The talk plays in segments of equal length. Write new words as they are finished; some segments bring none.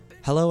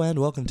Hello and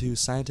welcome to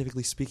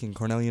Scientifically Speaking,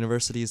 Cornell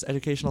University's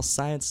educational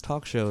science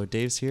talk show.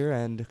 Dave's here,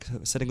 and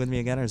sitting with me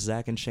again are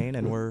Zach and Shane,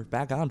 and we're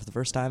back on for the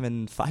first time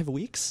in 5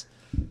 weeks.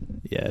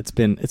 Yeah, it's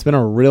been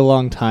a real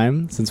long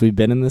time since we've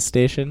been in this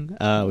station.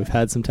 We've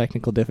had some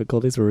technical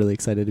difficulties. We're really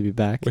excited to be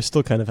back. We're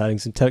still kind of having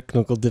some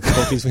technical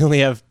difficulties. We only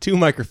have 2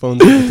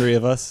 microphones for the 3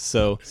 of us,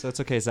 so it's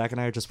okay. Zach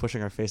and I are just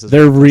pushing our faces.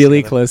 They're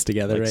really close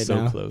together like right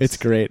so now. close. It's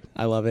great.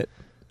 I love it.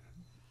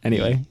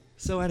 Anyway.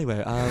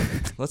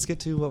 Let's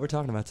get to what we're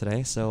talking about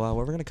today. So what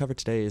we're going to cover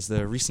today is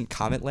the recent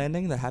comet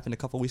landing that happened a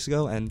couple weeks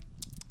ago, and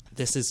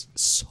this is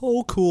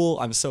so cool.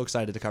 I'm so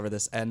excited to cover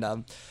this. And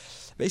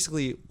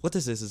basically, what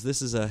this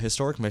is a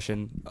historic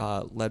mission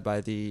led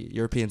by the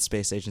European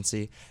Space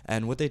Agency,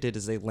 and what they did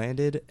is they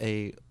landed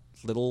a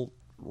little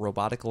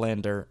robotic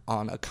lander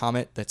on a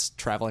comet that's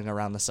traveling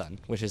around the sun,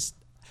 which is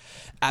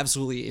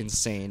absolutely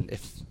insane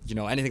if you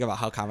know anything about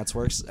how comets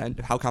work,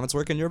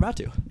 and you're about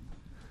to.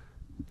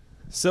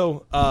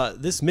 So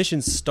this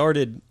mission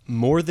started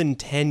more than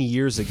 10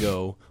 years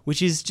ago,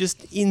 which is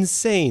just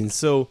insane.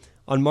 So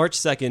on March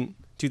 2nd,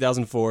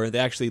 2004, they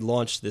actually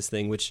launched this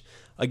thing, which,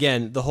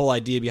 again, the whole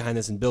idea behind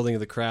this and building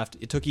of the craft,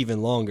 it took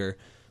even longer.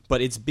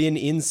 But it's been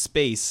in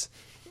space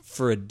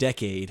for a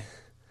decade.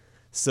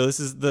 So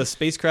this is the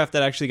spacecraft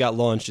that actually got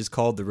launched is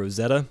called the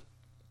Rosetta.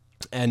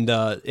 And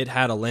it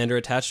had a lander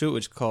attached to it,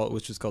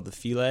 which was called the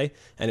Philae.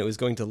 And it was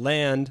going to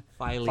land...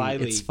 Philae.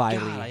 It's Philae.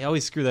 God, I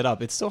always screw that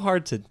up. It's so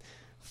hard to...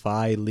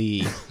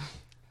 Philae.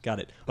 Got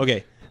it.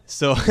 Okay.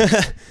 So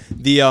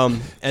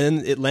and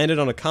then it landed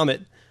on a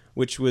comet,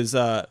 which was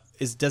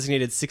is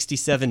designated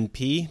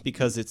 67P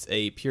because it's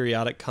a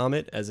periodic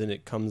comet, as in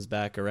it comes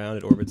back around,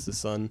 it orbits the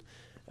sun.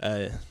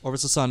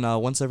 Orbits the sun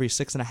once every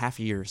 6.5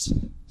 years.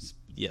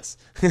 Yes.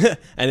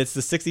 And it's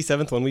the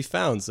 67th one we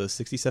found, so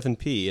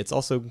 67P. It's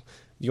also,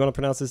 you want to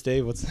pronounce this,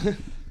 Dave? What's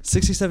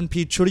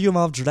 67P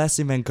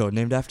Churyumov-Gerasimenko,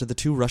 named after the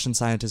 2 Russian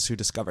scientists who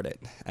discovered it.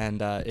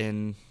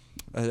 And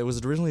it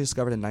was originally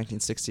discovered in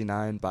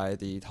 1969 by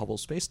the Hubble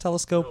Space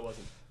Telescope. No, it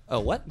wasn't. Oh,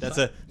 what?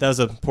 That was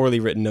a poorly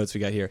written notes we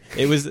got here.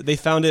 They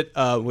found it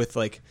with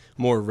like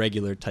more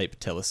regular type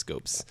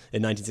telescopes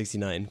in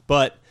 1969.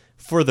 But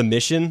for the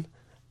mission,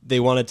 they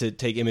wanted to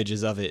take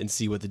images of it and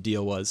see what the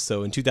deal was.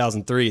 So in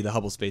 2003, the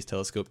Hubble Space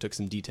Telescope took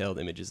some detailed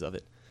images of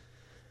it.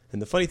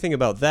 And the funny thing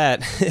about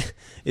that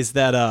is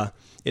that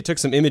it took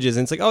some images,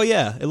 and it's like, oh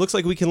yeah, it looks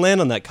like we can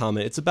land on that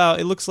comet.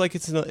 It looks like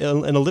it's an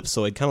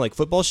ellipsoid, kind of like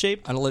football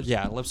shape. An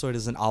ellipsoid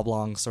is an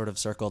oblong sort of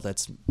circle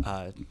that's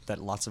that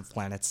lots of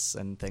planets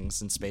and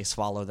things in space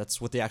follow. That's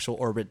what the actual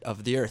orbit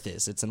of the Earth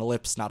is. It's an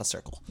ellipse, not a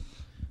circle.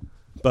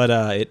 But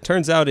it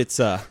turns out it's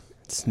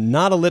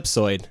not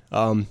ellipsoid.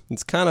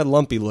 It's kind of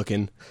lumpy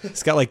looking.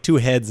 It's got like 2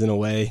 heads in a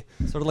way.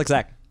 Sort of like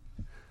Zach.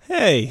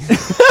 Hey.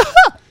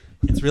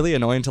 It's really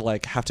annoying to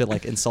have to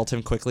insult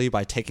him quickly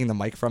by taking the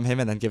mic from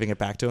him and then giving it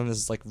back to him. This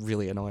is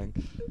really annoying.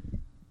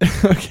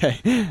 Okay.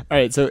 All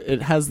right. So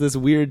it has this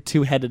weird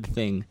 2-headed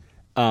thing.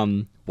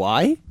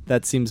 Why?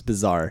 That seems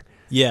bizarre.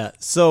 Yeah.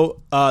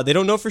 So they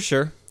don't know for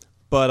sure,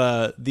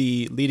 but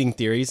the leading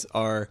theories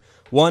are,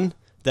 one,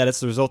 that it's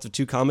the result of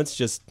 2 comets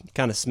just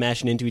kind of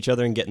smashing into each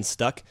other and getting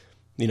stuck.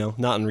 You know,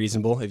 not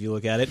unreasonable if you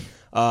look at it.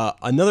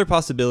 Another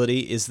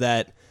possibility is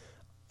that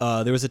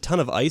there was a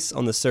ton of ice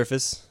on the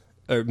surface,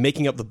 or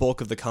making up the bulk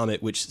of the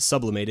comet, which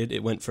sublimated.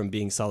 It went from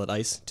being solid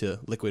ice to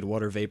liquid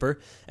water vapor,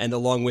 and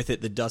along with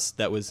it, the dust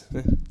that was...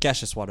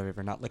 Gaseous water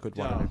vapor, not liquid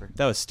water vapor.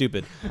 That was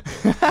stupid.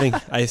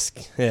 Ice...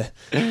 Yeah.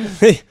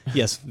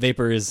 Yes,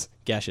 vapor is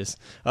gaseous.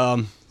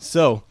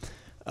 So,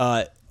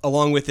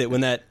 along with it,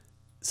 when that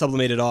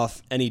sublimated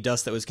off, any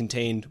dust that was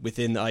contained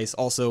within the ice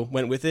also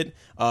went with it.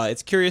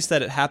 It's curious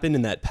that it happened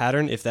in that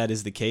pattern, if that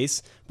is the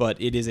case, but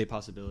it is a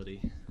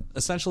possibility.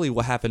 Essentially,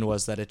 what happened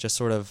was that it just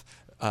sort of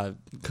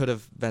could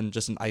have been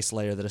just an ice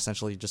layer that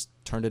essentially just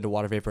turned into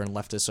water vapor and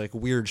left this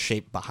weird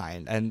shape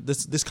behind. And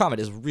this comet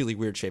is really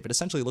weird shape. It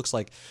essentially looks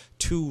like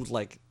 2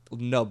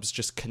 nubs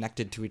just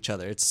connected to each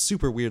other. It's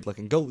super weird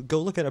looking. Go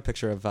look at a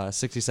picture of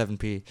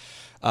 67P.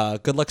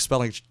 Good luck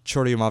spelling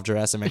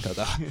Churyumov-Gerasimenko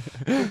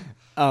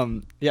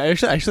though. Yeah, I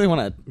actually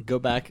want to go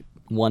back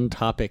one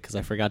topic because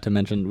I forgot to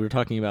mention we were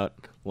talking about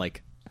we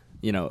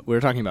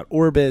were talking about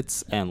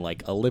orbits and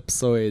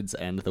ellipsoids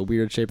and the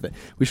weird shape that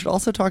we should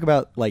also talk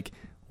about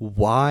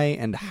why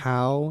and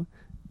how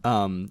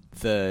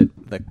the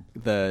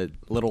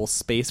little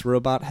space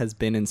robot has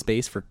been in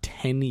space for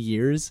 10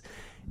 years.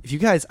 If you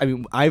guys,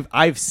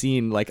 I've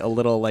seen a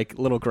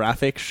little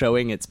graphic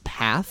showing its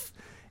path.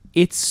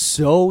 It's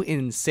so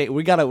insane.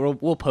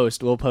 We'll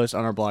post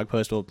on our blog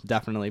post. We'll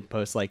definitely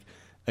post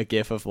a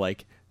GIF of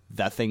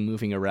that thing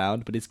moving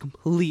around, but it's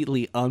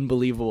completely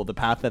unbelievable the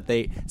path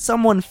that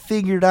someone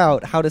figured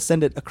out how to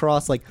send it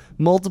across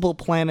multiple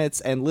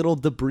planets and little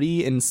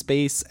debris in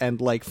space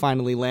and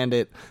finally land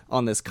it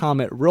on this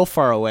comet real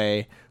far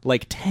away,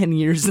 10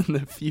 years in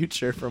the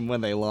future from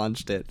when they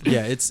launched it.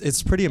 Yeah,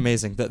 it's pretty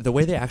amazing. The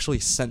way they actually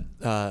sent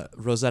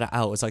Rosetta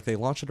out was they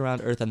launched it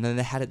around Earth, and then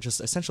they had it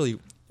just essentially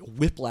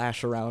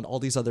whiplash around all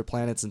these other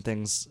planets and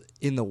things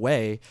in the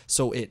way,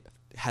 so it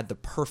had the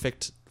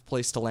perfect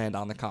place to land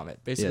on the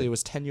comet. Basically, Yeah. it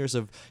was 10 years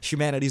of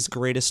humanity's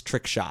greatest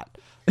trick shot.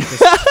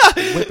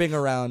 Just whipping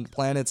around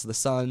planets, the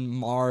sun,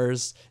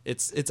 Mars.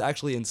 It's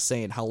actually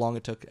insane how long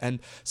it took. And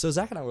so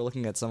Zach and I were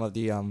looking at some of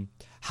the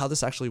how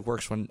this actually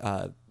works when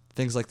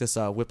things like this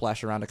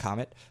whiplash around a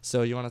comet.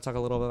 So you want to talk a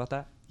little bit about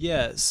that?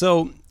 Yeah,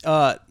 so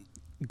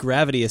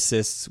gravity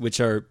assists, which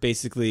are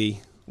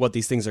basically what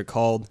these things are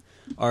called,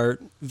 are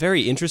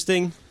very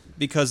interesting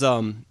because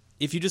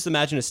if you just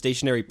imagine a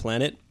stationary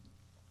planet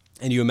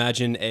and you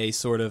imagine a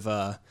sort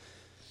of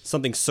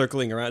something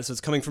circling around, so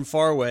it's coming from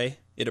far away,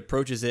 it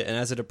approaches it, and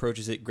as it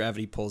approaches it,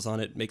 gravity pulls on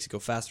it, makes it go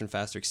faster and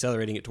faster,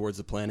 accelerating it towards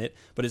the planet,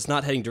 but it's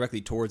not heading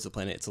directly towards the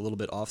planet, it's a little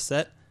bit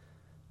offset.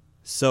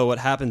 So what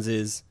happens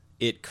is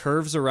it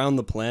curves around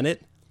the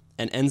planet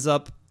and ends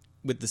up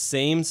with the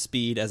same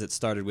speed as it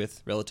started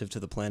with relative to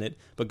the planet,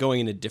 but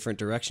going in a different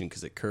direction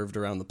because it curved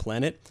around the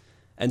planet.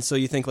 And so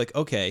you think like,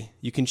 okay,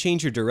 you can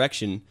change your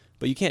direction,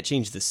 but you can't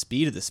change the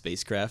speed of the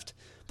spacecraft.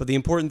 But the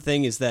important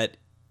thing is that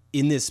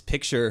in this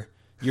picture,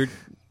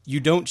 you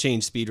don't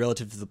change speed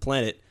relative to the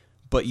planet,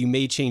 but you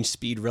may change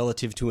speed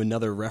relative to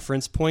another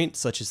reference point,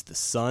 such as the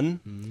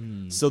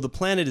sun. So the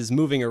planet is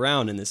moving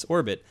around in this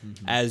orbit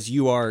as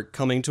you are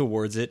coming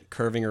towards it,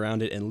 curving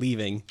around it, and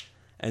leaving.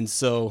 And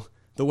so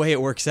the way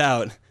it works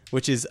out,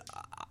 which is,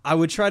 I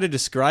would try to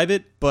describe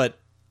it, but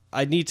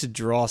I need to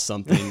draw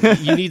something.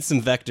 You need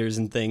some vectors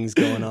and things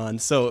going on.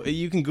 So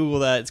you can Google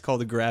that. It's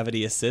called a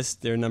gravity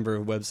assist. There are a number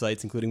of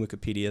websites, including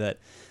Wikipedia, that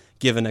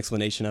give an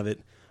explanation of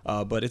it.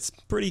 But it's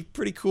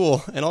pretty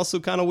cool and also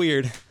kind of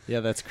weird. Yeah,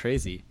 that's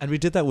crazy. And we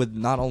did that with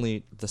not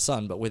only the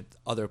sun, but with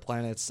other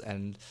planets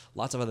and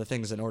lots of other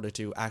things in order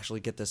to actually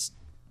get this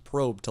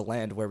probe to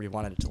land where we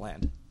wanted it to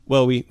land.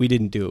 Well, we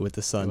didn't do it with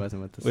the sun. It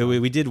wasn't with the sun.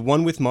 We did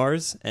 1 with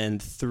Mars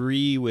and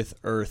 3 with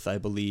Earth, I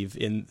believe,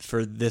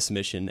 for this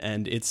mission.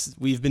 And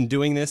we've been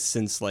doing this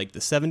since like the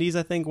 70s,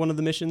 I think. One of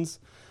the missions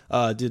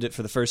did it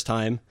for the first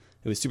time.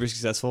 It was super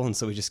successful, and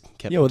so we just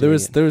kept. Yeah, well, doing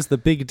it. there was the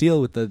big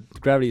deal with the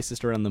gravity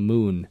assist around the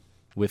moon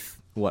with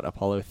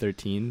Apollo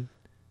 13.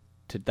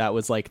 That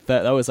was like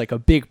a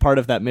big part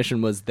of that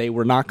mission was they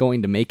were not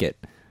going to make it,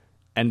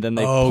 and then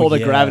they pulled a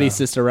gravity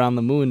assist around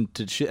the moon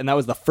and that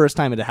was the first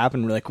time it had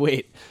happened. We're like,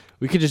 wait,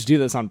 we could just do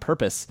this on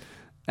purpose,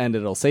 and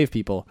it'll save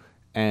people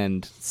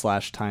and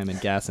slash time and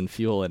gas and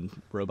fuel and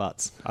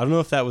robots. I don't know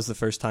if that was the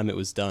first time it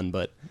was done,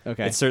 but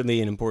Okay. it's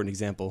certainly an important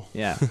example.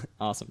 Yeah,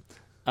 awesome.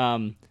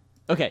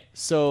 Okay,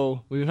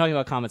 so we've been talking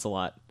about comets a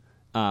lot.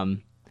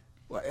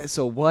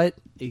 So what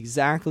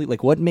exactly,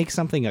 like, what makes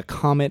something a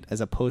comet as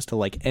opposed to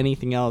like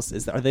anything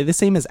else? Are they the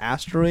same as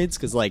asteroids?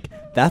 Because like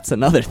that's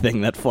another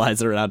thing that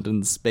flies around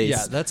in space.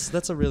 Yeah,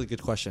 that's a really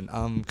good question.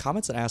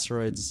 Comets and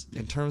asteroids,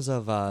 in terms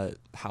of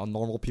how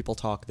normal people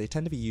talk, they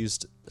tend to be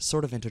used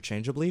sort of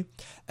interchangeably,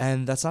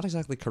 and that's not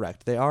exactly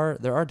correct. There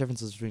are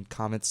differences between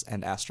comets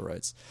and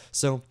asteroids.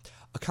 So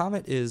a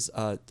comet is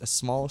a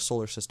small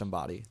solar system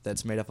body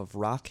that's made up of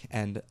rock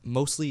and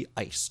mostly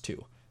ice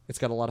too. It's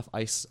got a lot of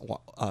ice,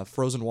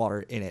 frozen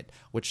water in it,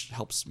 which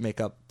helps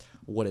make up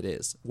what it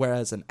is.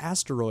 Whereas an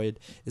asteroid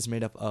is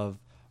made up of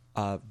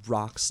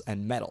rocks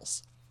and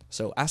metals.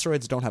 So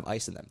asteroids don't have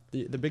ice in them.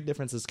 The big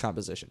difference is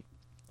composition.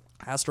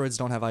 Asteroids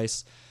don't have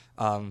ice.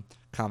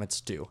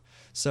 Comets do.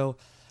 So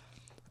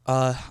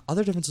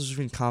other differences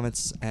between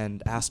comets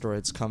and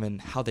asteroids come in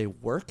how they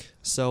work.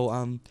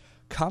 So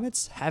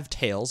comets have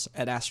tails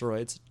and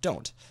asteroids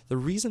don't. The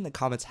reason that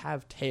comets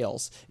have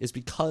tails is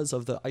because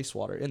of the ice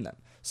water in them.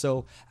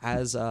 So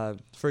as,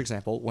 for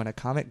example, when a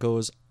comet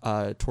goes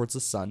towards the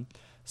sun,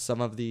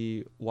 some of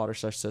the water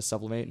starts to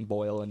sublimate and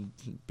boil and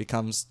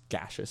becomes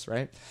gaseous,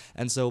 right?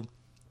 And so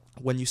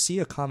when you see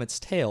a comet's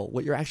tail,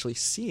 what you're actually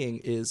seeing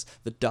is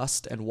the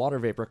dust and water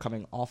vapor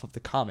coming off of the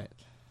comet.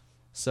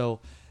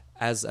 So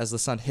as the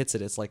sun hits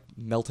it, it's like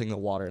melting the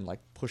water and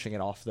like pushing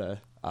it off the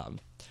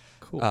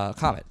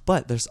comet.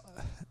 But there's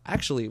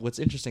actually, what's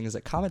interesting is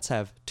that comets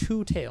have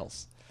 2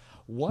 tails.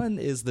 One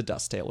is the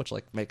dust tail, which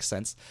like makes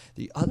sense.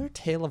 The other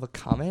tail of a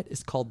comet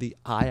is called the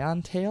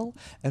ion tail,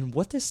 and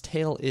what this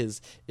tail is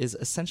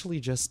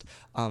essentially just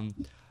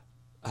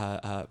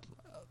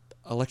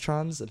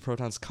electrons and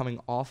protons coming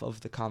off of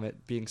the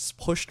comet being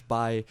pushed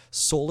by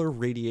solar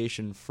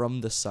radiation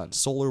from the sun,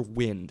 solar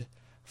wind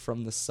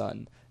from the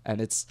sun, and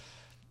it's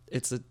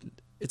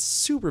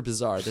super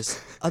bizarre.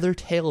 This other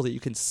tail that you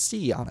can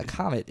see on a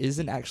comet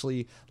isn't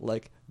actually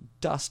like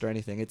dust or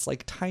anything. It's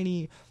like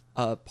tiny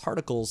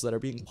particles that are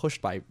being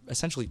pushed by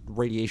essentially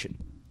radiation.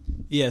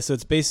 Yeah, so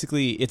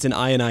it's an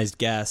ionized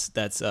gas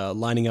that's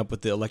lining up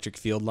with the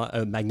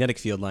magnetic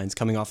field lines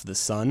coming off of the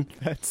sun.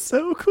 That's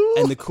so cool.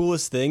 And the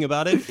coolest thing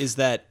about it is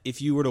that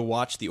if you were to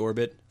watch the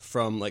orbit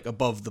from like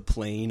above the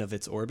plane of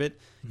its orbit,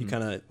 you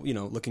kind of,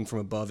 looking from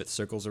above, it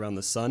circles around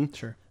the sun.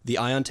 Sure. The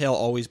ion tail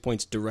always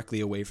points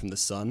directly away from the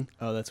sun.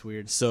 Oh, that's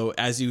weird. So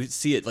as you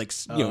see it like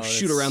shoot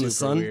that's around the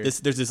super sun, weird.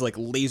 there's this like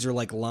laser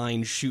like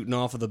line shooting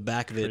off of the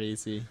back of it.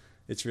 Crazy.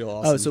 It's real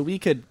awesome. Oh, so we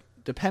could,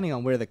 depending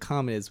on where the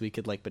comet is, we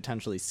could like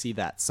potentially see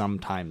that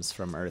sometimes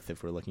from Earth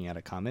if we're looking at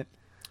a comet.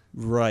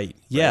 Right.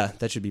 Yeah,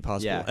 that should be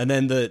possible. Yeah. And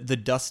then the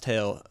dust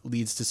tail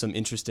leads to some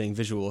interesting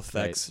visual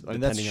effects Right. I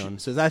mean, that's depending on.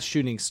 so that's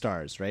shooting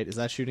stars, right? Is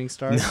that shooting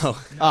stars? No.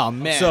 Oh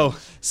man.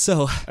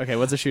 So okay,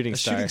 what's a shooting a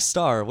star? shooting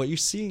star, what you're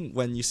seeing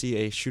when you see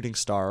a shooting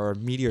star or a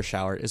meteor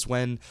shower is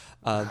when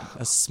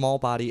a small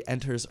body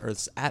enters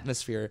Earth's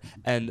atmosphere,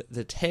 and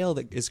the tail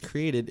that is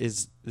created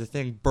is the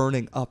thing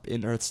burning up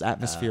in Earth's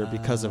atmosphere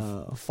because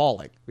of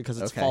falling, because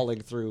it's Okay.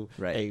 falling through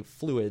Right. a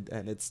fluid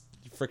and it's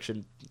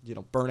friction,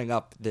 burning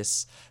up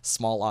this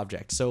small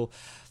object. So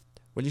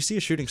when you see a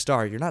shooting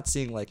star, you're not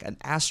seeing like an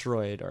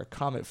asteroid or a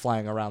comet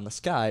flying around the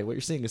sky. What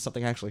you're seeing is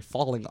something actually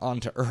falling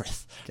onto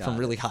Earth from it.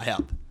 really high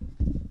up.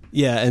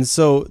 Yeah, and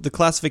so the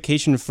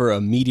classification for a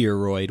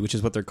meteoroid, which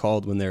is what they're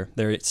called when they're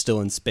still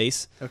in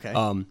space, Okay.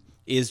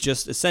 is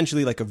just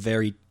essentially like a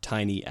very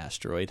tiny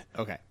asteroid.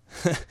 Okay.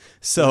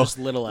 So Just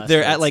little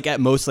they're asteroids. at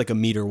most like a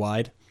meter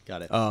wide.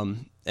 Got it.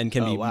 And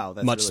can Oh, be wow,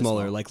 that's much really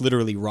smaller, small. like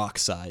literally rock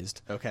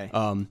sized. Okay.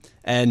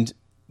 And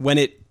when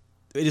it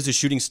is a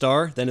shooting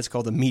star, then it's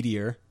called a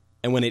meteor,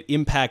 and when it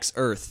impacts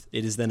Earth,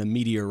 it is then a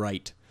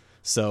meteorite.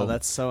 So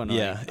that's so annoying.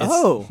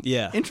 Yeah.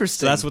 Yeah.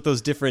 Interesting. So that's what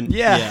those different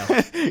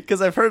Yeah,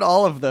 because I've heard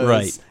all of those,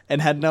 Right.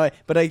 and had no.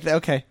 But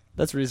okay,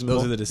 that's reasonable.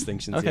 Those are the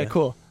distinctions. Okay, yeah.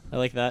 cool. I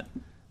like that.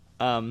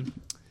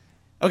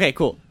 Okay,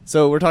 cool.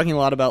 So we're talking a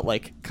lot about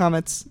like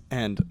comets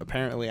and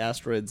apparently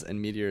asteroids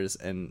and meteors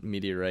and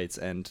meteorites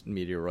and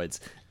meteoroids.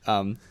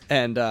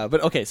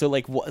 But okay, so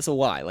like, so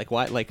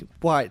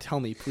why? Tell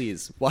me,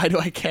 please. Why do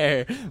I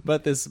care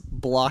about this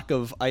block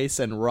of ice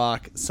and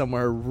rock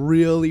somewhere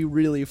really,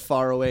 really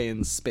far away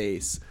in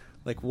space?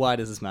 Like, why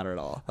does this matter at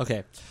all?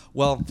 Okay,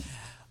 well,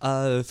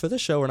 for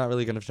this show, we're not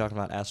really going to be talking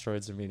about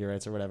asteroids or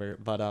meteorites or whatever,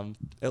 but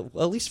at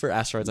least for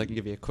asteroids, I can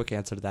give you a quick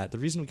answer to that. The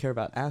reason we care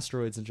about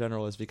asteroids in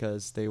general is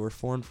because they were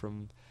formed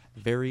from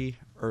very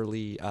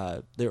early.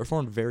 They were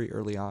formed very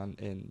early on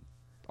in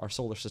our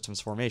solar system's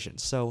formation,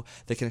 so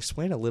they can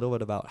explain a little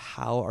bit about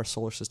how our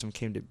solar system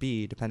came to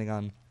be, depending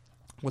on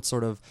what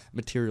sort of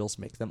materials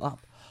make them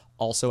up.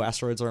 Also,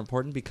 asteroids are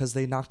important because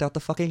they knocked out the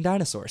fucking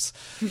dinosaurs.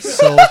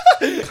 So,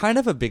 kind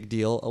of a big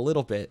deal, a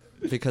little bit,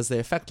 because they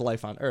affect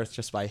life on Earth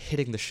just by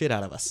hitting the shit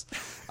out of us.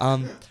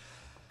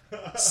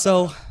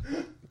 So,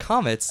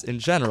 comets in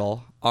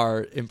general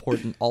are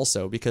important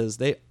also because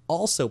they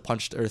also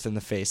punched Earth in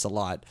the face a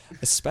lot,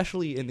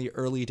 especially in the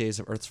early days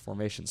of Earth's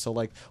formation. So,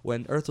 like,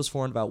 when Earth was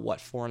formed about,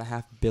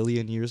 4.5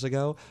 billion years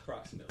ago,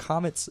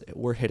 comets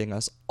were hitting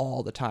us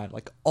all the time,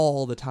 like,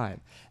 all the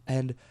time.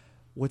 And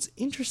what's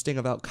interesting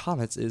about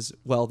comets is,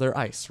 well, they're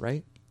ice,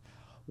 right?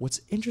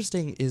 What's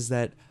interesting is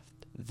that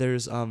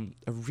there's a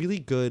really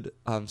good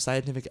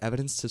scientific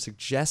evidence to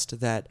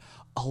suggest that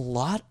a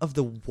lot of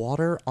the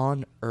water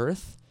on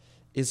Earth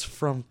is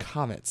from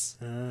comets.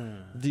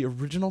 The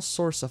original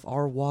source of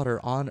our water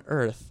on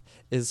Earth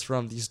is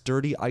from these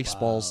dirty ice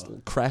balls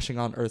crashing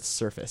on Earth's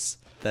surface.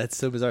 That's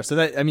so bizarre. So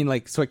that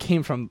so it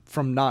came from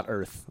not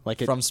Earth,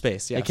 like From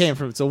space, yes. It came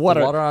from water.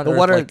 The water on Earth,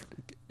 like,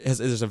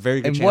 there's a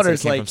very good and chance that it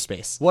water's came like from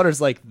space.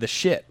 Water's like the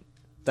shit.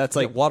 That's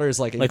like water is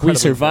like we incredibly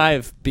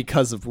survive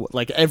because of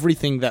like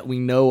everything that we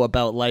know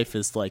about life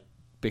is like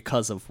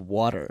because of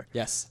water.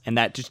 Yes. And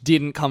that just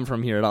didn't come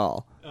from here at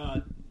all.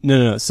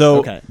 No. So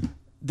Okay.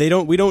 we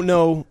don't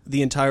know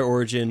the entire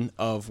origin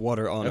of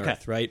water on Okay.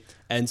 Earth, right?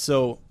 And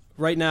so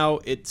right now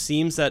it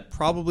seems that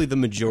probably the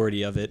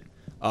majority of it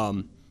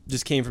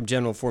just came from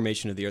general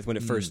formation of the Earth when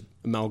it first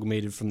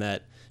amalgamated from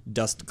that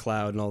dust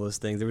cloud and all those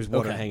things. There was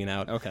water Okay. hanging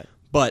out. Okay.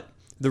 But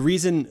the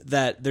reason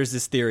that there's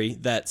this theory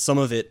that some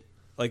of it,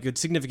 like a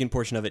significant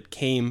portion of it,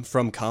 came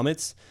from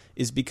comets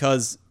is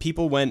because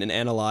people went and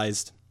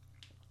analyzed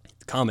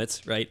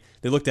comets, right?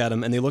 They looked at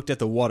them and they looked at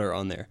the water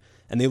on there.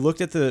 And they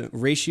looked at the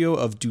ratio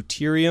of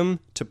deuterium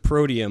to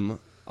protium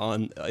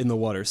in the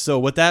water. So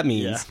what that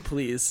means, Yeah,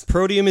 please.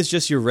 protium is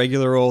just your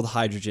regular old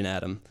hydrogen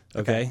atom.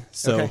 Okay?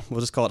 So Okay.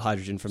 we'll just call it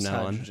hydrogen from Just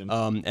now hydrogen.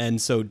 on.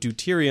 And so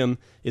deuterium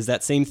is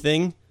that same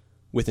thing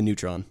with a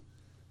neutron.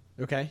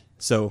 Okay.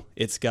 So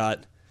it's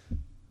got...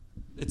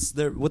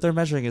 What they're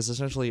measuring is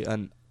essentially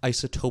an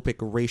isotopic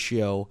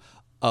ratio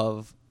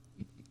of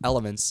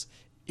elements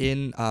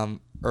in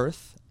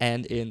Earth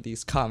and in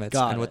these comets.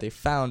 Got and what it. they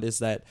found is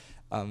that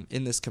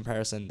in this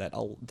comparison, that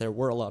there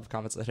were a lot of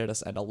comets that hit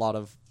us, and a lot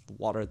of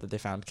water that they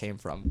found came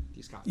from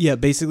these comets. Yeah,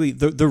 basically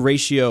the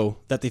ratio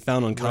that they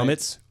found on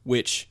comets,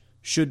 which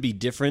should be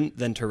different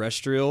than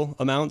terrestrial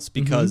amounts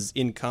because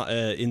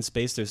in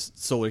space there's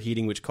solar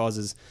heating, which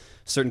causes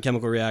certain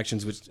chemical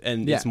reactions,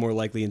 it's more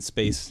likely in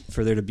space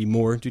for there to be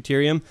more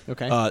deuterium.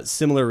 Okay.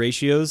 Similar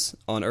ratios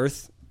on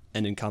Earth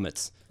and in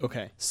comets.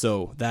 Okay.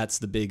 So that's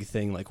the big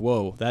thing. Like,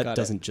 whoa, that Got it.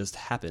 doesn't just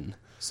happen.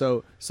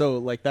 So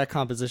like that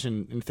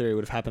composition in theory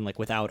would have happened like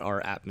without our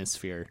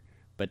atmosphere,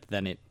 but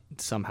then it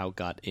somehow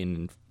got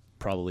in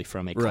probably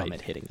from a Right.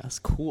 comet hitting us.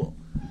 Cool.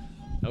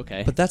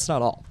 Okay. But that's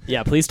not all.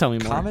 yeah, please tell me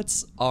more.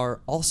 Comets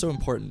are also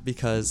important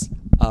because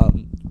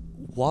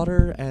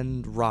water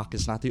and rock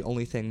is not the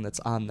only thing that's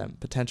on them,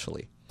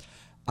 potentially.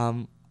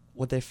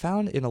 What they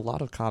found in a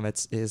lot of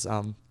comets is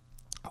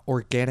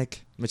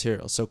organic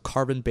materials, so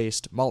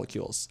carbon-based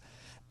molecules.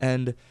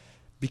 And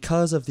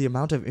because of the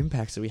amount of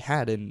impacts that we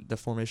had in the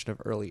formation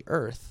of early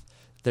Earth,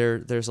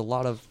 there's a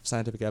lot of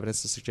scientific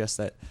evidence to suggest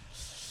that,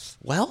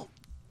 well,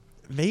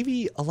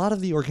 maybe a lot of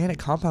the organic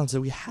compounds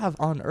that we have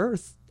on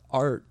Earth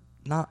are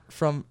not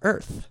from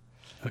Earth.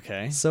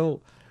 Okay.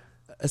 So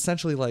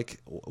essentially, like,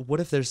 what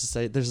if there's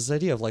this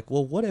idea of like,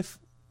 well, what if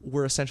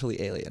we're essentially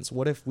aliens?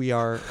 What if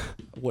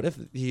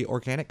the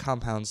organic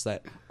compounds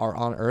that are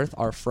on Earth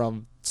are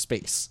from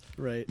space?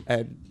 Right.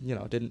 And,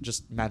 didn't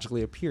just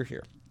magically appear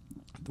here?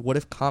 What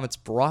if comets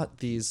brought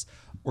these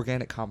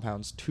organic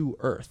compounds to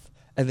Earth?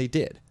 And they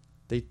did.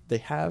 They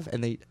have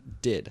and they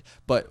did,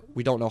 but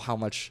we don't know how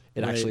much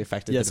it actually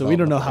affected. Yeah, the so we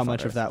don't know development how of life on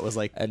much of Earth. that was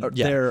like And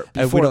there and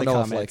before we don't the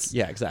know comets.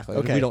 if exactly.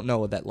 Okay. We don't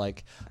know that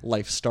like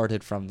life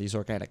started from these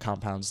organic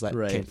compounds that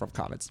Right. came from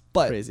comets.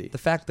 But Crazy. the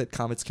fact that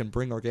comets can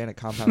bring organic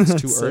compounds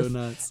to So Earth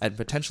nuts. and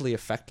potentially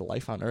affect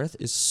life on Earth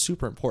is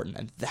super important,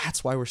 and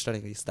that's why we're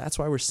studying these. That's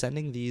why we're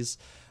sending these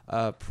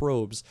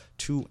probes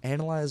to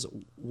analyze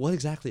what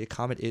exactly a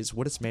comet is,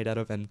 what it's made out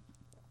of, and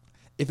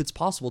if it's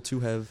possible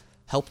to have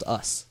helped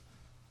us.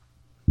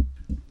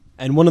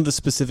 And one of the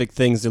specific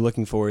things they're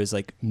looking for is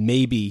like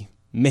maybe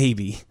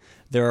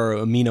there are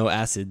amino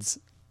acids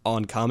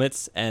on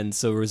comets, and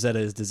so Rosetta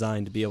is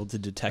designed to be able to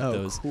detect Oh,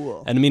 those.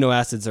 cool. And amino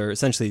acids are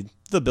essentially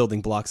the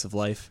building blocks of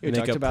life. We They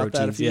make talked up about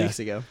that a proteins. few Yeah. weeks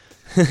ago.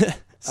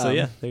 So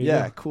yeah, there you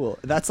go. cool.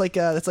 That's like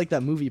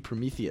that movie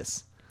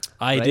Prometheus.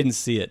 I right? didn't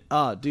see it.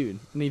 Oh, dude,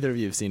 neither of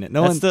you have seen it.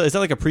 No one. Is that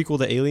like a prequel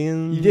to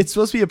Alien? It's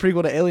supposed to be a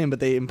prequel to Alien, but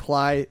they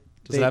imply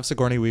Does it have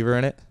Sigourney Weaver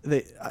in it?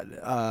 they.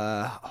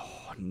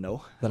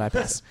 No. Then I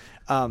pass.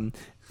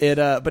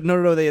 But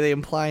no. They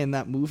imply in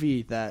that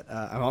movie that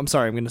I'm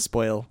sorry, I'm going to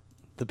spoil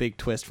the big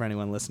twist for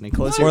anyone listening.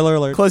 Spoiler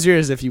alert. Close your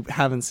ears if you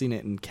haven't seen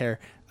it and care.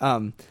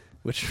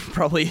 Which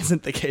probably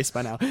isn't the case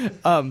by now.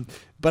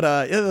 But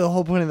the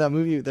whole point of that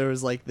movie, there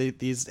was like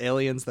these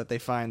aliens that they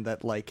find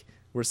that like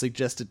were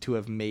suggested to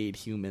have made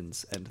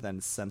humans and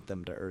then sent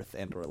them to Earth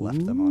and or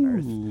left them on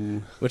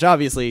Earth. Which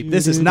obviously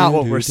this is not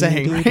what we're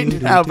saying right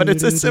now, but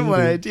it's a similar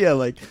idea.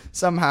 Like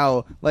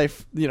somehow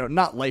life,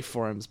 not life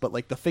forms, but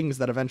like the things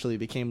that eventually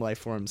became life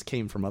forms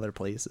came from other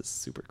places.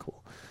 Super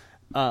cool.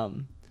 Are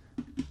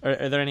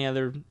there any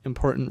other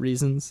important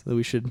reasons that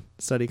we should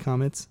study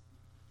comets?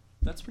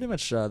 That's pretty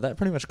much that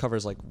pretty much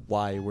covers like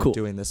why we're Cool.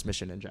 doing this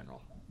mission in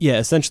general. Yeah,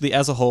 essentially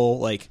as a whole,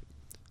 like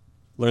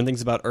learn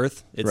things about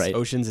Earth, its Right.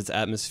 oceans, its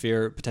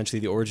atmosphere, potentially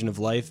the origin of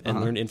life, and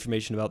learn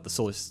information about the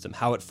solar system,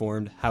 how it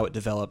formed, how it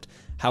developed,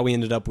 how we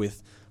ended up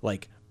with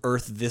like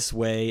Earth this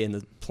way and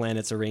the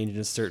planets arranged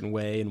in a certain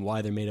way, and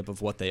why they're made up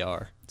of what they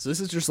are. So this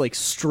is just like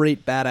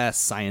straight badass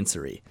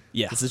sciencery.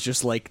 Yeah. This is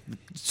just like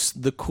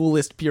just the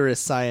coolest,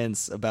 purest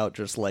science about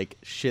just like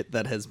shit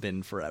that has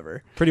been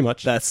forever. Pretty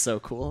much. That's so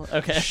cool.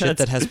 Okay. Shit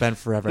that has been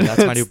forever.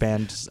 That's my new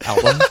band's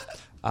album.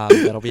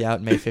 That'll be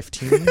out May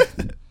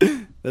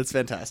 15th. That's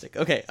fantastic.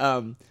 Okay.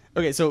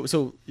 Okay.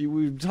 So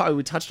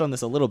we touched on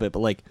this a little bit, but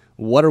like,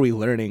 what are we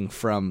learning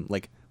from?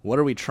 Like, what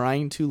are we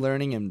trying to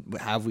learning, and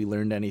have we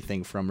learned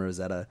anything from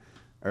Rosetta?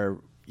 Or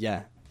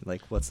yeah,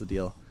 like, what's the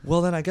deal?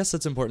 Well, then I guess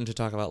it's important to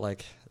talk about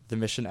like the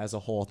mission as a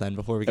whole. Then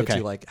before we get Okay.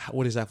 to like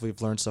what exactly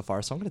we've learned so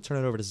far, so I'm going to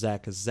turn it over to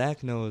Zach because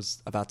Zach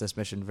knows about this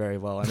mission very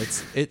well, and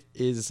it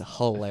is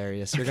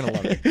hilarious. You're gonna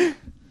love it.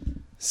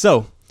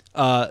 So,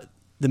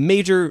 the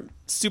major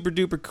super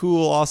duper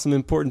cool, awesome,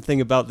 important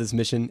thing about this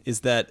mission is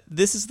that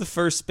this is the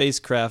first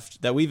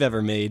spacecraft that we've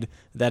ever made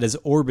that has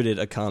orbited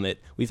a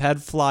comet. We've had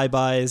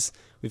flybys,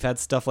 we've had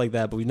stuff like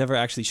that, but we've never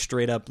actually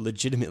straight up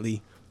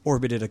legitimately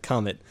orbited a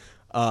comet.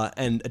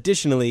 And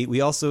additionally,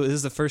 this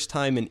is the first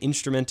time an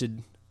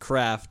instrumented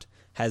craft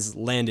has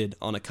landed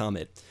on a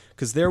comet.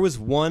 Because there was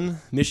one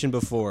mission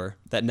before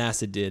that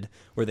NASA did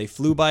where they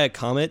flew by a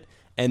comet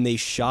and they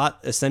shot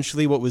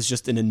essentially what was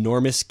just an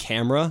enormous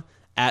camera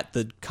at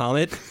the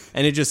comet,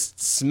 and it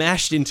just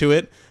smashed into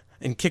it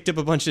and kicked up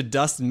a bunch of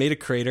dust and made a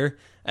crater.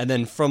 And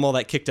then from all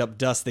that kicked up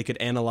dust, they could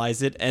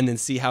analyze it and then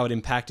see how it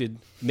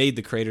made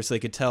the crater, so they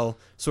could tell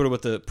sort of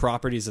what the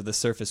properties of the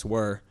surface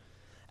were.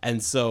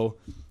 And so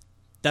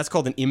that's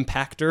called an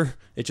impactor.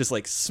 It just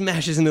like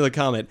smashes into the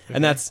comet. Okay.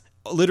 And that's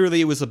literally,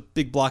 it was a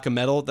big block of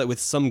metal that with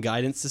some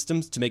guidance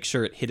systems to make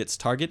sure it hit its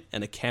target,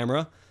 and a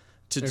camera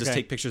to just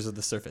take pictures of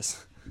the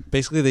surface.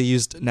 Basically,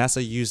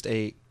 NASA used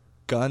a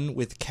gun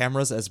with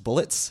cameras as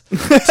bullets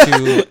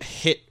to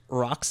hit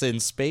rocks in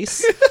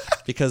space,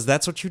 because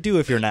that's what you do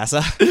if you're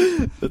NASA.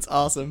 That's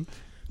awesome.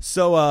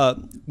 So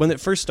when it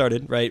first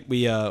started, right,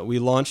 we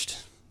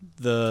launched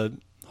the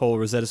whole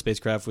Rosetta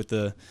spacecraft with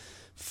the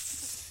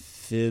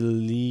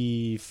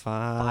Philae.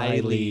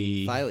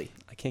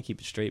 I can't keep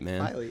it straight,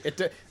 man.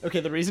 Okay,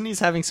 the reason he's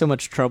having so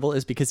much trouble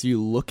is because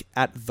you look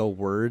at the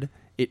word,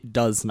 it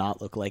does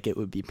not look like it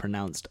would be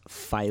pronounced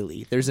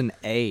Philae. There's an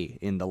A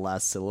in the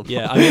last syllable.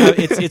 Yeah, I mean,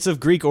 it's of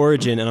Greek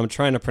origin, and I'm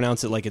trying to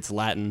pronounce it like it's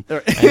Latin,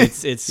 and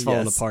it's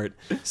falling apart.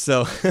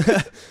 So,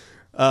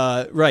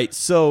 right,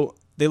 so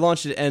they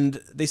launched it, and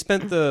they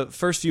spent the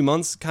first few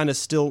months kind of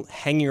still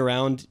hanging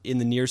around in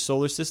the near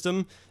solar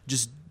system,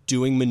 just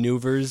doing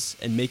maneuvers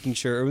and making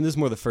sure, or this is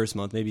more the first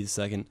month, maybe the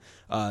second,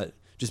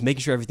 just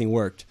making sure everything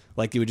worked.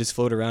 Like, they would just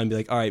float around and be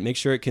like, all right, make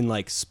sure it can,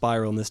 like,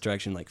 spiral in this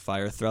direction, like,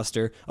 fire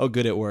thruster. Oh,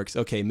 good, it works.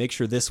 Okay, make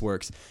sure this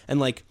works. And,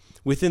 like,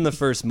 within the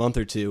first month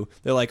or two,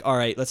 they're like, all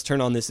right, let's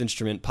turn on this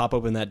instrument, pop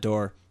open that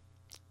door.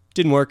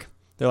 Didn't work.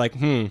 They're like,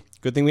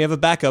 good thing we have a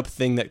backup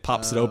thing that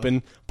pops it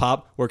open.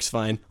 Pop, works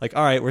fine. Like,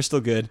 all right, we're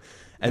still good.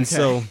 And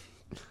so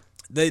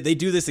they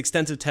do this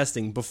extensive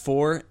testing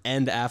before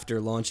and after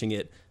launching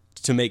it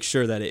to make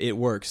sure that it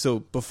works. So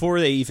before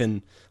they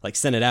even, like,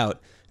 send it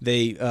out,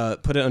 they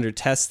put it under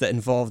tests that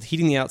involved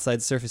heating the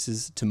outside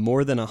surfaces to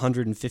more than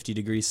 150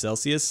 degrees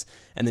Celsius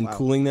and then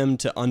cooling them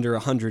to under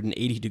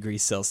 180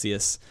 degrees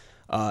Celsius.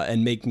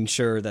 And making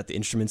sure that the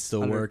instruments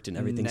still worked and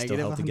everything still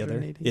held together.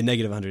 180? Yeah,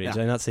 negative 180. Yeah.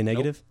 Did I not say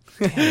negative?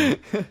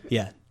 Nope.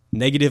 Yeah,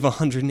 negative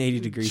 180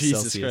 degrees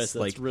Jesus Celsius. Christ, that's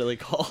like, really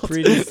cold.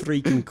 pretty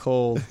freaking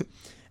cold.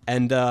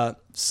 And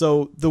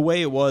so the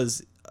way it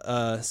was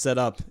set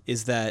up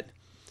is that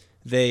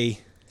they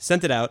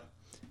sent it out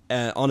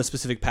on a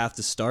specific path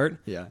to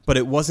start. Yeah. But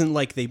it wasn't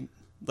like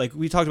like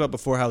we talked about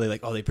before, how they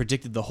they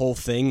predicted the whole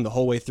thing the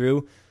whole way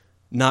through.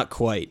 Not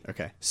quite.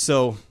 Okay.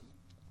 So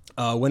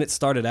when it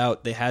started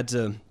out, they had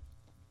to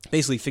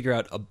basically figure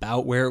out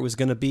about where it was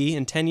going to be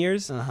in 10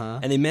 years.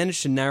 And they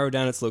managed to narrow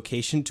down its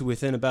location to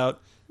within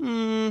about,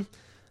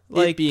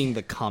 It being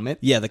the comet.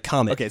 yeah, the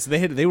comet. Okay, so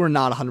they were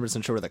not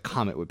 100% sure where the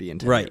comet would be in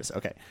 10 Right. years.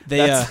 Okay.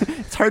 They,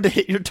 it's hard to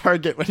hit your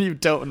target when you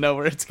don't know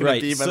where it's going Right,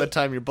 to be by so- the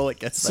time your bullet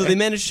gets So there. they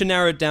managed to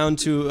narrow it down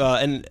to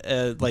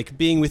like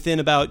being within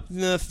about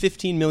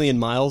 15 million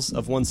miles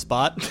of one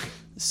spot.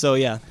 So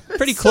yeah,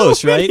 pretty So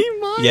close, right? many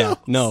miles. Yeah,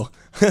 no.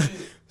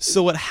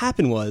 So what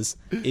happened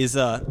is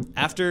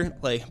after,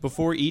 like,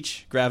 before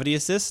each gravity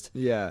assist,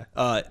 Yeah.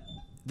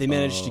 they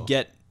managed to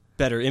get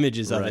better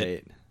images of Right.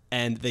 it,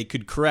 and they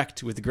could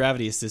correct with the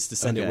gravity assist to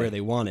send it Okay. where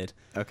they wanted.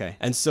 Okay.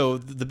 And so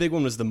the big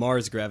one was the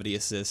Mars gravity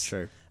assist.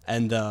 Sure.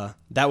 And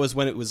that was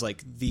when it was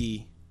like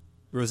the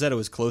Rosetta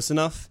was close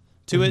enough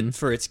to Mm-hmm. it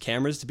for its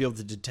cameras to be able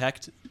to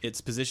detect its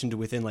position to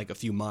within like a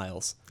few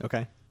miles.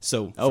 Okay.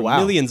 So Oh, from wow.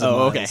 millions of Oh,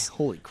 miles okay.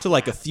 Holy to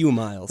like a few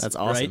miles. That's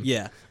awesome. Right?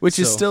 Yeah. Which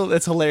is So- still,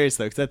 that's hilarious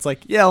though, because that's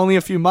like, yeah, only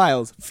a few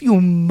miles.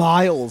 Few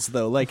miles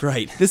though. Like,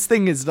 Right. This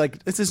thing is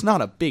like, this is not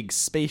a big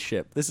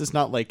spaceship. This is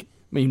not like,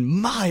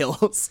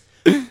 miles.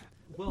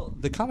 Well,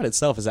 the comet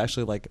itself is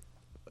actually like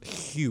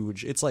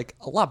huge. It's like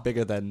a lot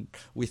bigger than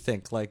we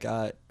think. Like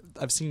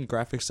I've seen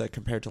graphics that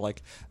compared to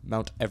like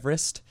Mount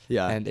Everest.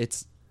 Yeah. And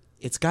it's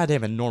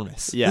goddamn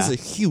enormous. Yeah. This is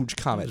a huge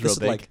comet. It's This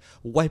real would big. like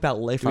wipe out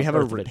life Do we on have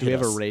Earth if it do we hit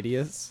have a us.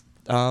 radius?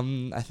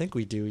 I think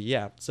we do.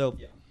 Yeah. So,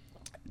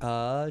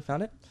 I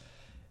found it.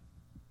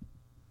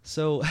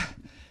 So,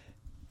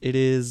 it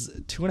is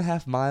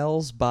 2.5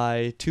 miles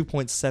by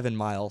 2.7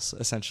 miles,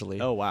 essentially.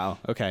 Oh, wow.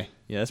 Okay.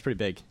 Yeah, that's pretty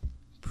big.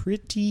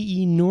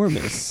 pretty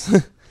enormous.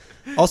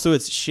 Also,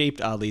 it's shaped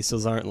oddly, so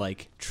those aren't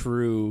like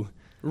true.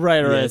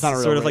 Right, Yeah, right. it's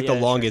sort of like the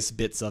longest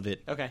bits of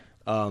it. Okay.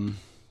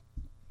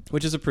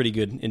 Which is a pretty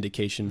good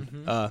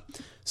indication.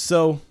 Mm-hmm.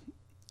 So,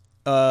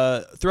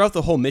 throughout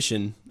the whole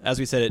mission, as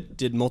we said, it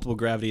did multiple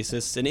gravity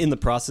assists, and in the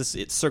process,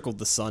 it circled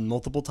the sun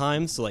multiple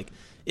times. So, like,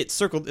 it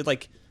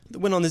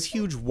went on this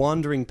huge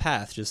wandering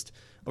path just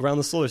around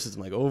the solar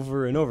system, like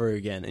over and over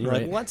again. And you're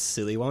Right. like, well, that's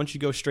silly. Why don't you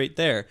go straight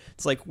there?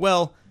 It's like,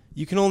 well,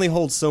 you can only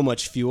hold so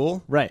much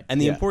fuel. Right, And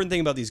the yeah. important thing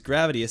about these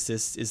gravity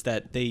assists is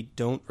that they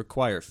don't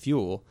require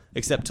fuel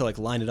except to, like,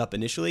 line it up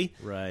initially.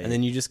 Right. And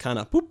then you just kind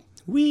of, boop,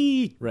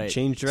 wee, Right.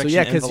 change direction. So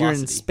yeah, and because you're in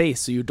velocity.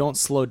 space, so you don't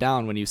slow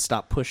down when you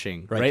stop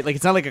pushing, right. Right. Like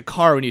it's not like a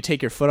car when you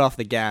take your foot off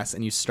the gas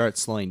and you start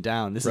slowing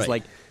down. This is Right.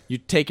 like you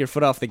take your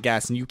foot off the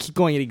gas and you keep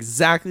going at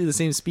exactly the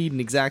same speed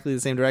in exactly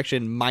the same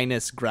direction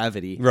minus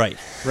gravity. Right.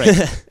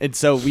 Right. And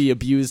so we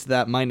abused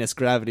that minus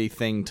gravity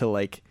thing to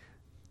like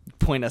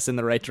point us in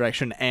the right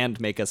direction and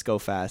make us go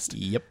fast.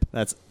 Yep.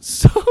 That's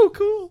so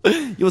cool.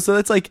 Yo, so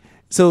that's like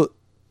so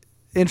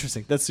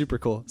interesting. That's super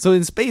cool. So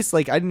in space,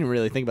 like I didn't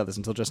really think about this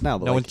until just now,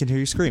 but No like, one can hear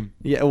you scream.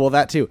 yeah, well,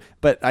 that too.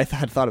 But I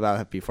had thought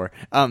about it before.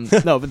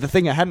 No, but the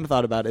thing I hadn't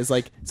thought about is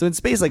like, so in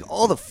space, like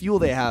all the fuel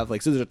they have,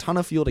 like, so there's a ton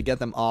of fuel to get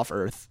them off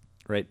Earth,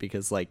 right?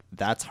 Because like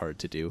that's hard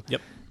to do.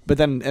 Yep. But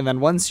then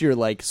once you're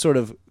like sort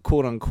of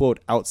quote unquote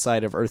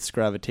outside of Earth's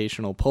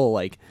gravitational pull,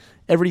 like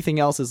everything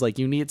else is like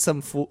you need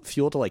some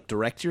fuel to like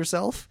direct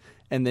yourself,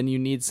 and then you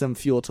need some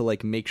fuel to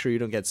like make sure you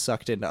don't get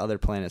sucked into other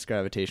planets'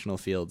 gravitational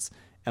fields.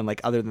 And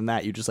like other than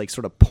that, you just like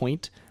sort of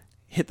point,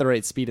 hit the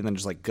right speed, and then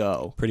just like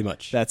go. Pretty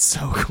much. That's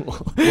so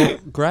cool. Well,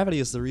 gravity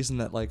is the reason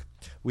that like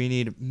we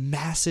need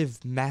massive,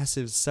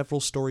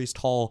 several stories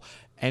tall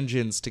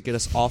engines to get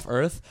us off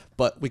Earth,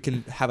 but we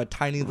can have a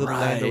tiny little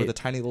lander with a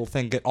tiny little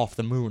thing get off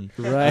the moon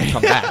Right. and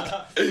come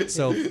back.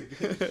 So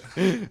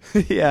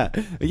yeah,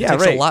 it yeah,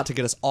 takes right. a lot to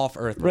get us off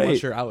Earth. But Right,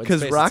 once you're out in because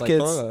space, it's like,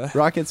 rockets,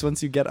 rockets.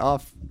 Once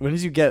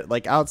you get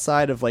like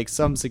outside of like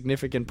some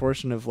significant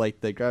portion of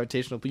like the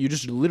gravitational, you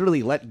just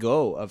literally let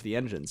go of the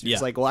engines. You're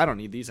just Yeah. like, well, I don't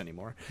need these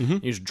anymore. You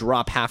just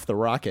drop half the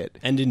rocket.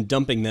 And in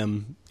dumping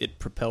them, it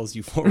propels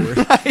you forward.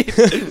 Right.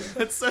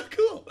 That's so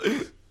cool.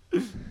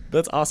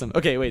 That's awesome.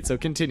 Okay, wait. So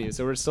continue.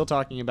 So we're still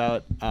talking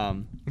about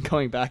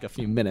going back a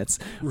few minutes.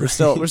 We're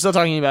still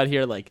talking about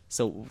here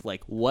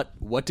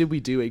what did we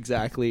do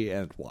exactly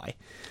and why?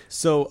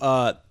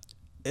 So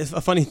it's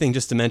a funny thing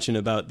just to mention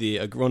about the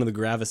one of the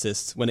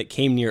gravicists when it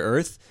came near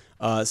Earth.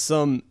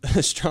 Some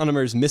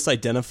astronomers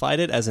misidentified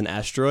it as an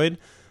asteroid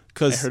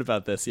because I heard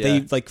about this. Yeah,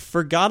 they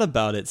forgot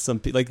about it.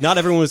 Some not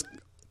everyone was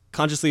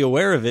consciously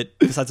aware of it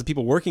besides the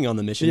people working on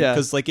the mission. Yeah,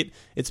 because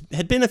it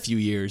had been a few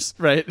years,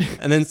 right?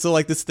 And then so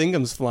this thing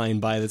comes flying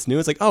by that's new.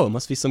 It's like, oh, it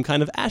must be some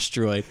kind of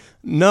asteroid.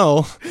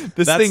 No,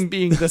 this thing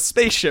being the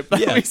spaceship that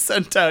Yeah. we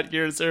sent out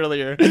years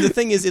earlier. And the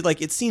thing is,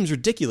 it seems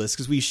ridiculous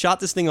because we shot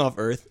this thing off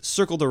Earth,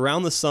 circled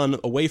around the sun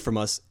away from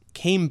us,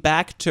 came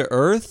back to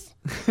Earth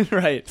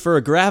Right. for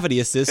a gravity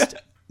assist,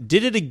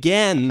 did it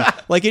again.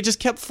 It just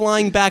kept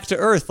flying back to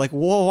Earth.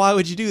 Whoa, why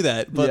would you do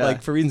that? But Yeah.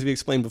 for reasons we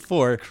explained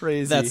before,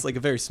 Crazy. that's a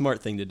very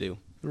smart thing to do.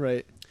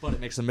 Right. But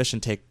it makes the mission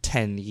take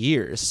 10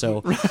 years.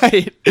 So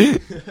Right.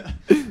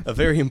 A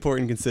very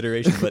important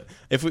consideration. But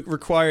if we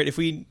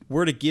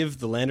were to give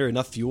the lander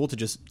enough fuel to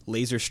just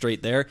laser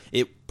straight there,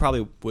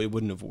 we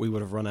would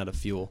have run out of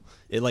fuel.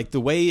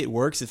 The way it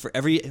works is for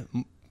every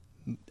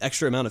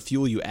extra amount of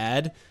fuel you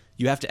add,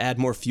 you have to add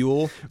more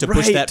fuel to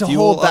push that to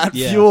fuel hold up. that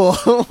fuel.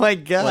 Oh my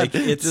god!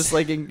 It's just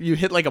you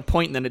hit a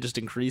point and then it just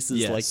increases.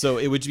 Yeah, so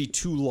it would be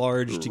too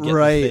large to get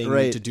Right, the thing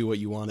right. to do what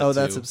you want it to. Oh,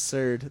 that's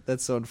absurd.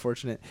 That's so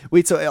unfortunate.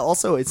 Wait, so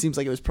it seems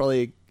like it was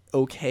probably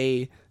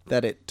okay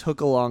that it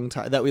took a long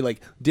time, that we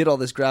did all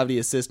this gravity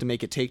assist to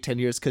make it take 10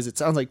 years, because it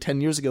sounds like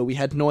 10 years ago we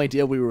had no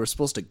idea we were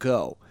supposed to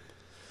go.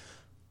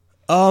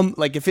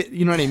 If it,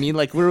 you know what I mean?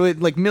 We were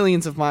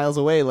millions of miles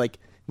away.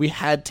 We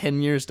had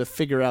 10 years to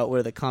figure out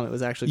where the comet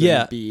was actually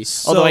going to be.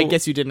 Although I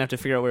guess you didn't have to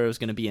figure out where it was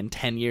going to be in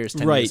 10 years,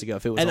 10 years ago,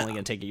 if it was only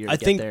going to take a year to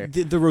get there. I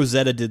think the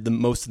Rosetta did the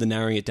most of the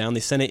narrowing it down. They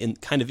sent it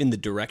in the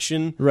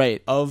direction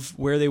Right. of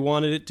where they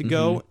wanted it to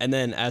go, and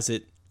then as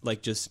it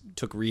just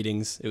took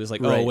readings, it was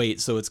Right. oh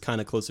wait, so it's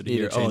kind of closer to Need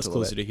to here. change Oh, it's a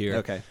little closer bit. to here.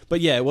 Okay.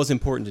 But yeah, it was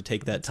important to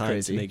take that time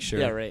crazy. to make sure.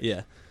 Yeah, right.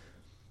 Yeah.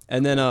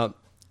 And then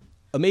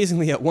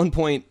amazingly, at one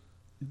point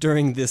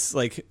during this,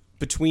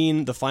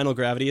 between the final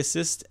gravity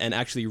assist and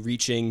actually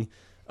reaching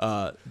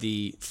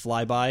the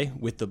flyby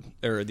with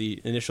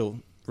the initial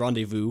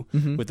rendezvous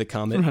with the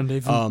comet,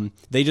 Rendezvous.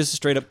 they just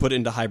straight up put it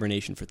into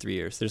hibernation for 3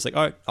 years. They're just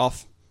all right,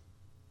 off.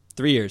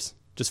 3 years.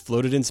 Just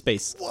floated in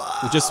space.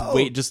 Wow.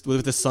 Just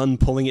with the sun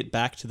pulling it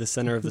back to the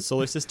center of the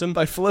solar system.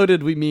 By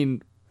floated, we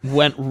mean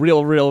went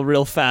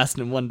real fast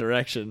in one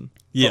direction.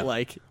 Yeah.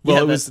 But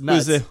Well, that's it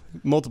nuts. was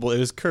multiple. It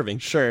was curving.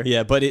 Sure.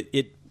 Yeah, but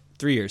it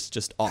 3 years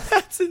just off.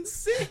 That's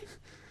insane.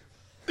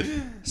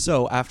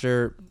 So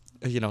after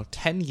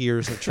 10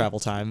 years of travel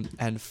time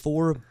and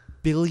 4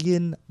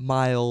 billion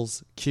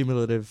miles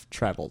cumulative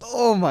traveled.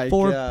 Oh my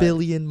 4 god.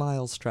 billion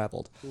miles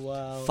traveled.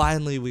 Wow.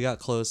 Finally, we got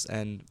close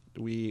and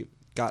we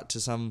got to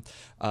some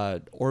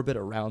orbit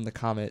around the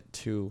comet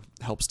to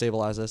help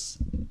stabilize us.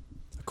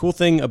 The cool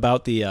thing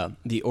about the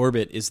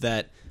orbit is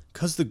that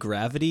because the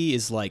gravity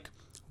is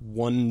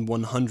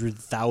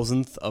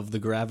 1/100,000th of the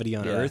gravity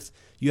on Yeah. Earth,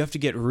 you have to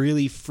get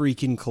really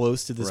freaking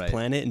close to this Right.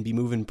 planet and be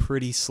moving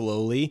pretty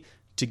slowly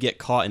to get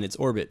caught in its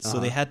orbit. So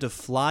they had to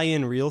fly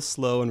in real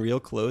slow and real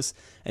close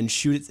and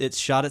shoot it. It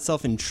shot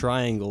itself in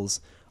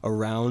triangles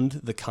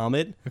around the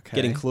comet, Okay.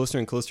 getting closer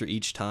and closer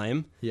each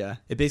time. Yeah.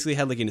 It basically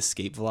had an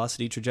escape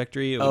velocity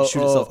trajectory. It would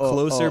shoot itself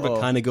closer, but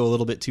kind of go a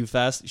little bit too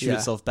fast, shoot Yeah.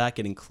 itself back,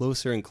 getting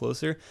closer and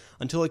closer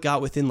until it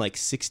got within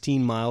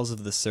 16 miles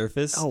of the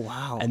surface. Oh,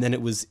 wow. And then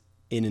it was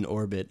in an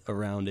orbit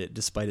around it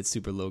despite its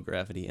super low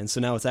gravity. And so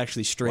now it's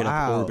actually straight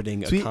up Wow.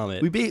 orbiting So a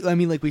comet.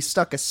 we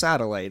stuck a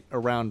satellite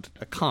around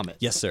a comet.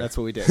 Yes, sir. That's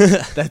what we did.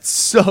 That's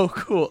so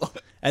cool.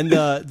 And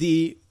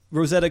the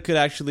Rosetta could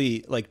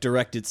actually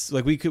direct its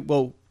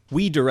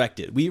we direct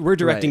it. We're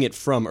directing Right. it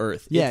from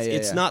Earth. Yeah,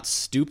 It's yeah. not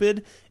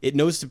stupid. It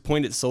knows to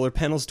point its solar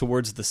panels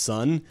towards the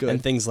sun Good.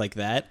 and things like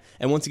that.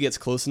 And once it gets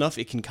close enough,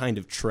 it can kind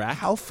of track.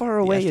 How far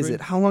the away is asteroid.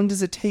 it? How long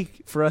does it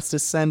take for us to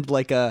send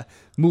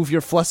move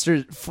your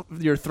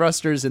your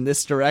thrusters in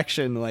this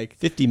direction?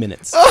 50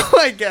 minutes. Oh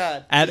my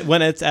god.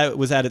 When it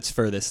was at its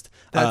furthest.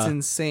 That's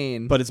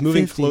insane. but it's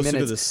moving 50 closer to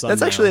minutes. the sun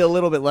That's now. actually a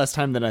little bit less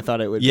time than I thought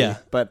it would Yeah, be.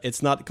 But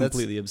it's not that's-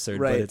 completely absurd,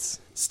 right. but it's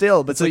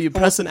still, but so you almost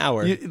press an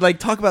hour. You,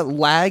 talk about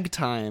lag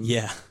time.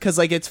 Yeah. Because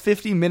it's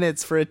 50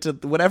 minutes for it to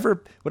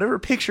whatever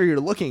picture you're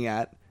looking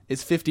at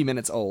is 50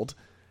 minutes old.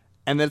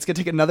 And then it's going to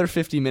take another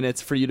 50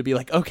 minutes for you to be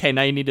okay,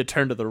 now you need to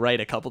turn to the right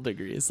a couple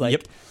degrees.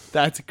 Yep.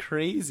 That's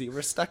crazy.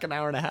 We're stuck an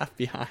hour and a half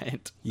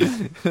behind.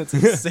 Yeah. That's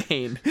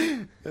insane.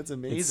 That's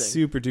amazing.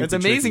 super duper It's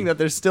amazing tricky. that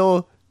there's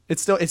still it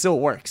still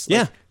works.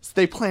 Yeah.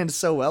 They planned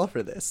so well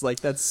for this.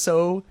 That's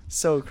so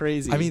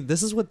crazy. I mean,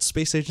 this is what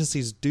space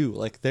agencies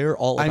do. They're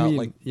all I about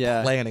mean,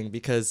 yeah. planning,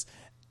 because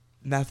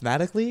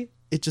mathematically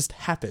it just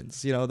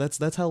happens.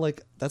 That's how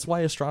that's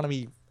why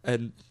astronomy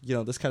and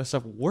this kind of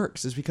stuff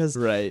works, is because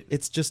Right.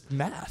 it's just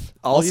math.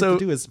 All you Also- have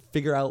to do is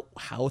figure out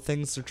how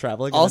things are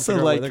traveling, and Also, then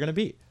figure out where they're going to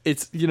be.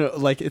 it's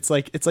it's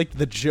like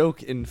the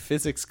joke in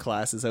physics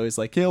class is always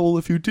yeah, well,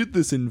 if you did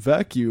this in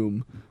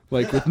vacuum,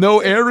 like with no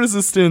air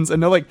resistance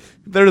and no like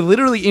they're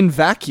literally in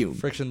vacuum.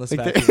 Frictionless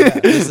Like, vacuum.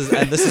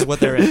 Yeah. This is what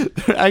they're in.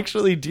 They're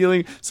actually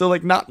dealing. So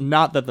like not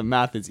that the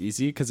math is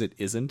easy because it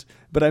isn't,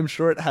 but I'm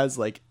sure it has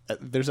like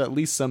there's at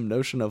least some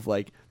notion of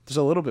like there's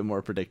a little bit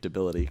more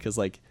predictability because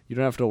like you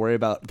don't have to worry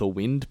about the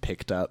wind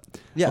picked up.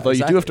 Yeah, although you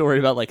exactly. do have to worry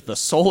about like the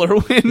solar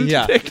wind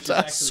Yeah. picked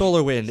up.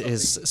 Solar wind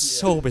is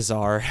so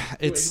bizarre.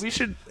 It's We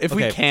should, if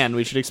we Okay. can,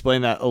 we should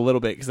explain that a little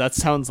bit because that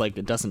sounds like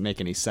it doesn't make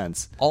any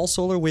sense. all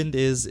solar wind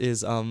is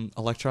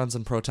electrons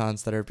and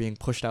protons that are being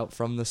pushed out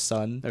from the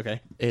sun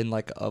Okay. in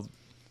like a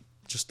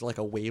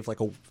wave,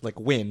 like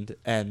wind,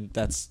 and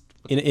that's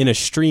in a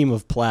stream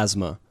of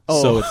plasma.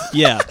 Oh. So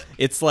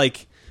it's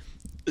like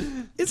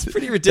it's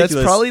pretty ridiculous.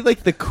 That's probably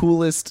like the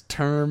coolest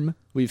term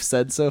we've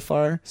said so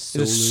far.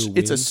 Solar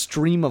It's a wind?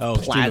 stream of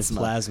stream plasma.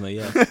 of plasma.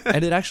 Yeah.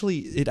 and it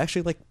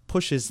actually like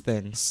pushes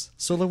things.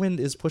 Solar wind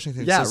is pushing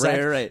things. Yeah,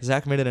 Zach, right.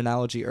 Zach made an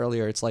analogy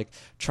earlier. It's like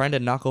trying to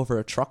knock over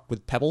a truck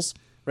with pebbles,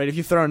 Right, if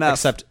you throw enough.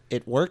 except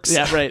it works.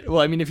 Yeah, right.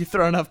 Well, I mean, if you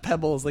throw enough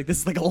pebbles, like this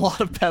is like a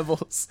lot of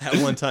pebbles. At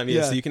one time, yeah.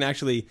 Yeah. So you can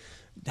actually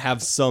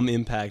have some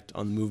impact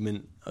on the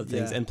movement of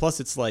things, Yeah. and plus,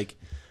 it's like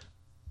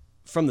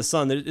from the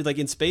sun. Like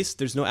in space,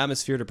 there's no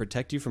atmosphere to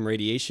protect you from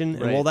radiation,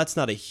 and Right. while that's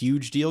not a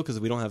huge deal because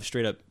we don't have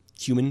straight up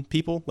human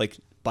people, like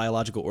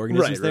biological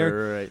organisms Right, there.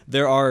 right.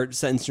 There are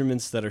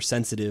instruments that are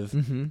sensitive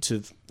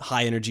to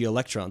high energy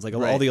electrons, like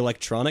all Right. the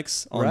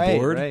electronics on Right,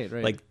 board. right.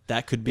 Like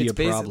that could be It's a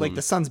problem. like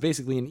the sun's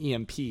basically an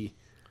EMP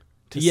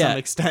to yeah, some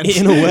extent.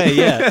 in a way,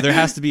 yeah. There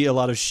has to be a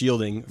lot of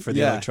shielding for the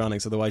Yeah.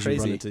 electronics, otherwise you run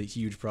Crazy. into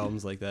huge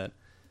problems like that.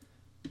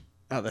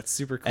 Oh, that's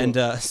super cool.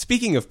 And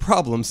speaking of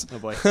problems, oh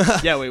boy.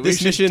 Yeah, wait, we this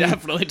should mission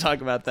definitely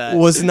talk about that.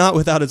 was not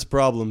without its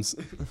problems.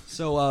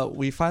 So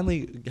we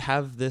finally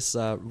have this.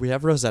 We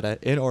have Rosetta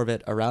in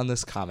orbit around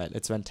this comet.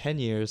 It's been 10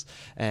 years,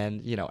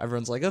 and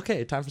everyone's like,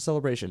 "Okay, time for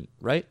celebration,"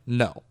 right?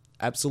 No,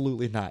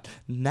 absolutely not.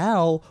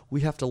 Now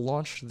we have to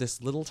launch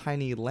this little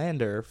tiny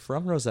lander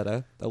from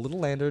Rosetta, a little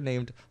lander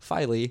named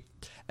Philae,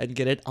 and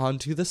get it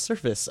onto the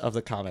surface of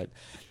the comet.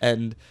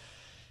 And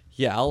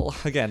yeah,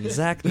 again,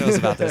 Zach knows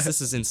about this. This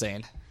is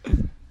insane.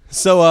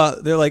 So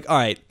they're like, all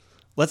right,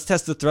 let's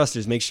test the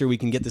thrusters, make sure we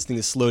can get this thing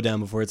to slow down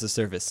before it's a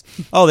surface.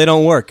 Oh, they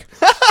don't work.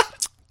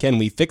 Can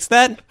we fix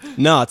that?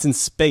 No, it's in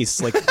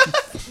space, like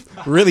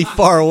really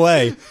far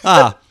away.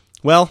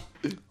 Well,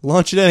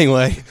 launch it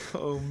anyway.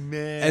 Oh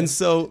man. And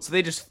so,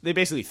 they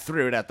basically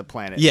threw it at the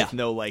planet. Yeah. With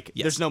no Yes.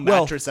 there's no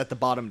Well- mattress at the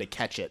bottom to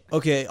catch it.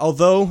 okay,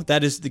 although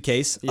that is the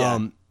case, Yeah.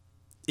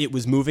 it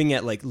was moving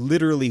at like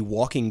literally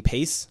walking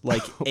pace,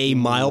 like a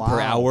mile per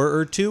Wow. hour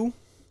or two.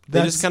 They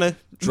That's- just kind of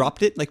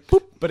dropped it, like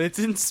boop. But it's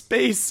in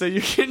space, so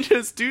you can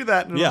just do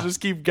that and Yeah. it'll just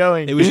keep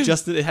going. It had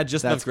just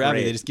That's enough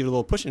gravity. great. They just give it a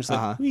little push and it's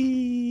Uh-huh. like,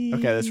 whee.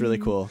 Okay, that's really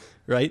cool.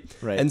 Right?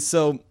 Right. And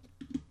so But it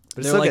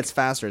they're still like, gets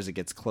faster as it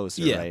gets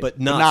closer, yeah, right? but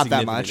not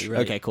that much. significantly,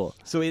 right. Okay, cool.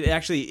 So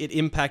it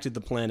impacted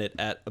the planet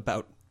at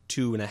about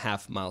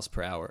 2.5 miles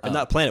per hour.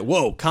 Not planet.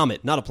 Whoa,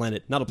 comet. Not a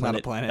planet. Not a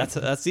planet. planet.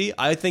 That's see.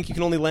 I think you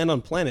can only land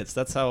on planets.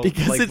 That's how.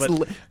 Because like, it's but all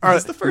this right,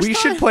 is the first we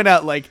time. should point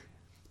out like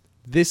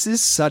this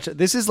is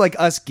like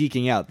us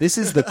geeking out. This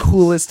is the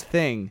coolest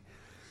thing.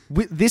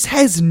 This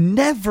has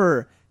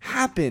never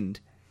happened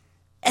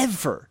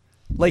ever.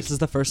 Like This is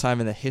the first time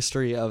in the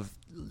history of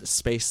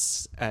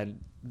space and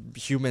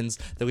humans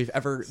that we've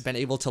ever been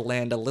able to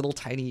land a little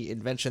tiny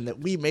invention that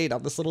we made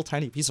on this little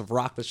tiny piece of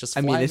rock that's just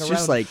flying it's around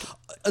just like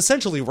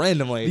essentially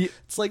randomly.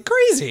 It's like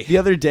crazy. the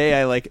other day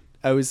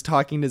I was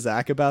talking to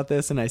Zach about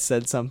this and I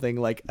said something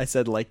like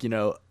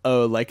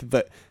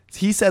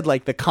he said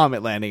like the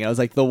comet landing. I was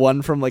like the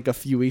one from like a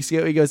few weeks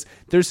ago. He goes,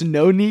 "There's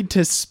no need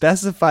to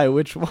specify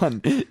which one.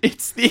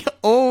 It's the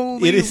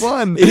only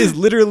one." It is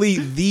literally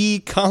the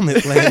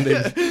comet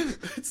landing.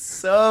 It's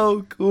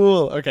so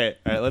cool. Okay,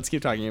 all right, let's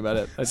keep talking about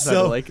it. I just had to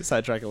So- like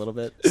sidetrack a little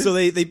bit. So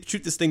they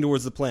shoot this thing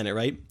towards the planet,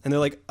 right? And they're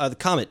like, the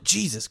comet,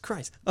 Jesus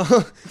Christ,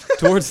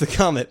 towards the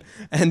comet.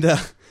 And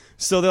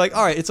so they're like,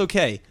 all right, it's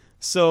okay.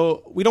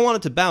 So we don't want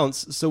it to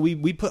bounce, so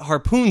we put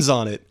harpoons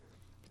on it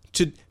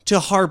to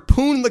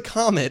harpoon the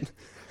comet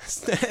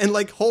and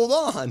like hold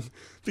on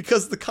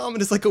because the comet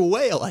is like a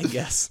whale, I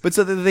guess. But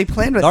so they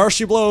planned with There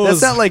she blows.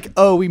 That's not like,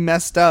 oh, we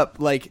messed up.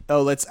 Like,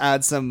 oh, let's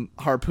add some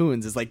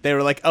harpoons. It's like they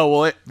were like, oh,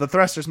 well, the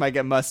thrusters might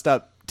get messed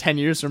up 10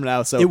 years from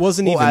now, so It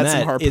wasn't we'll even add that.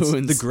 some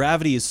harpoons. The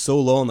gravity is so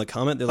low on the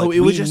comet. They're like, it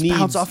would we just need-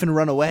 bounce off and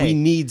run away. We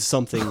need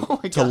something Oh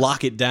my to God.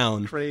 lock it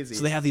down. Crazy.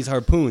 So they have these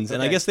harpoons,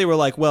 and I Okay. guess they were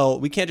like, well,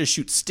 we can't just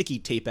shoot sticky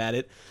tape at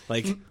it.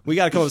 Like, we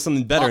got to come up with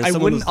something better. And I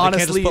someone wouldn't was like, They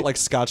can't honestly- just put like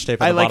scotch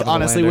tape. At I the like bottom of the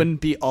honestly lander.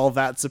 wouldn't be all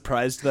that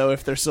surprised though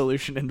if their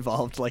solution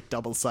involved like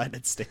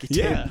double-sided sticky tape.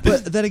 Yeah.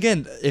 But then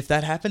again, if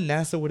that happened,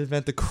 NASA would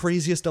invent the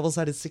craziest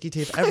double-sided sticky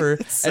tape ever,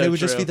 so and it would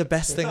just true. be the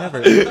best thing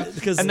ever.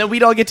 Because And then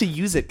we'd all get to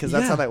use it because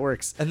that's Yeah. how that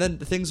works. and then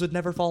things would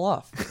never fall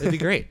off. It'd be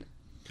great.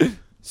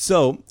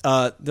 So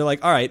they're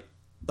like, all right,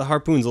 the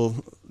harpoons will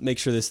make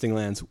sure this thing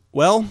lands.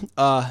 Well,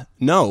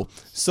 no.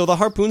 So the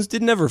harpoons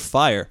did never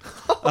fire.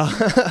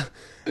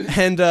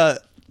 And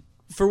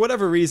for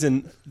whatever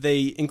reason,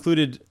 they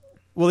included...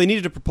 Well, they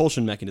needed a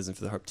propulsion mechanism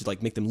for the harp to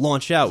like make them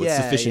launch out with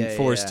Yeah, sufficient yeah,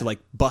 force yeah. to like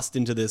bust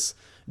into this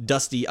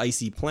dusty,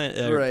 icy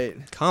Right.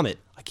 comet.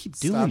 I keep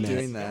doing Stop that.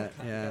 doing that.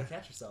 Yeah.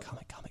 Catch yourself.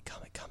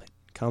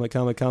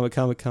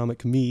 Comet,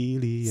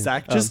 chameleon.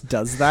 Zach just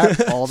does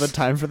that all the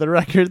time for the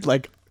record,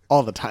 like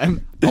all the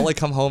time. I'll like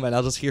come home and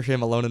I'll just hear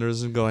him alone in the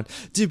room going,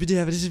 he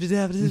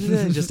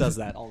just does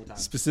that all the time.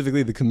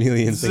 Specifically the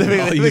chameleon thing.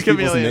 I'll use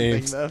people's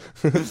names. though.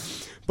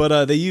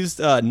 But they used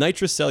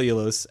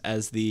nitrocellulose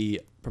as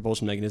the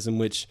propulsion mechanism,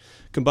 which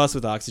combusts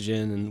with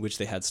oxygen, and which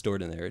they had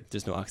stored in there.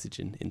 There's no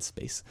oxygen in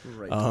space,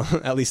 Right.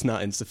 At least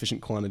not in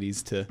sufficient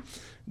quantities to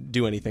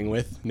do anything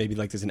with. Maybe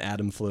like there's an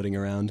atom floating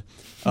around.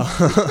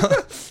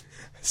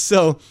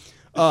 So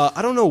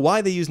I don't know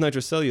why they use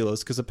nitrocellulose,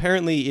 because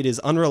apparently it is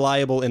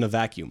unreliable in a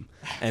vacuum,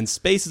 and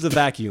space is a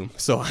vacuum.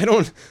 So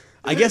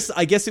I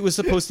guess it was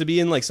supposed to be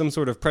in like some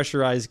sort of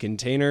pressurized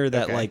container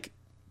that Okay. like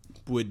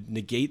would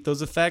negate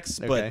those effects.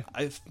 Okay.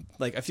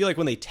 But I feel like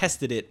when they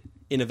tested it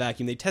in a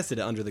vacuum, they tested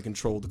it under the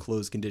controlled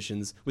closed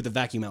conditions with the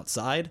vacuum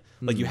outside.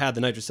 Like you had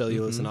the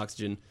nitrocellulose and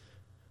oxygen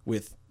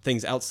with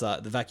things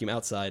outside, the vacuum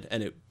outside,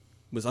 and it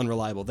was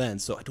unreliable then.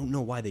 So I don't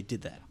know why they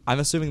did that. I'm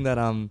assuming that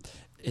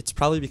it's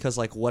probably because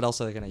like what else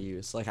are they gonna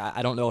use? Like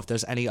I don't know if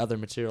there's any other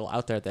material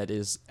out there that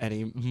is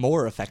any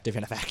more effective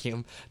in a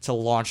vacuum to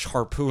launch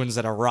harpoons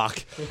at a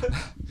rock.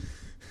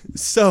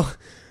 So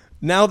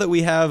now that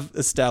we have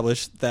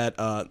established that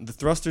the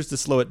thrusters to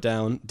slow it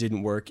down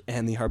didn't work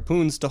and the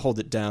harpoons to hold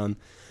it down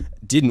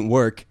didn't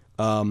work,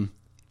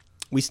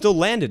 we still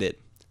landed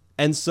it.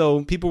 And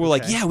so people were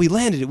like, Okay. yeah, we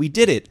landed it. We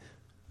did it.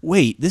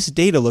 Wait, this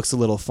data looks a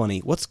little funny.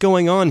 What's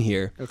going on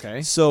here?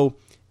 Okay. So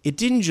it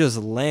didn't just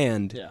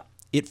land. Yeah.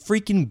 It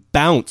freaking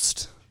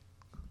bounced.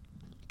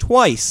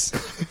 Twice.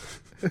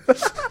 Like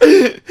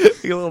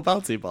a little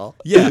bouncy ball.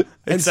 Yeah.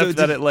 And Except so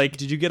that did, it like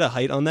did you get a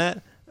height on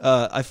that?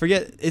 I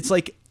forget. It's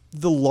like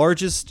the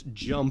largest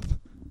jump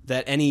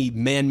that any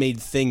man-made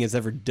thing has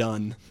ever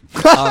done.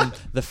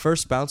 The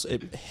first bounce,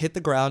 it hit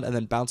the ground and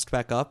then bounced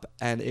back up,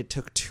 and it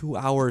took 2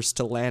 hours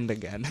to land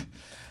again.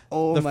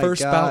 oh The my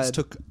first God. bounce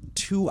took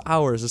 2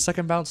 hours. The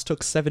second bounce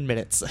took 7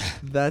 minutes.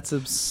 That's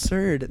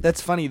absurd.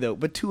 That's funny though.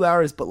 But 2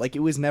 hours, but like it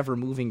was never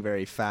moving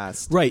very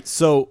fast. Right.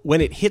 So when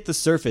it hit the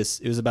surface,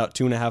 it was about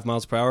 2.5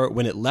 miles per hour.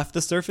 When it left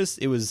the surface,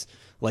 it was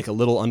like a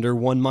little under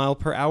 1 mile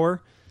per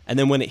hour. And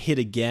then when it hit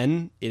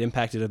again, it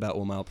impacted about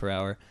 1 mile per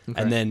hour.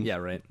 Okay. And then Yeah,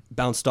 right.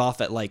 bounced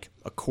off at like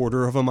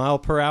 1/4 of a mile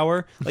per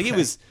hour. Like it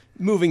was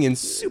moving in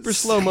super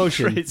slow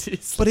motion. Crazy.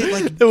 But it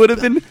like It would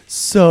have been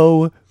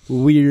so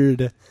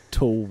weird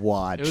to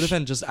watch. It would have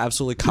been just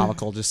absolutely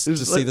comical just to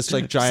was see like- this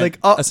like it's giant, like,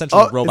 oh,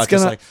 essentially oh, robot it's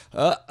just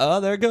gonna-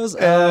 like, there it goes.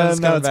 It's now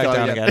coming it's back gone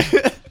down again.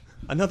 again.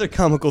 Another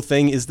comical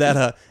thing is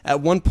that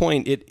at one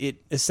point it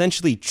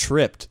essentially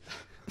tripped.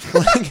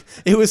 Like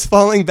it was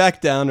falling back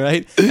down,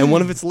 right? And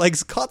one of its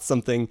legs caught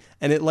something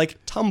and it like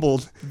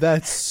tumbled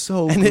That's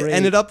so and great. it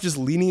ended up just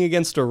leaning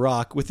against a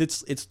rock with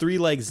its 3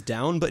 legs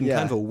down but in Yeah.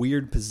 kind of a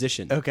weird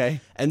position. Okay.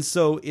 And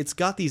so it's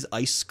got these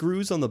ice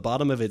screws on the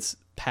bottom of its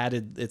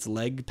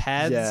leg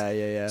pads.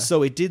 Yeah.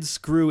 So it did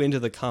screw into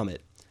the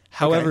comet.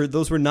 However,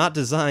 those were not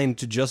designed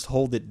to just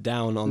hold it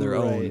down on their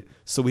own. Right.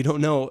 So we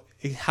don't know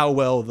how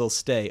well they'll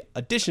stay.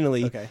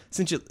 Additionally, Okay.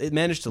 since it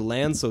managed to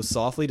land so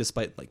softly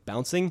despite like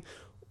bouncing,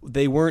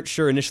 they weren't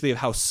sure initially of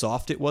how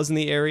soft it was in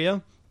the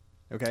area.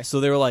 Okay. So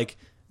they were like,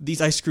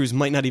 these ice screws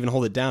might not even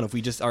hold it down if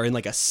we just are in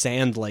like a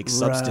sand-like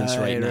substance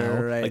right now.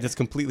 right. Like that's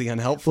completely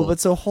unhelpful. Well, but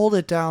so hold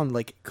it down.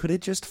 Like, could it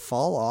just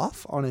fall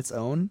off on its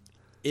own?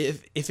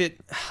 if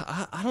it,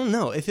 I don't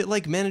know, if it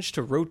like managed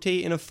to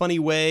rotate in a funny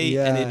way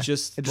and it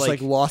just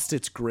like lost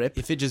its grip.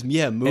 if it just moved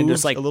and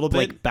just like a little bit,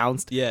 like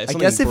bounced. Yeah, if I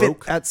something guess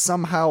broke.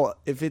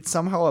 if it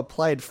somehow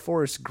applied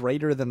force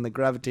greater than the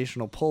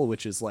gravitational pull,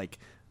 which is like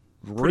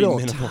real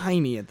minimal.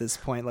 tiny at this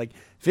point. Like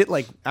if it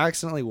like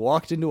accidentally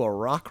walked into a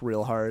rock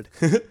real hard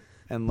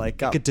and like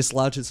got It could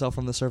dislodge itself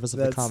from the surface of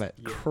the that's comet.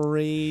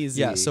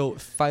 crazy. Yeah, so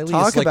Filey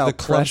Talk is like the about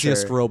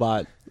clumsiest pressure.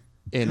 robot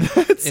in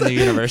the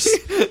universe.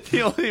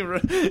 the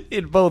only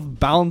it both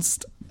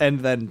bounced and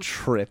then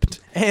tripped.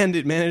 and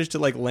it managed to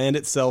like land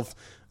itself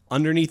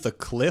underneath a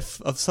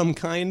cliff of some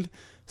kind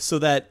so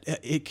that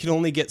it could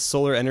only get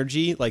solar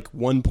energy like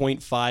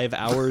 1.5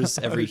 hours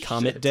every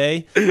comet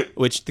day,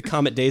 which the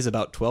comet day is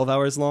about 12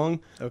 hours long.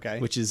 Okay.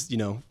 Which is,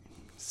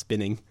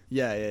 spinning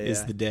Yeah,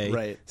 is the day.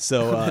 Right.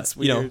 So, That's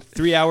weird.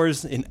 3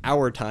 hours in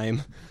our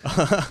time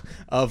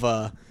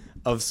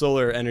of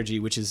solar energy,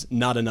 which is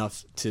not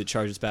enough to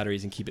charge its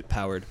batteries and keep it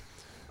powered.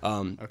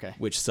 Okay.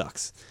 Which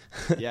sucks.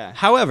 Yeah.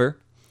 However,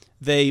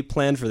 they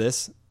planned for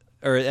this,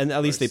 and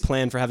at least they course.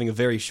 planned for having a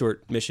very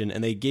short mission,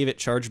 and they gave it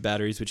charged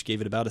batteries, which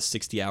gave it about a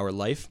 60-hour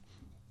life.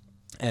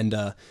 And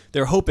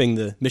they're hoping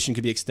the mission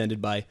could be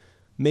extended by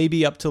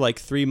maybe up to like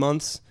 3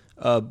 months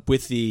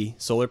with the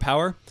solar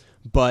power,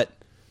 but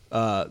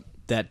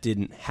that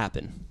didn't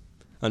happen,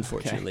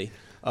 unfortunately.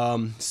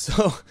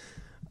 So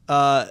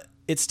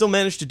it still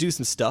managed to do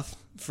some stuff.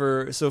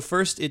 So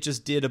first it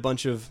just did a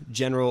bunch of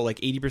general, like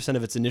 80%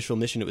 of its initial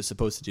mission it was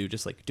supposed to do,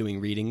 just like doing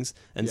readings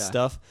and Yeah.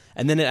 stuff.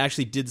 And then it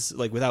actually did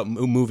like without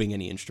moving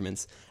any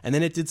instruments. And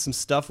then it did some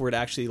stuff where it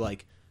actually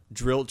like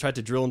tried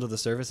to drill into the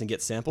surface and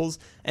get samples,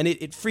 and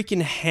it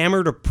freaking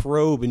hammered a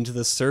probe into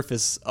the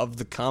surface of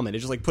the comet. It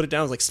just like put it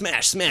down, it was like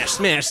smash, smash,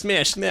 smash,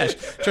 smash, smash,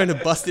 trying to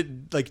bust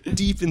it like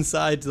deep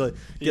inside to like,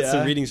 get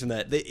some readings from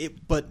that.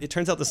 But it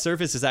turns out the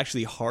surface is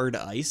actually hard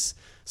ice,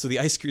 so the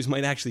ice screws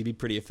might actually be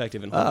pretty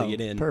effective in holding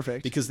it in.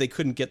 Perfect. Because they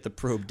couldn't get the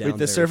probe down. Wait, the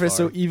very surface.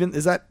 far. So even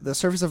is that the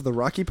surface of the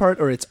rocky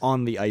part, or it's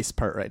on the ice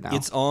part right now?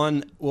 It's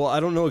on. Well, I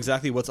don't know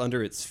exactly what's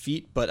under its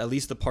feet, but at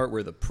least the part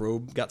where the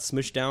probe got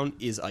smushed down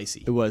is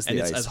icy. It was, and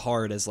the it's ice. as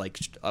hard as like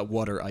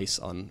water ice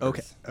on Okay,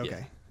 Earth. okay,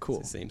 Yeah,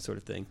 cool. It's the same sort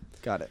of thing.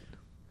 Got it.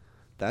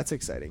 That's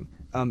exciting.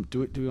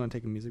 Do we want to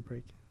take a music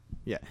break?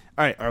 Yeah.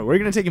 All right. We're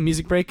gonna take a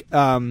music break.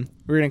 We're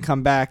gonna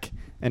come back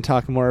and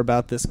talk more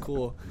about this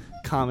cool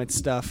comet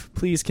stuff.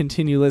 Please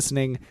continue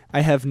listening. I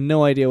have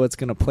no idea what's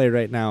gonna play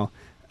right now.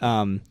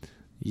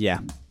 Yeah.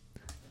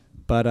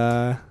 But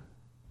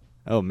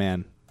oh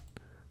man.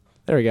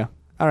 There we go.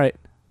 All right.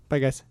 Bye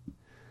guys.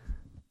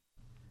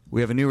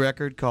 We have a new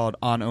record called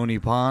On Oni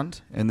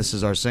Pond, and this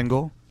is our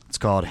single. It's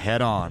called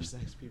Head On.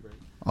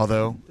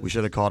 Although, we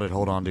should have called it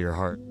Hold On to Your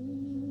Heart.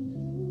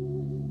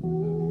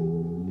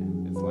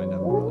 It's lined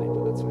up poorly,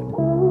 but that's fine.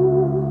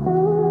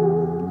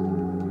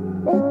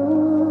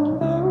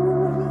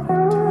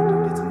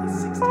 Dude, it's only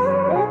 16.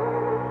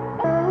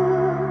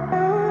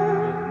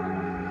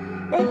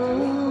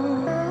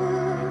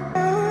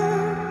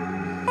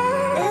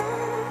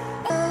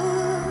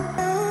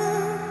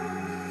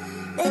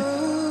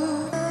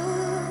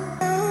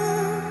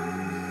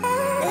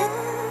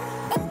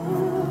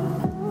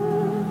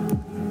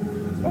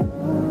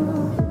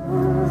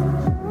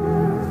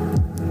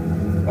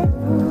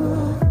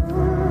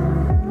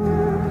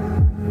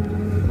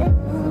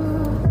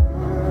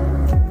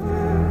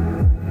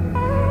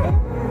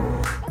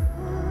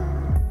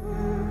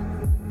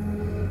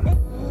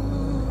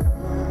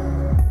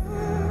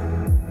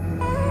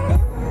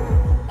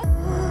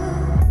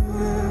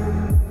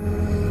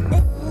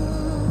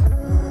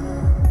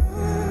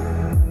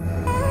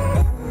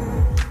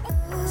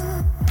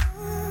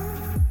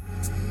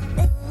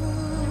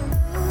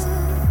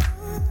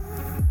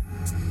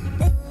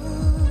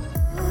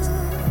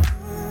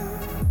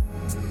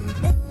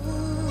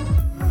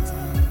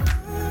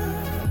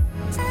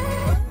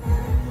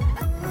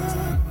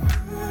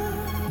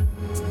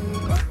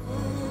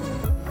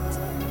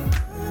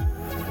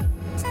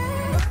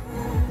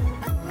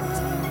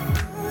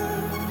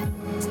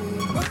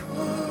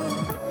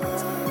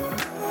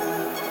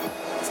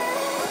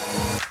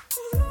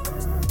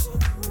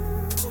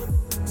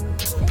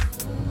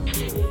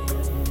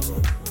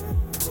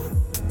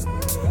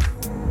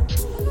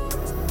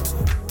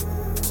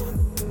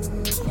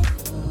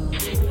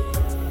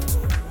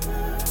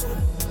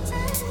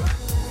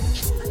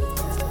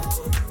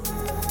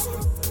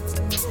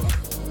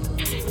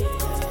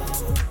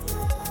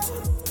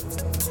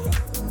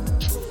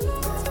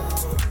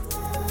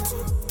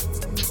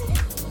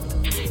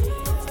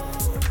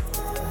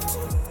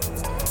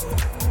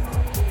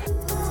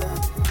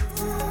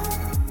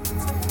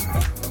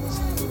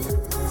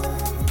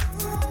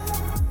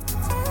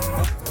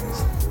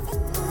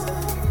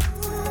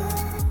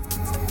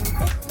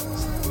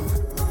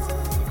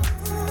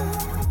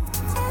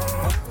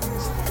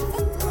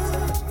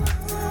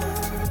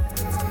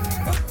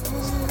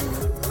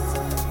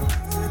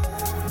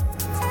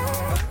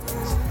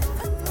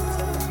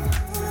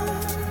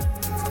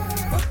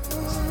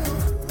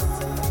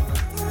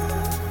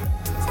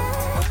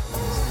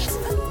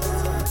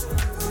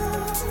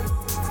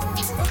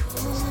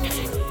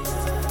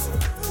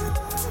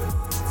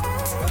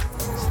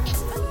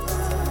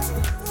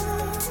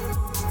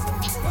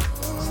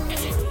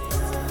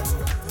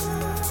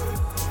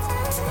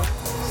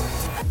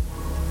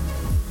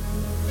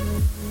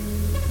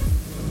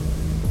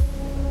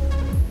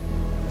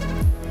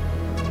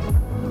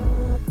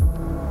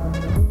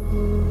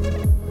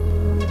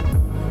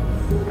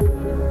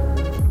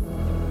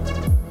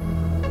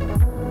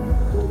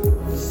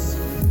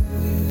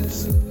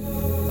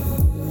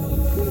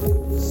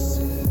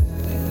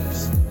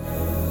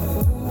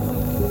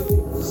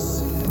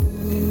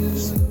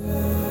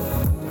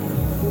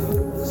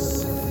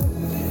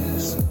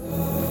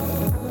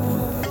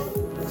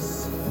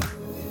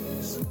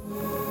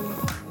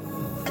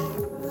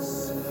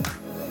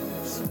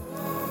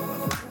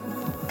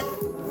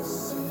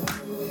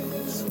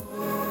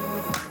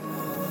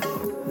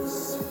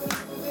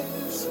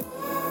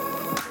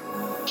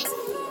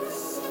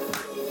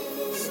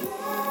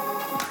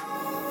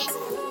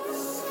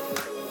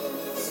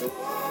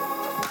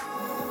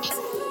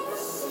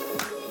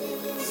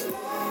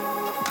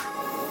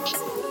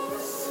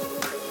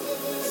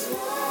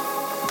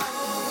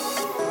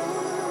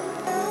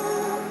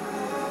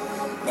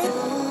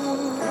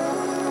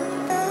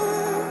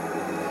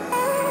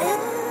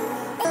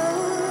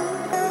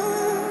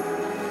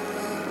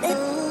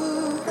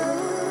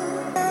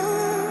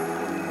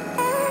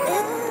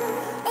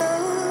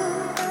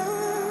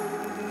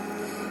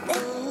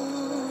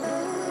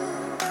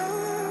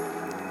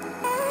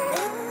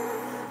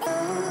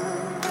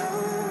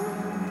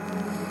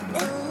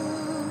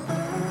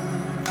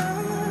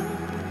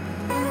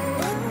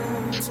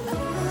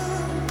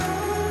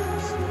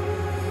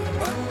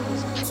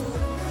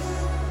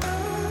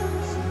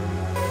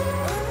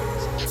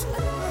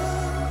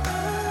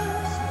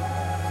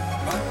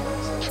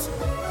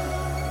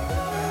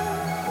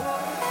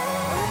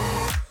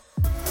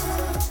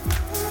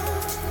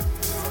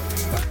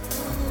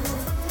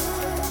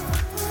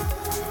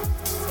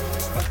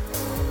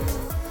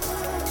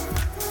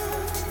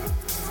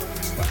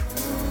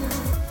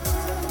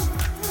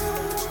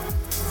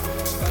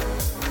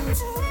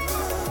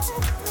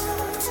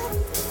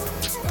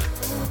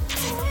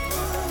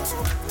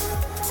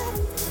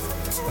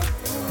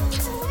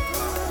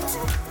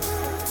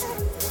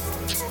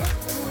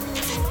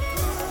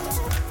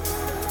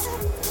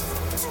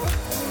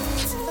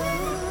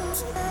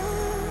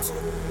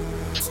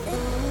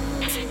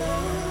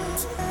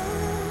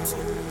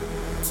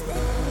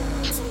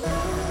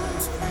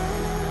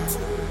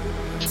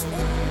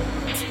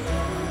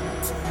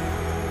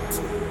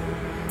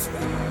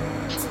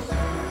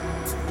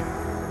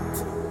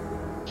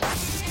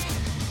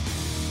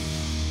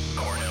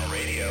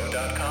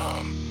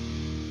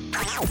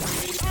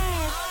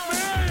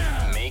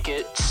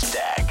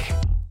 Stack.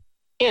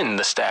 In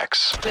the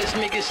stacks. Let's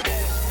make it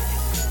stack.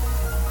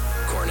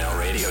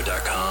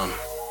 CornellRadio.com.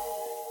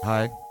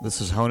 Hi,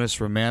 this is Honus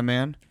from Man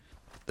Man.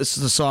 This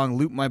is the song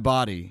Loop My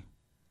Body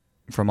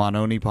from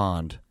Ononi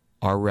Pond,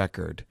 our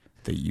record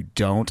that you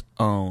don't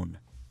own.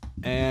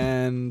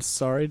 And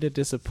sorry to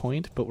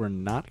disappoint, but we're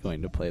not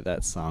going to play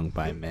that song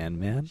by Man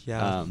Man.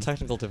 Yeah,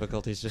 technical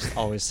difficulties just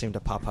always seem to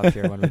pop up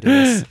here when we do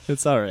this.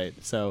 It's all right.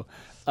 So,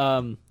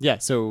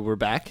 so we're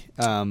back.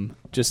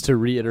 Just to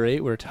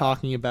reiterate, we're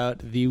talking about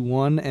the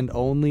one and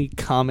only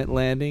comet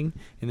landing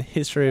in the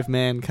history of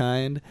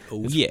mankind.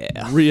 Oh, It's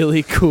yeah.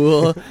 really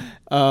cool.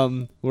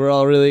 We're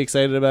all really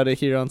excited about it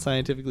here on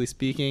Scientifically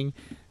Speaking.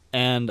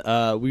 And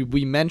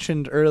we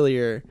mentioned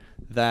earlier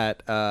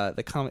that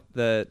the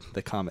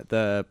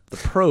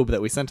probe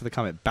that we sent to the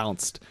comet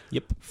bounced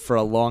for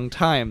a long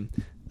time.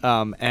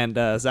 And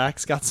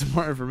Zach's got some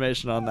more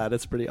information on that.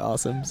 It's pretty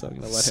awesome. So I'm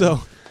going to let him.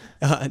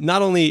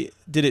 Not only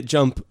did it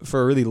jump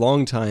for a really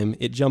long time,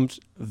 it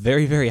jumped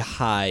very, very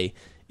high.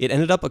 It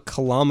ended up a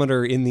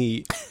kilometer in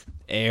the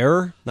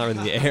air, not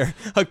really the air,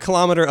 a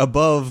kilometer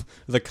above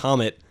the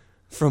comet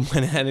from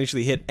when it had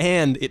initially hit,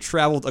 and it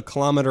traveled a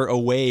kilometer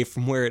away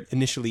from where it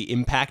initially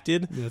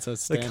impacted That's the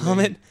outstanding.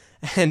 comet.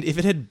 And if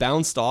it had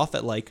bounced off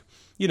at a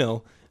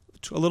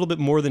little bit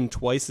more than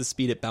twice the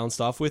speed it bounced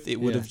off with, it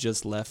would have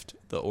just left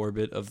the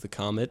orbit of the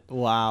comet.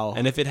 Wow.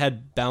 And if it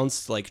had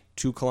bounced like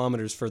 2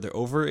 kilometers further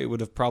over, it would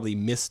have probably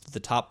missed the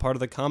top part of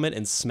the comet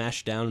and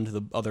smashed down into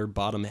the other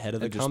bottom head of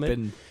the Just comet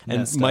been and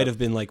messed might up. have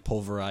been like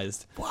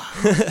pulverized. Wow.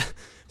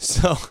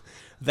 So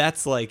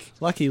that's like,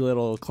 Lucky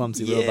little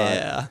clumsy robot.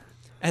 yeah.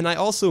 And I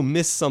also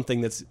missed something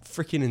that's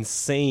freaking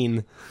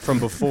insane from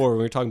before when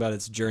we were talking about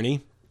its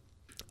journey.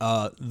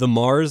 The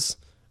Mars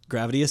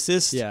gravity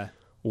assist Yeah.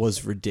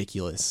 was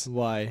ridiculous.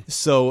 Why?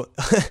 So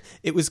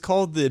it was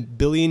called the €1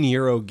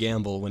 billion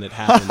gamble when it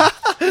happened,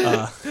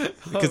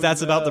 because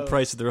that's about the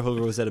price of the whole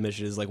Rosetta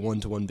mission is like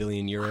 1 to 1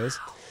 billion euros.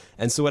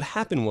 And so what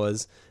happened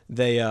was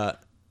they,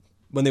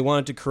 when they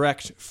wanted to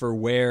correct for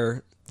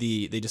where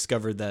they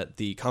discovered that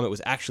the comet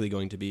was actually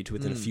going to be to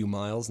within a few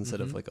miles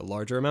instead of like a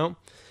larger amount,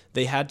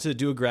 they had to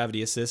do a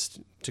gravity assist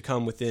to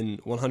come within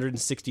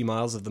 160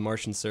 miles of the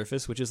Martian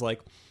surface, which is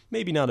like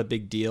maybe not a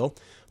big deal,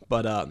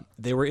 but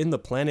they were in the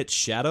planet's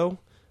shadow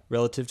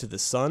relative to the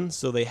sun,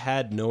 so they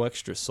had no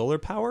extra solar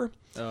power.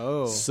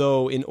 Oh.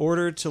 So in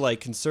order to like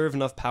conserve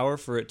enough power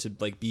for it to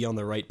like be on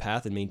the right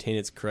path and maintain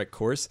its correct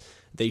course,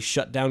 they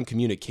shut down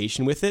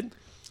communication with it.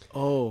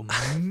 Oh,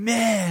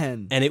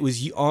 man. And it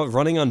was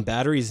running on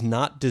batteries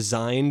not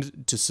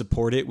designed to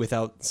support it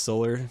without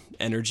solar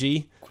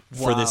energy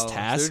for this Wow.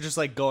 task. They're just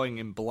like going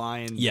in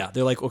blind. Yeah,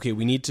 they're like, okay,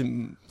 we need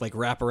to like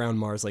wrap around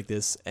Mars like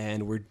this,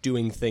 and we're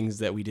doing things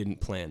that we didn't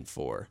plan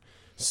for.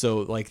 So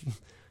like,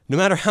 no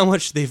matter how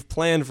much they've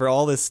planned for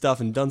all this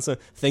stuff and done so,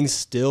 things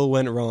still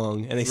went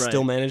wrong, and they Right.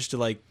 still managed to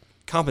like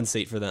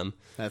compensate for them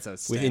That's with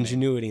outstanding.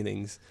 ingenuity and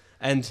things.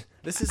 And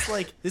This is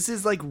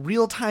like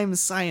real time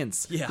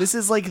science. Yeah. This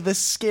is like the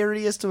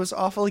scariest, most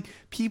awful. Like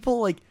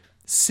people like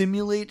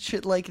simulate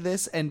shit like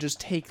this and just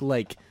take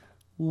like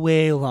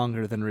way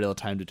longer than real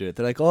time to do it.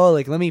 They're like, oh,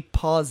 like let me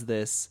pause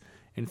this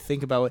and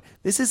think about it.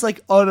 This is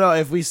like, oh no,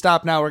 if we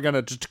stop now, we're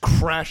gonna just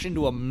crash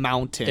into a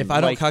mountain. If I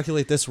don't Like,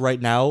 calculate this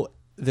right now,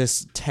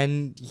 this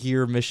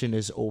 10-year mission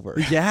is over.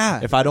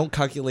 Yeah. If I don't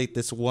calculate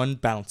this one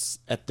bounce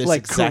at this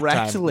like exact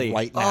correctly time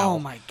right now. Oh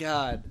my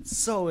god,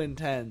 so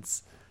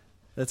intense.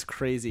 That's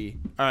crazy.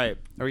 All right,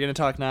 are we gonna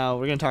talk now?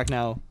 We're gonna talk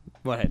now.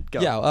 Go ahead.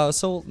 Go. Yeah,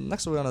 so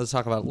next we're going to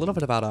talk about a little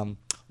bit about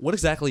what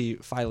exactly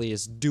Filey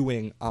is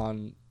doing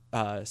on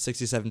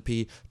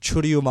 67P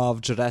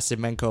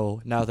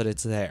Churyumov-Gerasimenko now that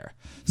it's there.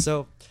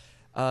 So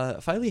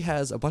Filey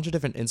has a bunch of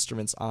different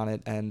instruments on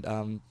it,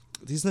 and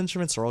these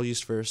instruments are all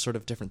used for sort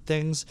of different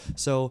things.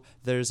 So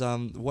there's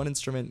one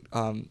instrument,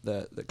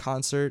 the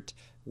concert,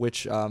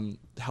 which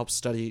helps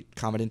study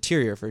comet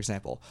interior, for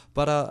example.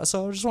 But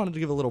so I just wanted to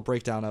give a little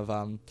breakdown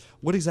of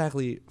what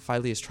exactly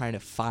Filey is trying to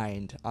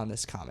find on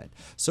this comet.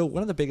 So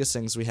one of the biggest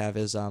things we have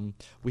is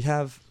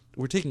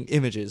we're taking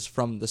images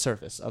from the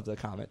surface of the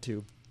comet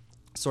to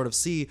sort of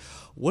see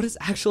what it's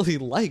actually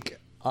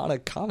like on a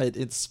comet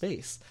in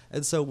space.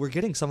 And so we're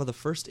getting some of the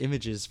first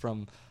images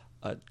from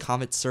a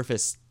comet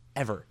surface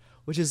ever,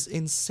 which is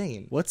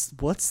insane. What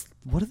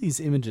are these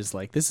images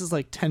like? This is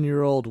like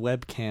 10-year-old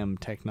webcam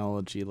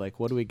technology. Like,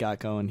 what do we got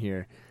going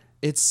here?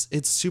 It's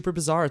super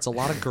bizarre. It's a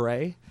lot of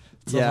gray.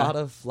 It's Yeah.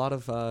 a lot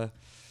of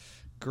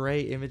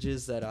gray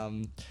images that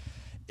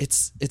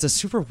it's a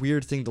super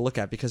weird thing to look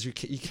at because you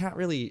can't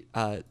really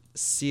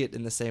see it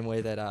in the same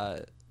way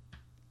that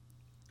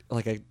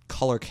like a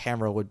color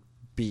camera would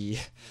be.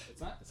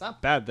 It's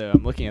not bad though.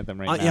 I'm looking at them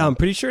right now. yeah, I'm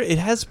pretty sure it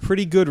has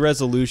pretty good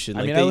resolution.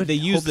 I Like mean, I would they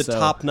used hope the so.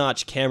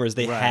 top-notch cameras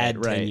they Right, had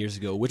 10 right. years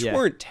ago, which Yeah.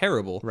 weren't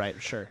terrible. Right.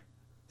 Sure.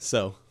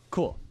 So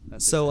Cool.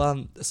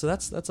 So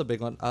that's a big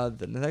one.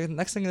 The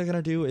next thing they're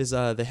gonna do is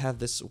they have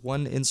this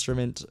one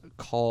instrument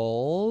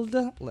called.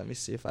 Let me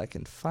see if I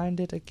can find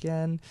it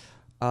again.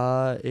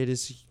 It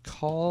is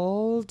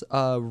called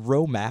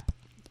ROMAP,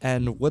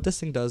 and what this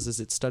thing does is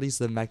it studies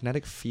the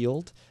magnetic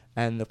field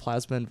and the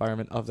plasma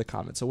environment of the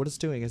comet. So what it's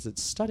doing is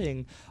it's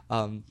studying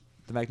the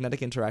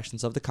magnetic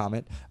interactions of the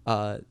comet.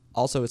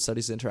 Also, it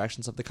studies the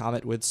interactions of the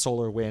comet with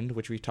solar wind,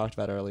 which we talked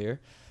about earlier.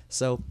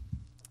 So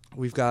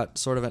we've got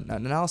sort of an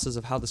analysis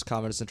of how this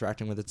comet is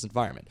interacting with its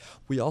environment.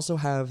 We also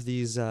have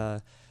these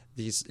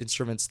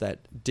instruments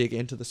that dig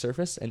into the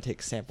surface and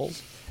take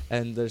samples.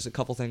 And there's a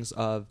couple things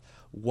of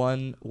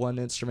one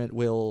instrument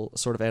will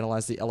sort of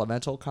analyze the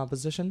elemental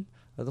composition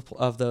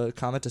of the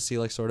comet to see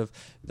like sort of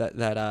that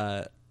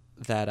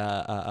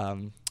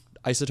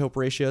isotope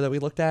ratio that we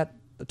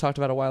talked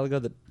about a while ago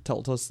that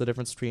told us the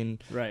difference between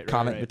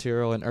comet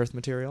material and Earth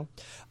material.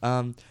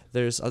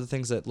 There's other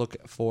things that look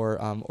for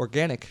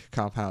organic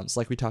compounds,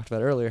 like we talked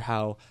about earlier,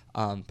 how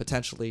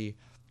potentially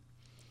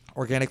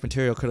organic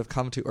material could have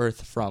come to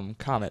Earth from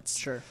comets.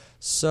 Sure.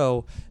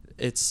 So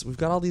we've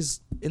got all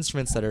these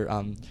instruments that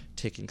are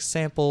taking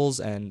samples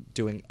and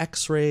doing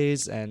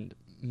X-rays and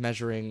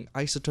measuring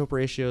isotope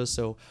ratios.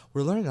 So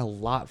we're learning a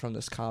lot from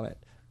this comet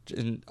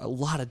in a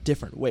lot of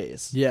different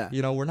ways. Yeah.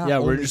 We're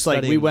not. We're just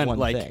like we went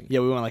like thing. we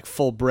went like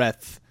full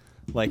breadth,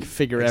 like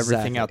figure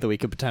everything out that we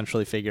could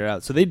potentially figure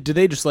out. So they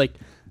just like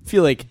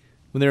feel like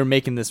when they were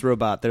making this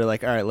robot, they're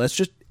like, all right, let's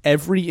just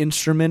every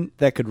instrument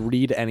that could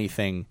read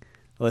anything.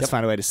 Let's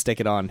find a way to stick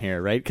it on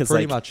here, right? Because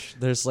pretty much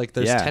there's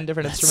 10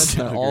 different instruments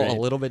and they're all a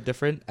little bit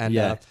different. And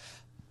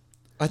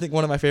I think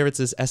one of my favorites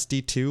is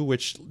SD2,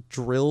 which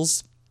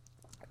drills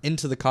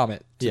into the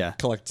comet to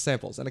collect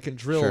samples, and it can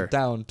drill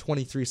down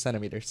 23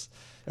 centimeters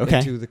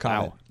into the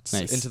comet,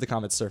 into the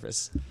comet's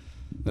surface.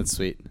 That's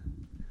sweet.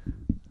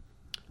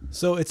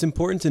 So it's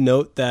important to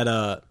note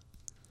that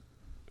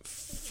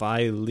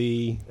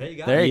Philae, there you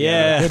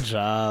go. Good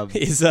job.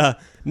 is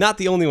not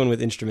the only one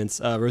with instruments.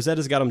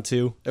 Rosetta's got them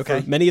too.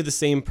 Okay. For many of the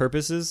same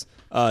purposes.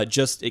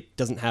 Just it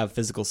doesn't have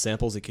physical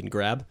samples it can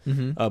grab,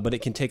 but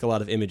it can take a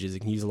lot of images. It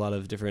can use a lot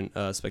of different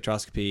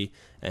spectroscopy,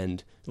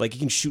 and like it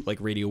can shoot like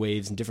radio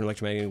waves and different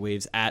electromagnetic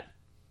waves at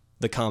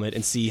the comet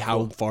and see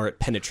how far it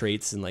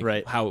penetrates and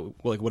like how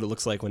what it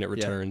looks like when it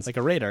returns. Like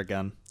a radar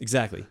gun.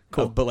 Exactly.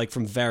 Cool. But like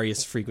from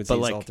various frequencies but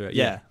like, all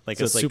throughout. Like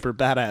so a super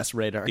badass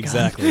radar gun.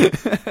 Exactly.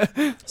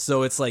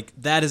 So it's like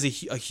that is a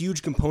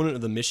huge component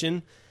of the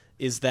mission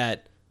is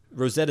that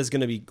Rosetta is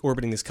going to be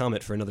orbiting this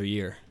comet for another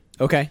year.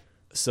 Okay.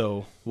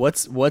 So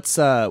what's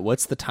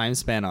the time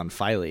span on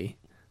Philae?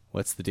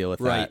 What's the deal with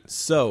that? Right.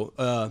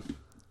 So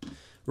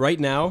right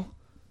now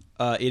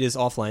it is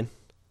offline.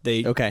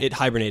 It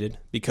hibernated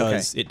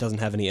because it doesn't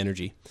have any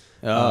energy.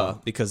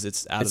 Because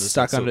it's out of the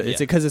stuck under. It's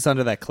because it's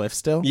under that cliff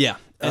still. Yeah,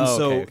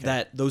 and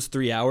that those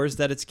 3 hours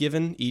that it's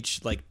given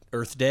each like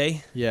Earth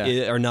day,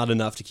 are not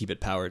enough to keep it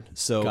powered.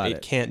 So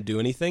it can't do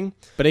anything.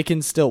 But it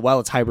can still, while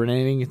it's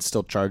hibernating, it's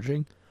still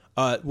charging.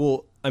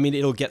 Well, I mean,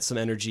 it'll get some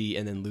energy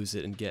and then lose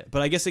it and get.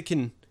 But I guess it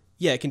can.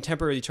 Yeah, it can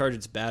temporarily charge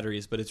its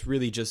batteries, but it's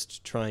really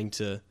just trying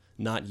to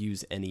not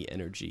use any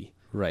energy.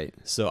 Right.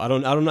 So I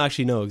don't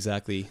actually know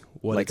exactly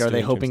what. Like, are they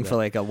hoping for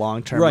like a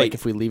long term? Right. Like,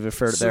 if we leave it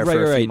for a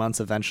few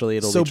months, eventually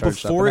it'll be charged up.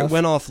 So before enough? It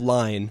went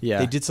offline,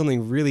 they did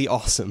something really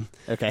awesome.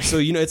 Okay. So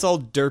it's all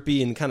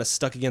derpy and kind of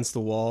stuck against the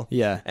wall.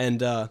 Yeah.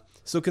 And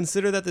so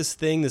consider that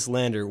this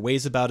lander,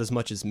 weighs about as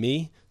much as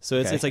me. So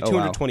it's like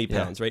 220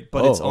 pounds, right?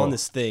 But it's on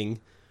this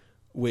thing,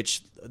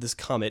 this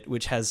comet,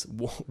 which has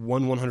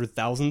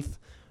 1/100,000th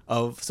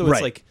of. So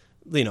it's like.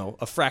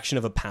 A fraction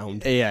of a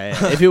pound.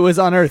 Yeah. If it was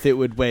on Earth, it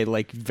would weigh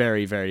like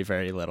very, very,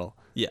 very little.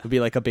 Yeah. It would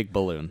be like a big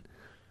balloon.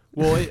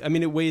 Well,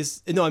 it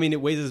weighs. No, I mean, it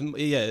weighs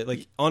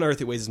like on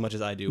Earth, it weighs as much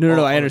as I do.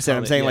 No, I understand.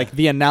 I'm saying like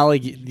the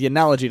analogy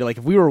to like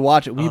if we were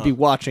watching, we'd be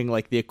watching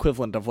like the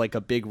equivalent of like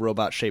a big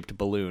robot shaped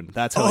balloon.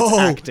 That's how it's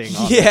acting.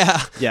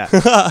 Yeah.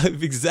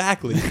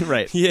 Exactly.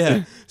 Right.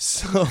 Yeah.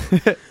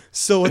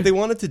 So what they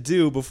wanted to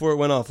do before it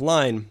went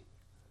offline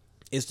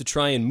is to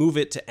try and move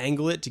it to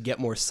angle it to get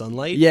more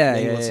sunlight.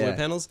 Solar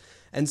panels.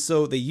 And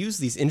so they use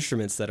these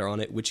instruments that are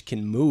on it, which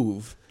can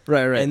move.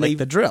 Right. And like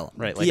the drill.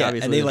 Right. Like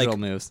obviously and they the drill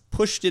moves.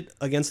 Pushed it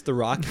against the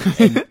rock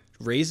and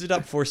raised it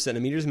up 4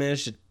 centimeters,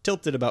 managed to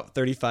tilt it about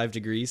 35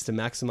 degrees to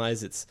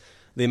maximize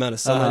the amount of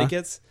sunlight it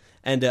gets.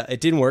 And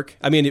it didn't work.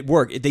 I mean, it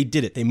worked. They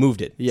did it. They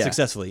moved it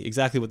successfully.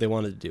 Exactly what they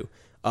wanted to do.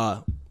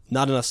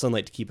 Not enough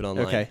sunlight to keep it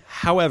online. Okay.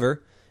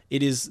 However,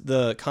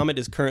 the comet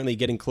is currently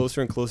getting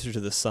closer and closer to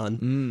the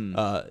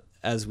sun.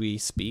 As we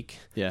speak.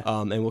 Yeah.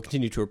 And we'll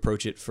continue to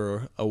approach it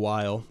for a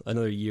while,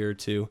 another year or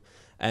two.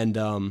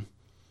 And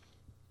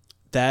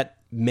that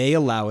may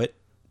allow it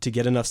to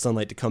get enough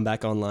sunlight to come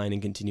back online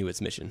and continue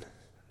its mission.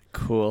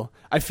 Cool.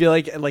 I feel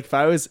like if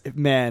I was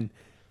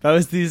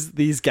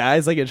these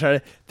guys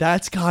like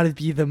that's gotta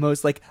be the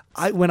most like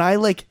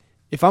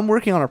if I'm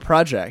working on a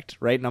project,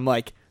 right, and I'm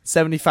like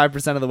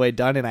 75% of the way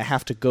done and I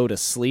have to go to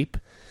sleep,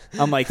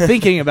 I'm like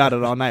thinking about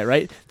it all night,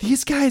 right?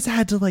 These guys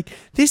had to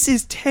this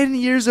is 10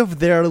 years of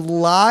their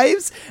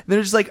lives. And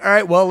they're just like, all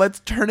right, well,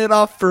 let's turn it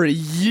off for a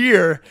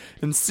year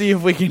and see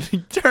if we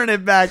can turn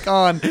it back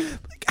on.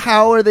 Like,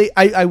 how are they?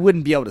 I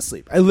wouldn't be able to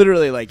sleep. I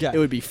literally it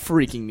would be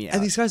freaking me out.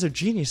 And these guys are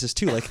geniuses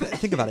too. Like,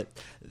 think about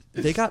it.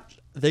 They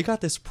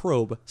got this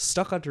probe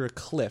stuck under a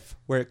cliff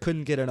where it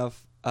couldn't get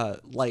enough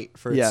light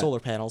for its solar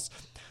panels.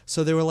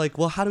 So they were like,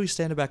 well, how do we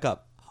stand it back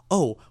up?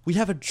 Oh, we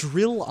have a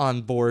drill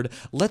on board.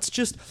 Let's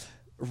just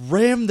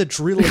ram the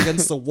drill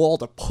against the wall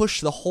to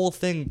push the whole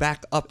thing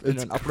back up in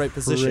an upright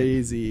position.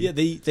 Crazy. Yeah,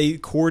 they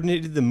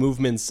coordinated the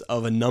movements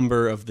of a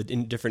number of the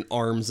different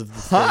arms of the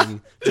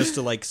thing just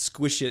to like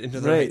squish it into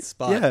the right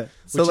spot. Yeah.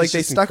 So which like is they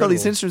just stuck all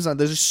these incredible. instruments on.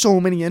 There's just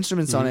so many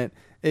instruments on it.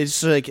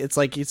 It's like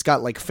it's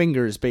got like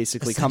fingers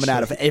basically coming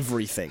out of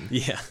everything.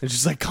 Yeah. It's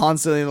just like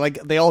constantly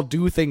like they all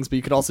do things, but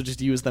you could also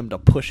just use them to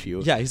push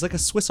you. Yeah, he's like a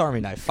Swiss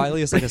Army knife.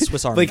 Filey is like a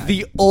Swiss Army Like knife.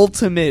 the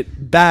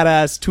ultimate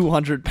badass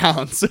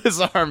 200-pound Swiss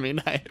Army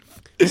knife.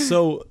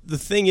 So the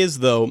thing is,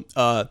 though,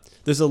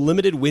 there's a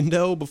limited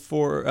window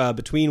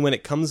between when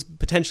it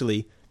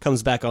potentially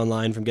comes back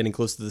online from getting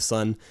close to the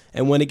sun,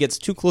 and when it gets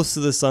too close to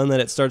the sun, then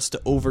it starts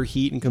to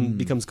overheat and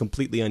becomes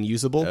completely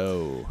unusable.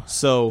 Oh,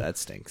 so that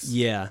stinks.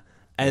 Yeah,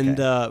 and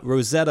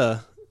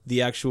Rosetta,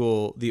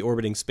 the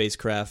orbiting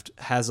spacecraft,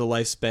 has a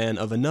lifespan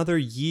of another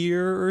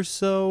year or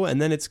so, and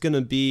then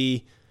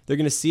they're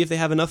gonna see if they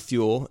have enough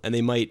fuel, and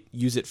they might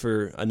use it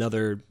for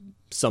another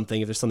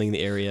something if there's something in the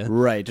area,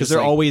 Right, Because just they're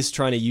like- always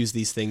trying to use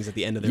these things at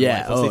the end of their Yeah,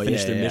 life. Once they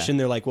finish their yeah. mission,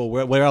 they're like, well,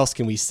 where else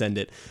can we send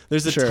it?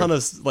 There's a Sure. ton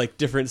of like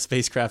different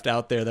spacecraft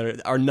out there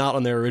that are not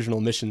on their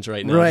original missions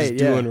right now, Right,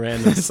 just yeah. doing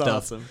random That's stuff,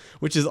 awesome.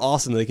 which is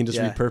awesome. They can just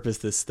Yeah. repurpose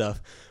this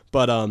stuff.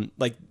 But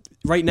like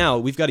right now,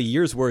 we've got a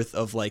year's worth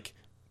of like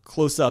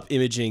close-up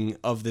imaging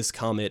of this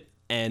comet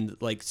and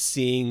like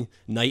seeing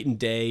night and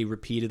day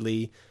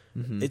repeatedly.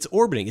 It's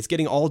orbiting. It's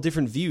getting all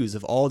different views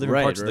of all different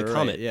Right, parts of the right,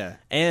 comet. yeah.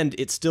 And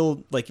it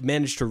still like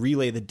managed to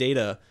relay the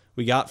data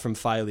we got from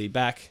Filey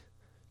back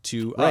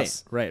to Right,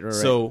 us. right.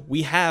 So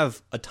we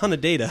have a ton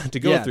of data to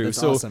go Yeah, through. that's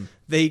So awesome.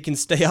 they can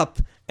stay up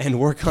and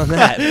work on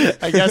that.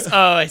 I guess.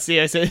 Oh, I see.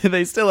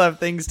 They still have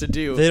things to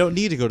do. They don't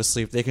need to go to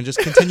sleep. They can just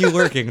continue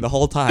working the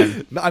whole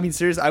time. No, I mean,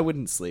 seriously, I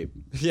wouldn't sleep.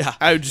 Yeah,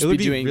 I would just it would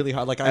be doing really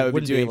hard. Like I I, would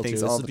wouldn't be doing able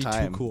things to. all This the would be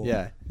time. too cool.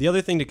 Yeah. The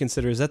other thing to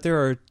consider is that there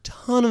are a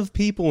ton of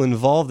people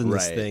involved in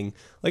this Right. thing.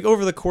 Like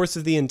over the course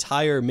of the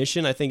entire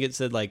mission, I think it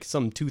said like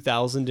some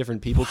 2,000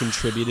 different people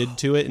contributed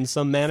to it in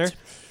some manner.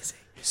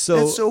 So,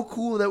 That's so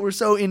cool that we're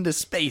so into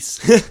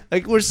space.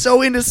 Like we're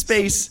so into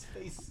space.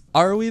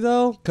 Are we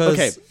though? 'Cause-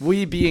 Okay,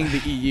 we being the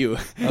EU.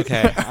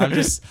 Okay, I'm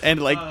just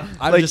and like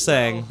I'm like, just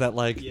saying that,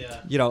 like, yeah.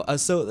 you know.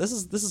 So this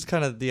is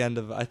kind of the end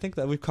of. I think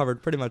that we've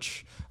covered pretty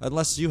much.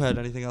 Unless you had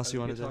anything else you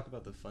wanted to talk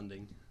about the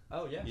funding.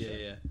 Oh yeah.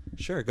 Yeah.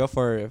 Sure, go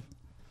for it.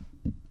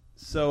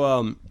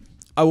 So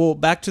I will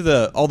back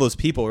to all those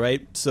people,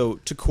 right? So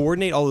to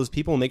coordinate all those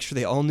people and make sure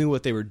they all knew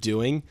what they were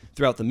doing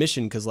throughout the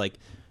mission, because like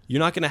you're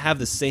not going to have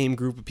the same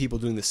group of people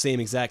doing the same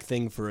exact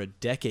thing for a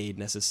decade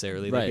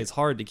necessarily. Like Right. it's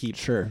hard to keep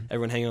Sure.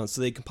 everyone hanging on. So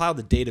they compiled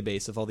a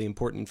database of all the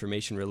important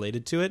information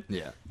related to it.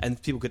 Yeah.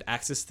 And people could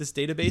access this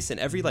database, and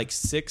every like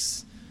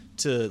 6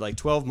 to like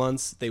 12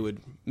 months they would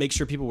make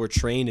sure people were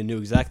trained and knew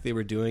exactly what they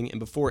were doing, and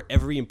before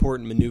every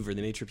important maneuver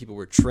they made sure people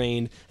were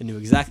trained and knew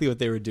exactly what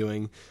they were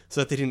doing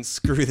so that they didn't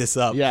screw this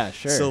up. Yeah,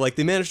 sure. So like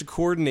they managed to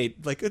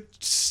coordinate like an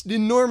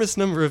enormous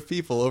number of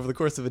people over the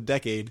course of a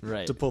decade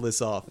Right. to pull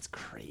this off. It's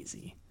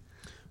crazy.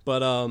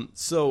 But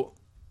so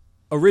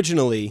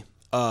originally,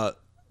 the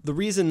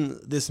reason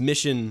this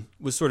mission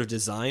was sort of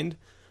designed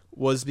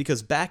was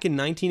because back in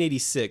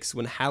 1986,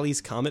 when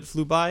Halley's Comet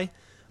flew by,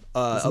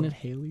 Isn't it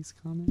Haley's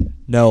comet?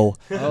 No,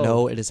 Oh,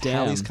 no, it is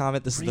damn. Halley's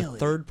Comet. This is the Really?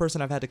 third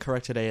person I've had to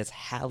correct today. It's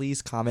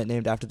Halley's Comet,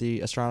 named after the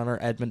astronomer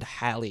Edmund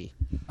Halley.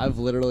 I've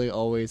literally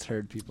always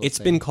heard people. it's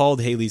say been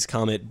called Halley's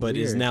Comet, but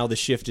is Weird. now the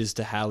shift is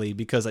to Halley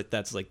because like,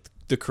 that's like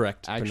the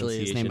correct actually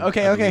his pronunciation. name.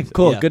 Okay, I okay, believe.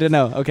 cool, Yeah. good to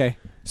know. Okay,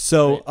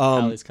 So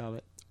Halley's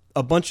comet.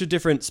 a bunch of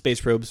different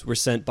space probes were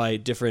sent by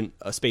different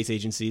space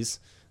agencies.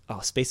 Oh,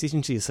 space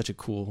agency is such a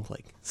cool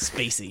like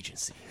space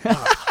agency,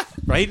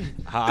 right?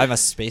 I'm a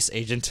space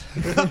agent.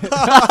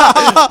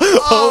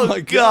 Oh my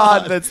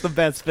god, that's the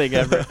best thing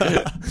ever.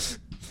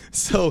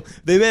 So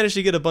they managed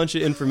to get a bunch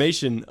of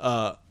information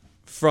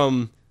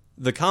from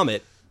the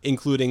comet,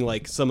 including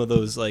like some of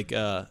those like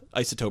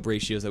isotope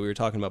ratios that we were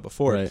talking about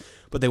before. Right.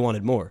 But they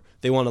wanted more.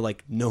 They want to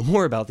like know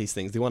more about these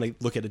things. They want to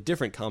look at a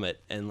different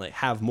comet and like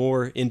have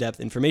more in-depth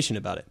information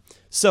about it.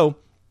 So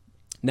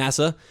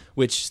NASA,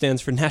 which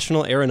stands for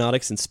National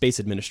Aeronautics and Space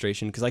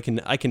Administration, because I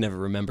can never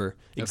remember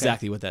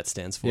exactly what that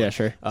stands for. Yeah,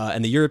 sure.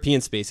 And the European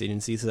Space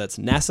Agency, so that's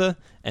NASA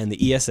and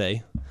the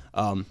ESA,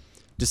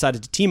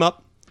 decided to team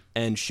up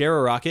and share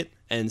a rocket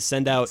and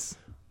send out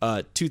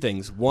two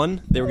things.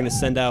 One, they were going to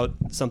send out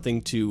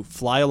something to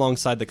fly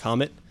alongside the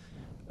comet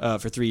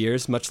for 3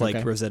 years, much like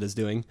Okay. Rosetta's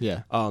doing.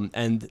 Yeah.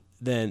 And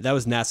then that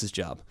was NASA's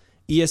job.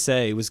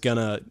 ESA was going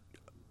to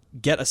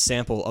get a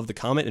sample of the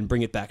comet and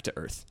bring it back to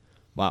Earth.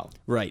 Wow.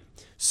 Right.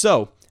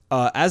 So,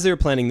 as they were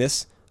planning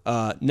this,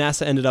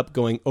 NASA ended up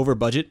going over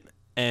budget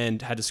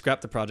and had to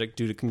scrap the project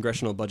due to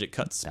congressional budget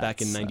cuts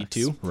back in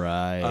 '92.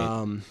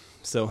 Right.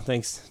 So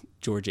thanks,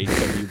 George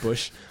H.W.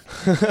 Bush.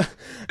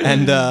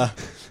 And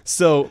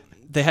so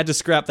they had to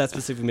scrap that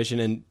specific mission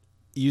and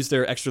use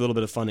their extra little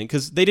bit of funding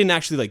because they didn't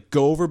actually like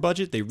go over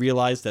budget. They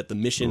realized that the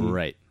mission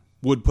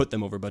would put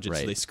them over budget, so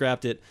Right. they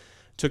scrapped it,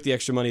 took the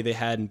extra money they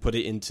had and put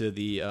it into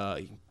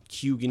the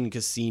Huygens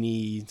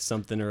Cassini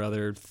something or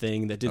other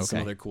thing that did some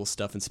Okay. other cool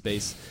stuff in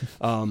space.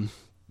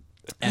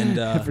 And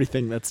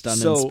Everything that's done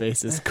so- in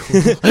space is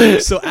cool.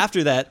 so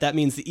after that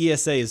means the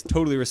ESA is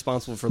totally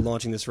responsible for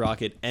launching this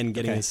rocket and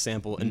getting Okay. this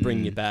sample and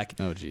bringing it back.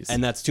 Oh, jeez.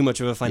 And that's too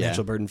much of a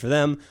financial Yeah. burden for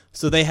them,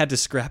 so they had to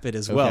scrap it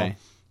as well. Okay.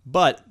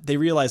 But they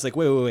realized, like,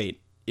 wait.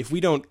 If we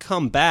don't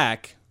come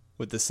back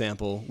with the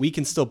sample, we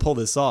can still pull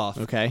this off.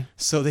 Okay.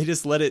 So they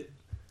just let it,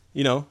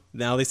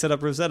 now they set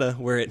up Rosetta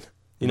where it,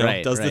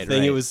 Right, does the right,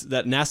 thing it right. was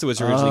that NASA was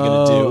originally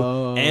going to do,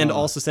 Oh. and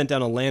also sent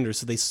down a lander.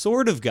 So they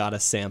sort of got a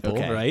sample,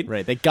 Okay. right?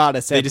 Right. They got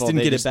a sample. They just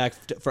didn't get it back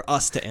for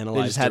us to They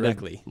analyze just had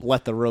directly. to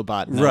let the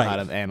robot know Right.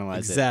 how to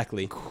analyze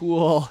Exactly. it.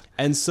 Cool.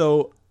 And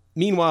so,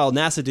 meanwhile,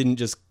 NASA didn't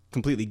just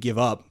completely give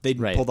up. They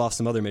Right. pulled off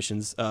some other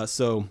missions.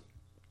 So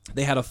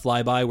they had a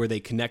flyby where they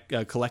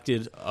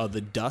collected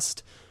the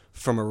dust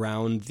from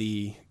around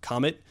the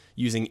comet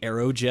using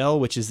aerogel,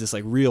 which is this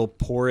like real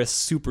porous,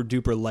 super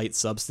duper light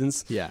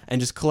substance. Yeah. And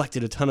just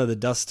collected a ton of the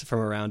dust from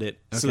around it,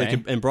 so they Okay.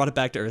 could, and brought it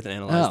back to Earth and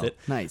analyzed Oh, it.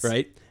 nice.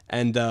 Right.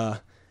 And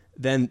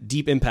then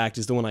Deep Impact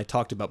is the one I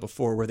talked about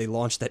before, where they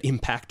launched that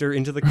impactor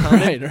into the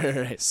comet.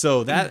 Right.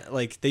 So that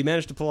they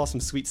managed to pull off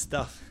some sweet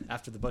stuff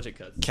after the budget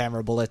cuts.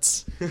 Camera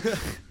bullets.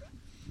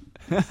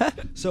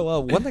 So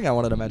one thing I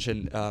wanted to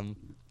mention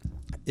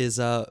is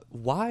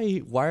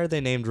why are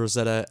they named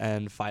Rosetta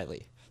and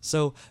Philae?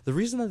 So the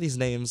reason that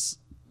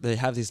they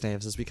have these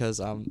names is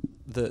because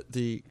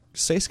the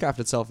spacecraft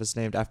itself is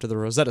named after the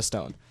Rosetta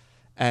Stone,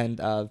 and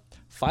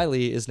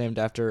Philae is named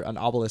after an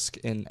obelisk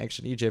in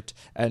ancient Egypt.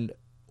 And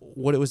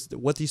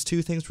what these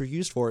two things were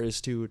used for is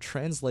to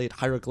translate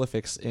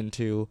hieroglyphics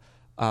into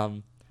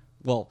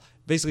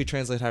basically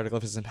translate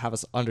hieroglyphics and have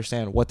us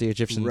understand what the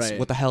Egyptians, Right.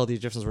 what the hell the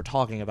Egyptians were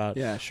talking about.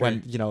 Yeah, sure.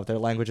 When, their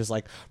language is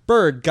like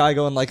bird, guy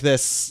going like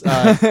this,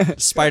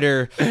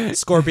 spider,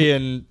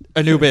 scorpion,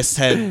 Anubis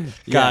head,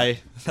 guy.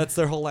 That's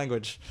their whole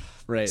language.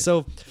 Right.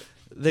 So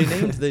they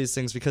named these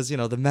things because,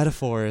 the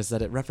metaphor is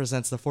that it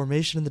represents the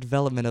formation and the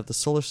development of the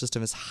solar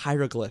system as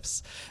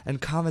hieroglyphs, and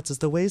comets as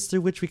the ways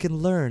through which we can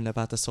learn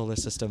about the solar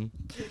system.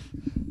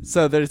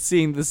 So they're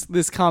seeing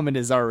this comet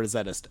is our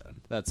Rosetta Stone.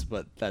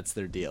 That's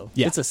their deal.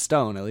 Yeah. It's a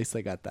stone. At least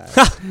they got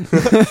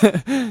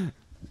that.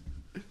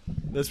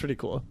 That's pretty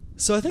cool.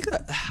 So I think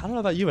I don't know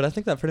about you, but I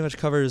think that pretty much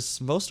covers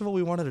most of what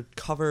we wanted to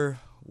cover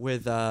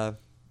with the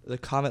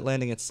comet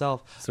landing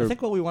itself. So I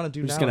think what we want to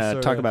do We're now just gonna is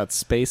talk sort of about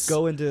space.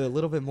 go into a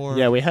little bit more.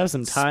 Yeah, we have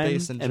some time,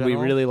 space in and we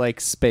general. really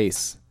like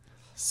space.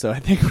 So I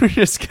think we're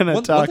just gonna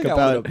one talk thing I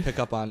about. wanted to pick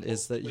up on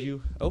is that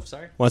you. Oh,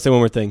 sorry. Want to say one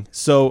more thing?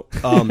 So,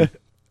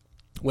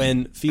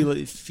 when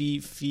Philae,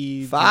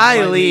 Philae.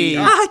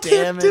 I Damn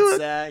can't do it, it.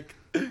 Zach.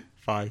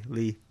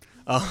 Philae,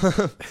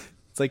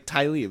 It's like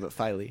Ty Lee, but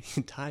Philae.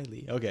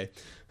 Tylee. Okay,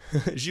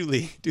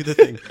 Julie, do the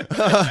thing.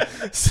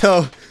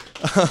 So,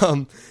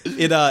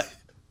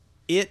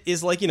 it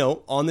is like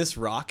on this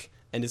rock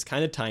and is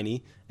kind of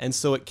tiny, and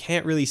so it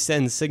can't really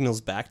send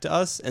signals back to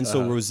us, and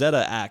so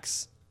Rosetta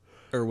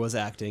was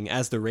acting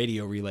as the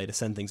radio relay to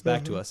send things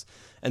back to us,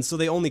 and so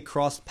they only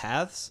crossed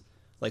paths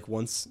like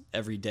once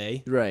every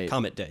day. Right.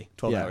 Comet day,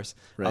 12 Yeah, hours.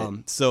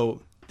 right.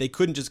 So they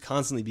couldn't just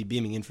constantly be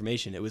beaming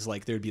information. It was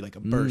like there'd be like a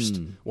burst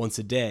once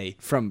a day.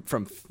 From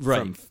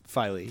Right.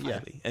 Philae. Yeah.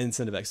 Finally, and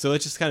send it back. So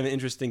it's just kind of an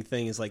interesting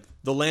thing. Is like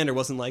the lander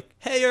wasn't like,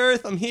 "Hey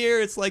Earth, I'm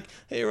here." It's like,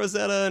 "Hey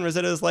Rosetta," and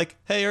Rosetta is like,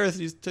 "Hey Earth,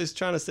 just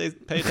trying to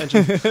pay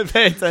attention."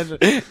 Pay attention.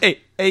 Hey,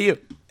 you.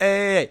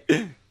 Hey.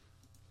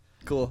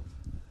 Cool.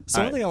 So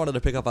All one right. thing I wanted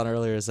to pick up on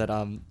earlier is that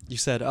you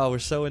said, "Oh, we're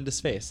so into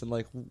space," and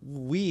like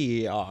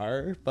we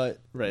are, but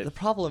Right. the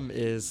problem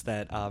is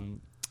that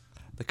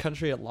the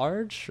country at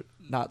large,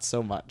 not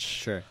so much.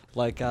 Sure.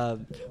 Like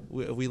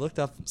we looked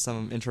up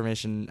some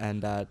information,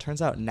 and turns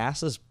out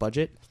NASA's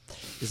budget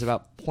is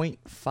about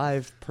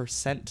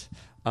 0.5%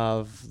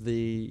 of the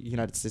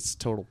United States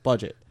total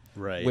budget.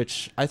 Right.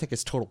 Which I think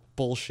is total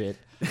bullshit.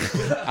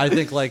 I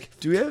think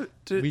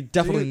we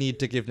definitely need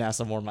to give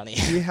NASA more money.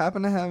 Do you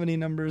happen to have any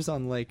numbers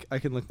on like I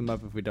can look them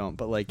up if we don't,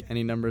 but like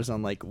any numbers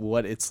on like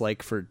what it's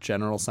like for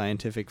general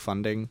scientific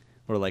funding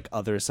or like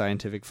other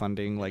scientific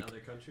funding like Other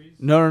countries?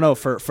 No,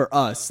 for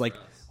us like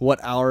what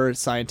our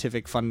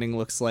scientific funding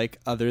looks like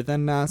other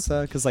than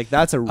NASA cuz like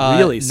that's a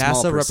really small NASA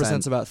percent.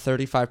 represents about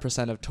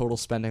 35% of total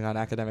spending on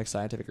academic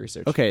scientific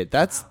research. Okay,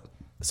 that's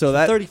so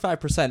that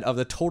 35% of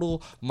the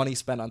total money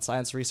spent on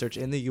science research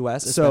in the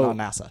U.S. is spent on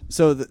NASA.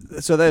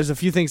 So there's a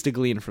few things to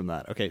glean from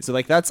that. Okay, so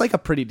like that's like a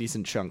pretty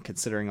decent chunk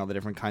considering all the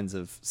different kinds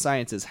of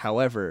sciences.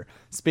 However,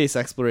 space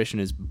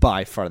exploration is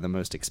by far the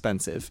most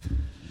expensive,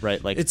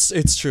 right? Like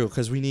It's true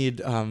because we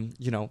need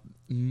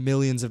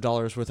millions of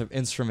dollars worth of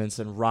instruments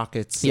and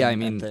rockets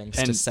and things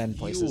to send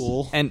places.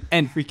 Fuel. and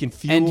Freaking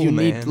fuel, and you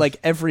man. need like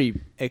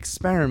every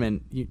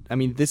experiment.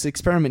 This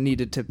experiment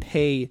needed to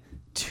pay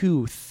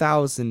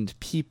 2,000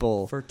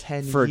 people For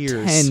 10 for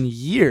years. 10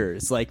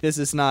 years. Like this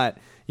is not,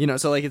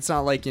 so like it's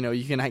not like,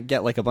 you can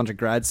get like a bunch of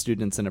grad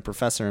students and a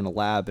professor in a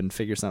lab and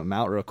figure something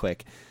out real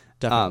quick.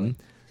 Definitely.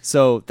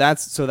 So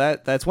that's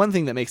one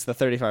thing that makes the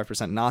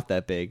 35% not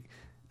that big.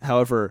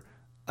 However,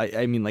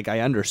 I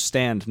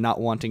understand not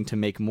wanting to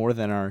make more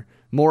than our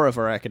more of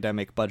our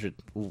academic budget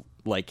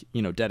like,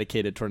 you know,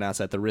 dedicated toward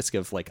NASA at the risk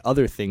of like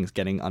other things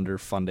getting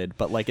underfunded.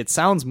 But like it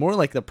sounds more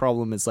like the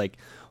problem is like,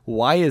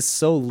 why is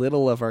so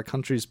little of our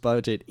country's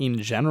budget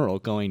in general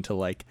going to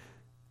like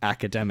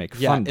academic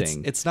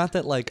funding? It's not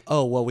that like,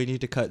 oh well, we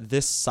need to cut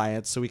this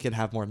science so we can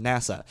have more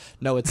NASA.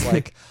 No, it's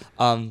like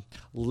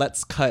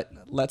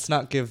let's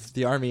not give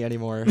the Army any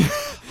more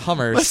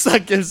Hummers. Let's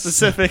not give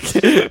specific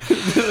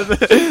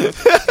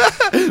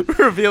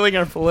revealing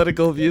our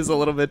political views a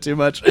little bit too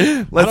much.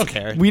 I don't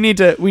care. We need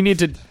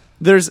to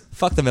there's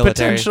Fuck the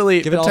military.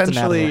 Potentially give it all to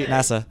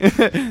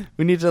NASA.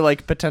 we need to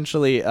like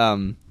potentially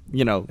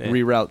you know,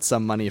 reroute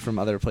some money from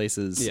other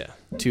places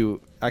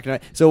to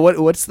academic. So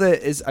what's are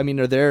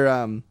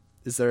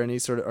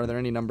there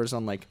any numbers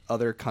on like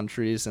other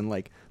countries and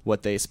like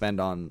what they spend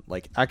on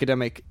like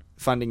academic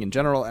funding in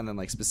general and then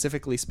like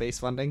specifically space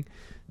funding?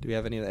 Do we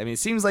have any? I mean, it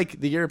seems like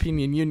the European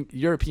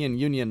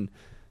Union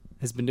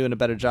has been doing a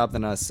better job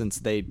than us since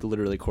they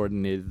literally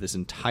coordinated this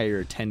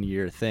entire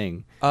 10-year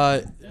thing.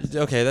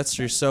 Okay, that's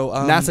true. So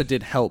NASA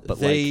did help, but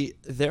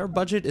their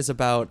budget is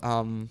about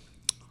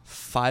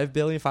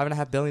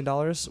 $5.5 billion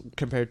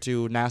compared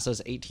to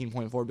NASA's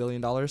 $18.4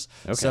 billion. Okay.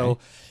 So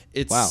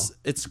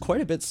it's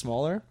quite a bit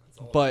smaller,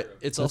 but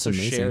it's also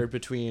amazing. shared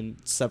between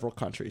several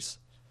countries.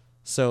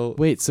 So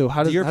how does the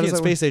European how does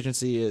Space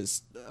Agency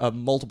is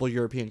multiple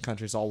European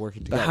countries all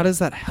working together. But how does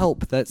that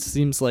help? That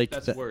seems like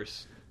That's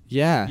worse.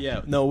 Yeah.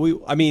 Yeah. No,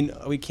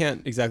 we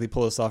can't exactly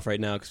pull this off right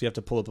now because we have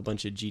to pull up a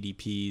bunch of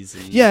GDPs.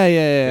 And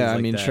Yeah. like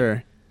I mean, that.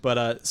 sure. But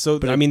I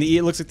mean,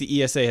 it looks like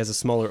the ESA has a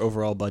smaller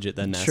overall budget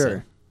than NASA.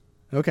 Sure.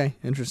 Okay.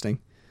 Interesting.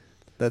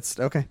 That's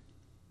okay.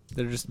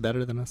 They're just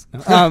better than us.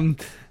 No.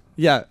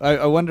 Yeah.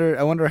 I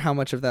wonder how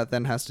much of that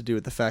then has to do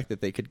with the fact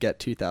that they could get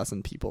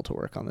 2,000 people to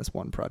work on this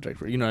one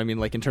project. You know what I mean?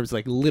 Like in terms of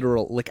like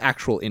literal, like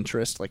actual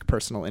interest, like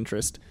personal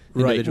interest.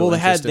 Right. Well, they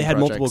had projects.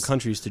 multiple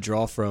countries to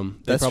draw from.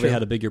 They That's probably true.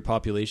 had a bigger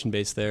population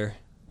base there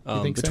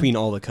think so? between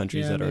all the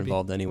countries Yeah, that are maybe.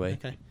 involved anyway.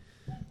 Okay.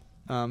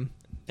 And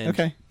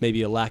Okay.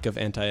 maybe a lack of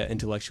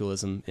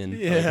anti-intellectualism in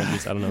other Yeah.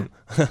 countries. I don't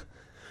know.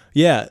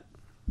 Yeah.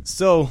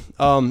 So,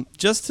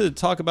 just to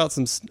talk about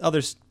some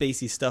other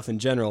spacey stuff in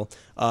general,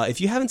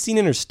 if you haven't seen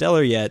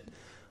Interstellar yet,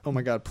 Oh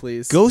my God!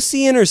 Please go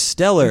see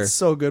Interstellar. It's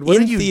so good. What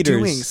in are you theaters.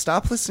 doing?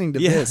 Stop listening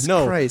to Yeah, this.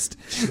 no. Christ.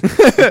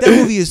 That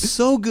movie is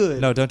so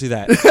good. No, don't do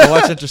that. Go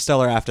watch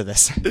Interstellar after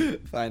this.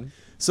 Fine.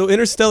 So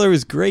Interstellar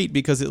is great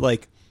because it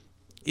like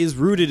is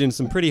rooted in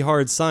some pretty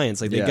hard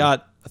science. Like they Yeah.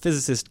 got a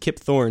physicist, Kip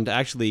Thorne, to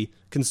actually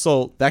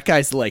consult. That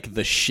guy's like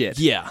the shit.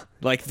 Yeah.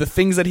 Like the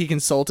things that he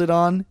consulted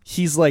on,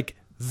 he's like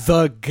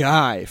the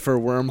guy for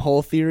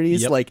wormhole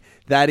theories. Yep. Like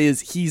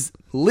he's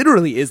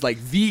literally is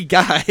like the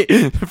guy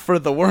for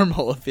the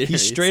wormhole theories. He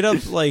straight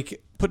up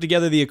like put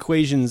together the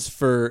equations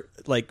for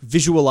like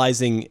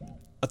visualizing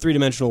a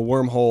three-dimensional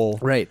wormhole,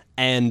 Right.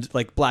 and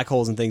like black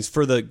holes and things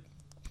for the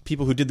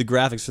people who did the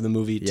graphics for the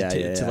movie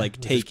to like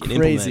Which take is and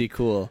crazy implement.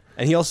 cool.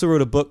 And he also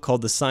wrote a book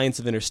called The Science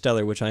of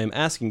Interstellar, which I am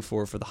asking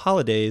for the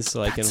holidays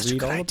so I can such a read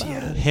good all idea.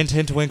 about it. Hint,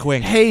 hint, wink,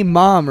 wink. Hey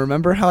Mom,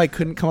 remember how I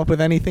couldn't come up with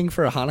anything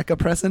for a Hanukkah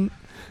present?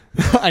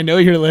 I know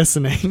you're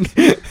listening.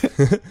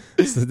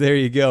 So there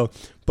you go.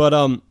 But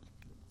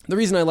the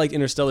reason I liked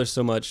Interstellar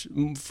so much,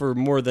 for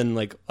more than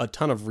like a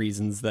ton of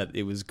reasons that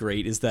it was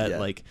great, is that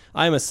like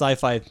I'm a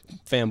sci-fi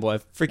fanboy. I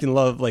freaking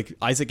love like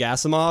Isaac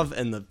Asimov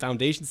and the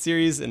Foundation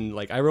series and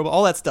like iRobot,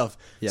 all that stuff.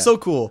 Yeah. So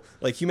cool.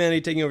 Like humanity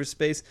taking over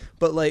space.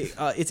 But like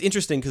it's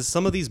interesting because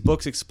some of these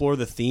books explore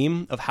the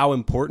theme of how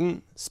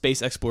important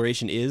space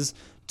exploration is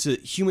to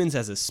humans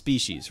as a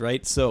species,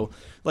 right? So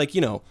like,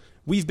 you know,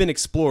 we've been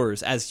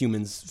explorers as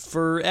humans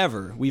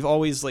forever. We've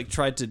always like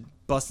tried to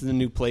bust into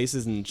new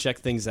places and check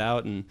things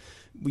out, and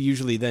we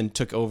usually then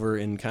took over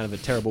in kind of a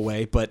terrible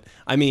way. But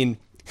I mean,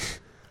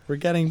 We're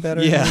getting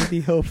better, Yeah.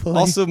 maybe, hopefully.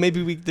 also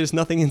maybe there's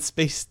nothing in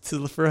space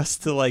for us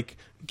to like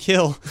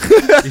kill.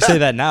 You say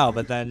that now,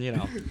 but then, you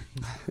know,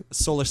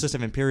 solar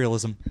system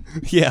imperialism.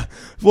 Yeah.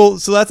 Well,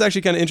 so that's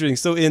actually kind of interesting.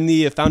 So in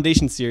the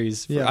Foundation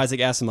series for Yeah. Isaac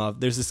Asimov,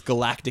 there's this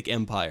galactic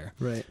empire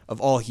Right. of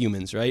all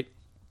humans, right?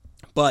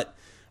 But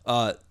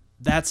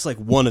that's like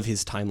one of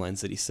his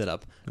timelines that he set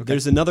up.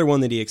 There's another one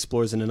that he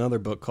explores in another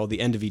book called The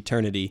End of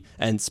Eternity.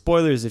 And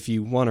spoilers if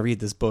you want to read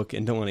this book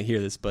and don't want to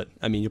hear this, but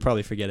I mean, you'll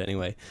probably forget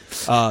anyway.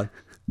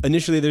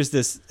 Initially, there's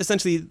this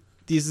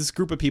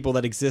group of people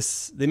that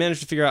exists. They manage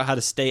to figure out how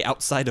to stay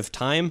outside of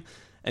time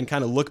and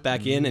kind of look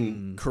back in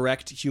and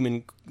correct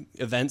human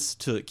events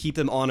to keep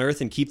them on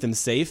Earth and keep them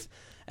safe.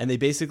 And they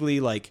basically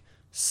like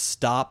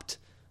stopped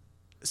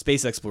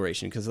space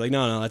exploration because like,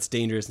 no, that's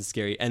dangerous and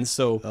scary. And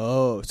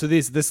so so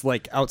this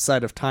like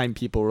outside of time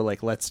people were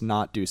like, let's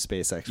not do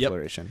space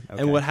exploration. Okay.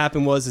 And what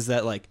happened was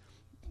that like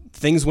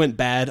things went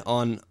bad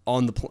on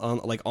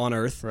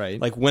Earth.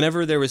 Right. Like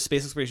whenever there was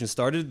space exploration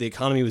started, the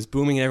economy was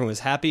booming and everyone was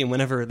happy. And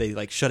whenever they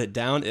like shut it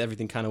down,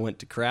 everything kind of went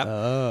to crap.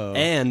 Oh.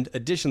 And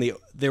additionally,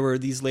 there were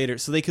these later,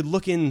 so they could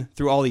look in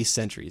through all these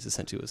centuries.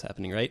 Essentially, what was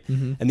happening, right?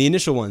 Mm-hmm. And the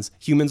initial ones,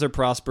 humans are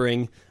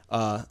prospering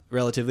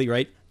relatively,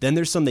 right? Then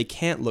there's some they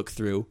can't look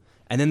through,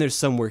 and then there's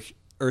some where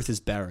Earth is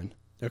barren.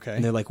 Okay.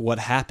 And they're like, what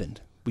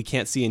happened? we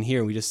can't see in here,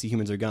 and we just see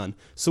humans are gone.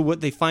 So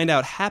what they find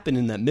out happened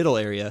in that middle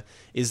area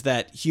is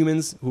that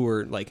humans who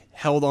were like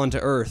held onto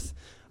Earth,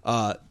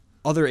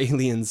 other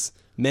aliens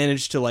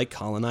managed to like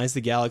colonize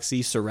the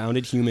galaxy,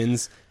 surrounded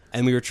humans,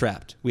 and we were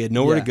trapped. We had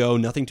nowhere to go,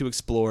 nothing to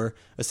explore.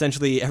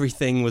 Essentially,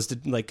 everything was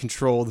like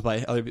controlled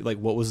by other. Like,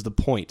 what was the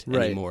point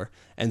anymore?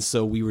 And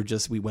so we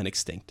went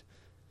extinct.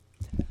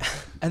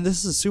 And this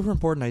is a super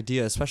important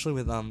idea, especially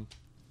with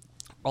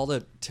all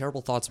the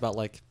terrible thoughts about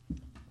like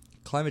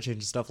climate change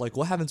and stuff. Like,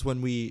 what happens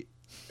when we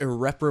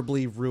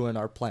irreparably ruin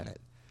our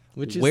planet?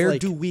 Which is where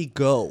like, do we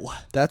go?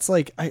 That's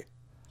like I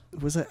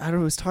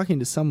was talking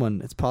to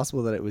someone. It's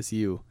possible that it was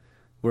you,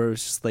 where it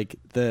was just like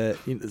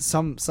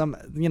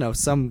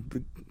some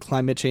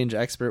climate change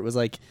expert was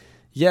like,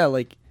 yeah,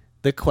 like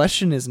the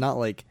question is not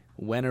like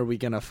when are we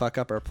gonna fuck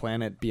up our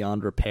planet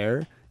beyond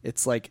repair.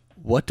 It's like,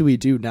 what do we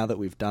do now that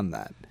we've done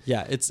that?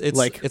 Yeah, it's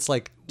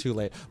like too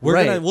late.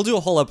 We'll do a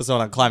whole episode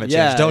on climate change.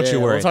 Yeah, Don't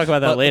you worry. We'll talk about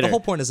that But later. The whole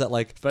point is that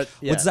like, But,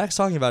 yeah. what Zach's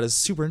talking about is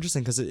super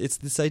interesting because it's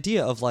this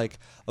idea of like,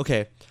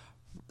 okay,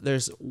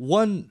 there's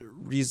one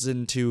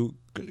reason to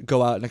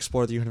go out and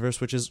explore the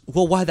universe, which is,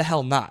 well, why the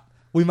hell not?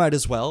 We might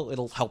as well.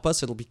 It'll help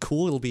us. It'll be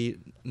cool. It'll be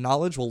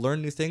knowledge. We'll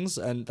learn new things,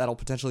 and that'll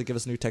potentially give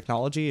us new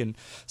technology and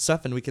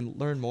stuff, and we can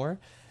learn more.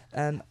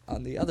 And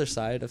on the other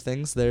side of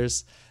things,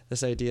 there's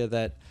this idea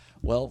that,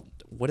 well,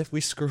 what if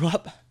we screw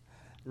up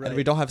and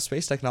we don't have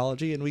space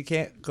technology and we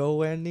can't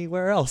go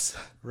anywhere else?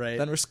 Right.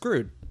 Then we're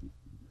screwed.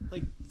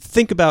 Like,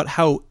 think about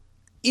how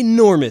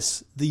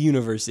enormous the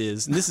universe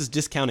is, and this is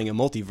discounting a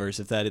multiverse.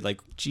 If that, like,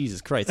 Jesus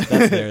Christ, if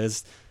that's there,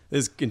 is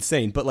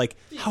insane. But like,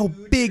 how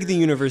big the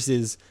universe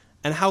is,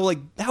 and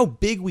how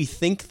big we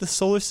think the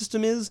solar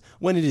system is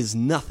when it is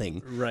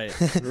nothing. Right.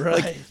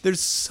 Like,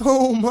 there's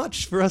so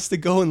much for us to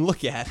go and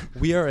look at.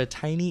 We are a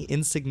tiny,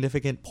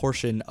 insignificant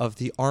portion of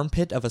the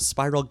armpit of a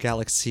spiral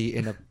galaxy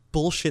in a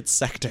bullshit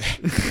sector.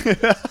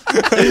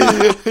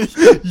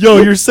 Yo,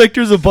 your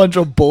sector's a bunch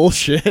of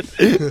bullshit.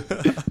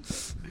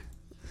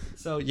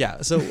 So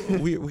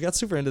we got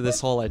super into this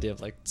whole idea of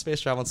like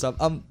space travel and stuff.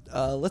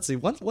 Let's see.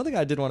 One thing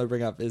I did want to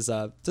bring up is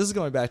this is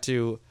going back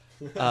to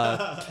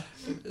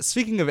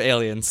speaking of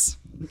aliens.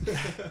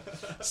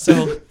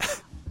 So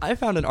I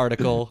found an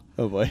article.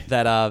 Oh boy.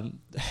 That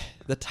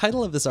the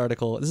title of this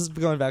article. This is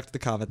going back to the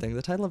comet thing.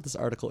 The title of this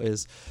article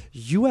is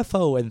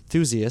UFO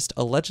enthusiast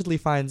allegedly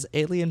finds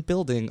alien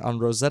building on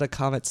Rosetta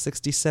Comet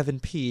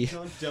 67P.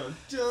 Dun, dun,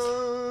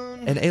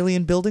 dun. An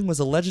alien building was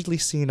allegedly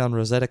seen on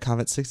Rosetta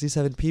Comet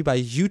 67P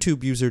by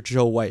YouTube user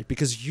Joe White,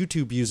 because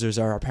YouTube users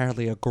are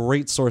apparently a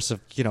great source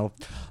of,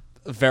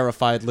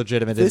 verified,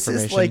 legitimate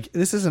information.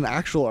 This is an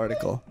actual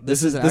article.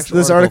 This is an this, actual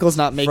this article article's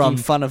not making from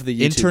fun of the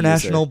YouTube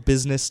International user.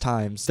 Business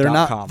Times. They're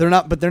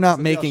not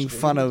making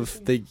fun of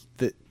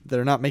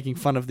they're not making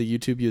fun of the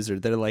YouTube user.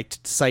 They're like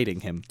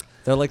citing him.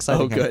 They're like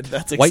citing him. Good.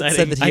 That's White exciting.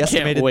 said that he I can't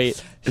estimated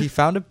wait. he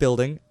found a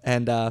building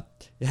and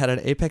it had an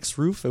apex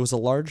roof. It was a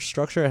large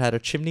structure. It had a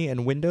chimney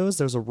and windows.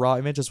 There was a raw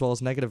image as well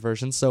as negative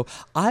versions. So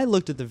I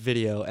looked at the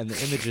video and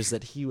the images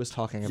that he was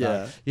talking about.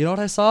 Yeah. You know what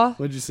I saw?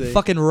 What'd you say?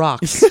 Fucking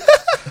rocks.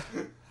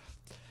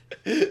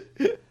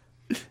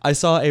 I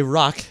saw a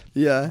rock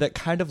Yeah. that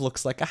kind of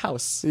looks like a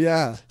house.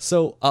 Yeah.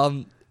 So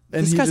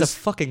this he guy's just- a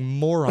fucking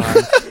moron.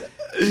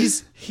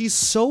 He's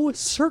so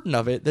certain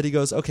of it that he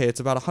goes, okay, it's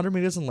about 100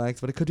 meters in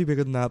length, but it could be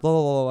bigger than that, blah,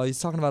 blah, blah, blah. He's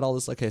talking about all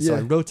this. Okay, so Yeah.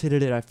 I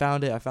rotated it. I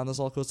found this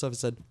all cool stuff. He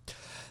said,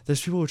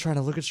 there's people who are trying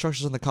to look at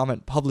structures in the comet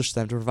and publish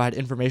them to provide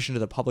information to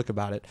the public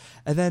about it.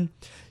 And then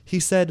he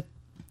said,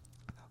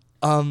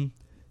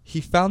 he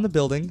found the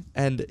building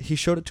and he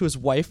showed it to his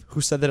wife, who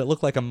said that it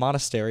looked like a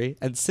monastery.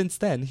 And since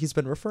then, he's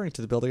been referring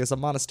to the building as a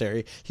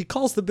monastery. He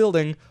calls the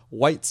building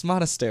White's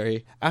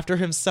Monastery after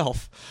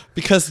himself,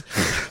 because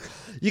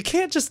you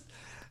can't just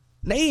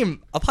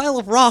name a pile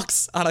of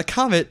rocks on a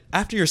comet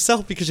after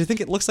yourself because you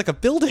think it looks like a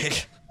building.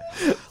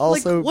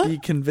 Also, what? be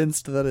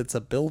convinced that it's a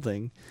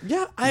building.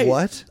 Yeah,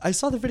 What? I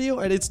saw the video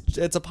and it's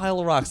a pile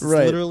of rocks. It's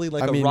Right. literally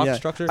like a rock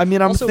structure. I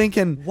mean, I'm Also,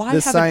 thinking why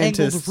the have an angled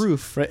scientists-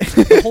 roof? Right.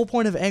 The whole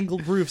point of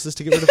angled roofs is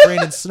to get rid of rain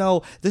and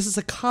snow. This is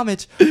a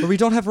comet where we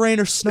don't have rain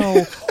or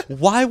snow.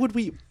 Why would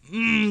we put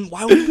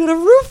a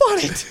roof on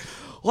it?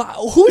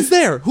 Who's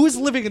there? Who is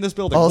living in this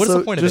building? Also, what is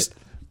the point just of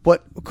it?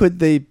 what could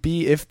they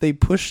be if they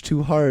push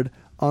too hard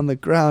on the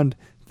ground?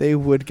 They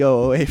would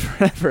go away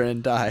forever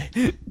and die.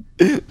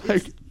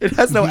 Like, it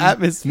has no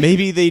atmosphere.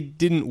 Maybe they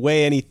didn't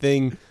weigh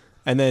anything,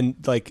 and then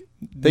like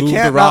They moved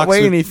can't the not rocks weigh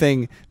with-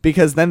 anything,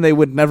 because then they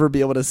would never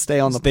be able to stay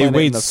on the They planet. in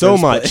weighed the so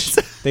first much.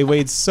 place. They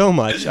weighed so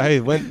much.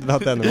 I went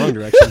about that in the wrong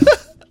direction.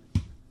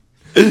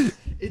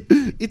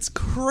 It's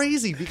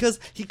crazy because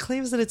he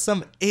claims that it's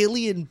some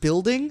alien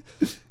building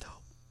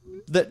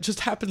that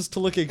just happens to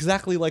look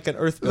exactly like an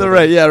Earth building.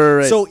 Right, yeah,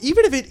 right. So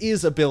even if it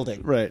is a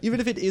building, Right. even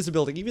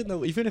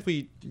if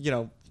we,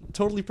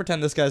 totally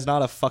pretend this guy's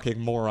not a fucking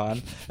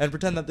moron and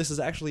pretend that this is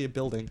actually a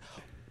building,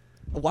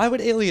 why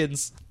would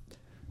aliens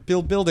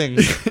build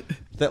buildings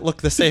that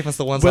look the same as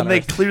the ones when on they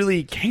Earth?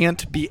 clearly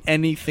can't be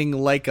anything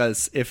like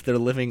us if they're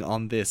living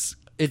on this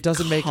It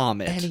doesn't make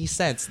comet. any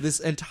sense. This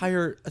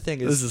entire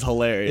thing is This is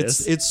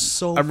hilarious. It's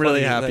so. I'm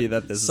really funny happy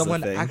that this is a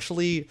someone thing.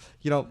 actually.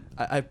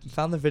 I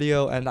found the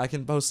video and I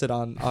can post it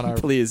on our.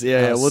 Please,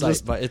 yeah, we'll site,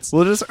 just But it's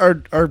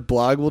our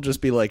blog will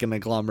just be like an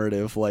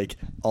agglomerative, like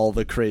all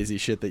the crazy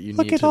shit that you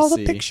Look need at to all the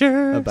see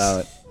pictures.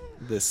 about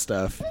this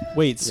stuff.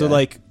 Wait, so Yeah.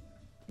 like,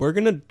 we're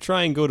gonna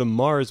try and go to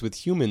Mars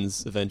with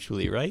humans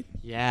eventually, right?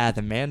 yeah,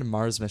 the manned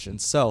Mars mission.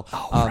 So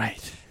right.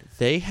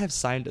 they have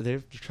signed.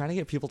 They're trying to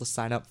get people to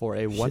sign up for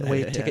a one-way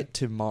yeah. ticket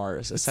to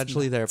Mars.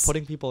 Essentially, they're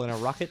putting people in a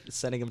rocket,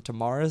 sending them to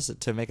Mars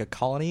to make a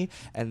colony,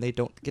 and they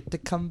don't get to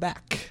come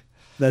back.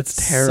 That's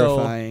So-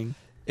 terrifying.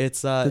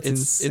 It's That's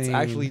it's insane.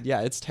 actually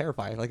it's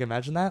terrifying. Like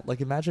imagine that.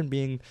 Like imagine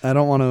being I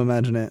don't want to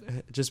imagine it.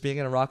 just being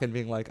in a rocket and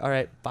being like, all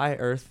right, bye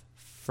Earth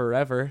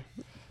forever.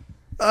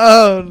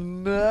 Oh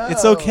no!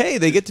 It's okay.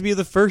 They get to be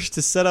the first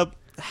to set up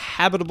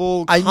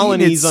habitable I mean,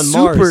 colonies it's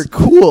on super Mars.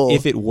 cool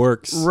If it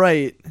works.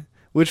 right?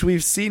 Which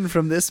we've seen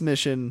from this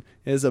mission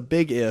is a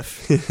big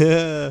if.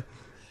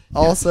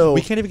 Also,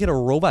 We can't even get a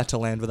robot to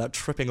land without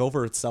tripping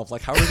over itself.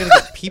 Like, how are we going to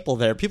get people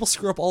there? People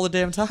screw up all the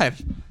damn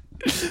time.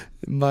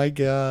 my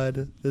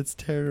God, that's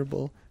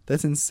terrible.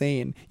 That's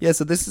insane. Yeah,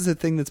 so this is a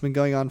thing that's been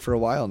going on for a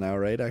while now,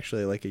 right?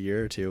 Actually, like a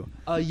year or two.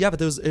 Yeah,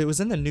 but it was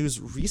in the news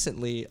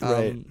recently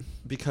Right.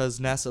 because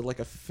NASA like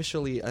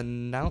officially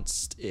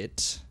announced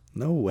it.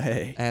 No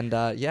way. And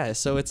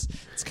so it's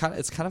kind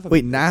of a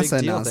Wait, big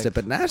NASA deal announced thing. it,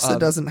 but NASA Um,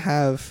 doesn't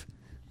have.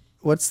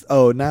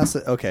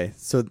 NASA? Okay,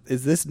 so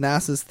is this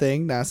NASA's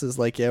thing? NASA's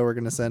like, yeah, we're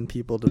gonna send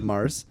people to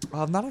Mars.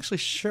 I'm not actually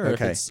sure if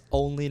Okay. it's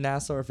only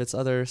NASA or if it's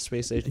other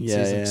space agencies,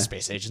 Yeah, and yeah.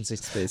 space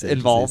agencies Space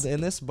involved agencies.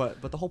 in this.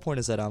 But the whole point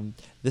is that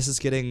this is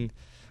getting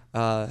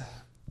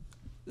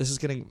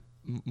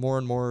more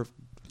and more.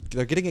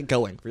 They're getting it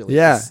going, really.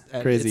 Yeah,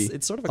 and crazy.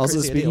 It's sort of a Also,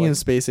 crazy speaking idea, of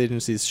space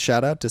agencies,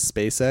 shout out to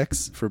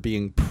SpaceX for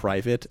being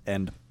private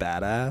and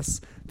badass.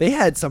 They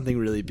had something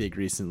really big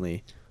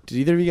recently. Did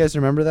either of you guys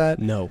remember that?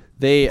 No.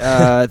 They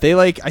I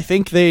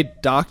think they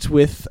docked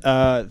with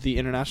the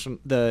international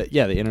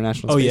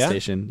Oh, space yeah?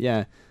 station.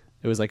 Yeah.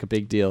 It was like a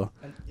big deal.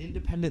 an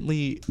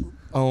independently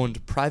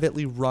owned,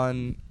 privately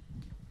run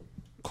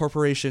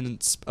corporation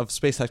of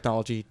space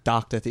technology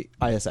docked at the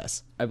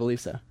ISS. I believe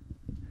so.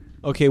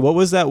 Okay, what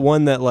was that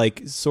one that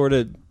like sort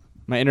of?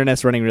 My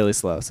internet's running really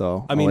slow,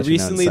 so I I'll mean, let you know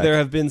in a recently sec. there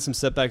have been some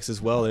setbacks as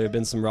well. There have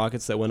been some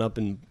rockets that went up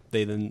and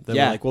they then were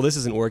Yeah. like, well, this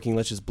isn't working.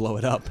 Let's just blow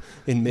it up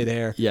in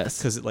midair. Yes.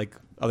 because like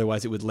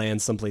otherwise it would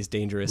land someplace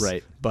dangerous.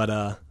 Right.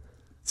 But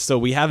so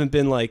we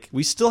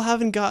still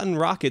haven't gotten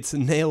rockets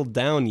nailed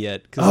down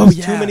yet because Oh, there's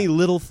yeah. too many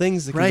little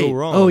things that can go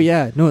wrong. Oh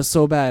yeah, no, it's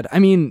so bad. I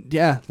mean,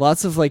 yeah,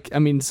 lots of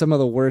some of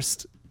the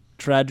worst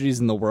tragedies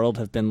in the world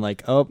have been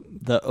like, oh,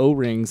 the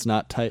O-ring's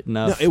not tight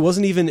No, enough. it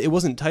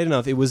wasn't tight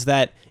enough. It was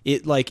that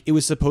it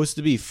was supposed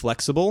to be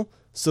flexible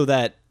so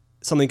that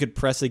something could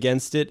press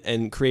against it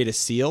and create a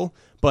seal,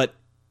 but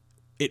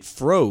it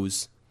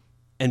froze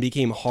and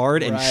became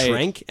hard and Right.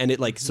 shrank, and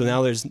so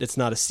now it's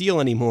not a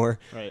seal anymore.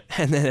 Right.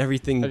 And then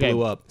everything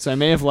blew up. So I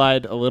may have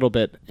lied a little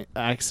bit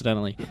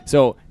accidentally.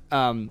 So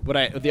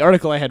the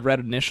article I had read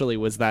initially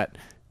was that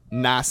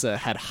NASA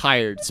had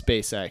hired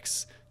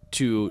SpaceX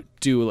to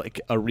do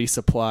like a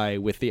resupply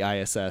with the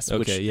ISS,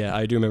 which Okay, yeah,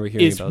 I do remember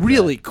hearing is about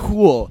really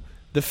cool.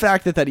 The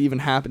fact that even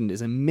happened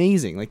is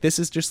amazing. Like this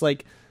is just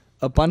like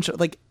a bunch of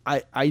like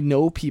I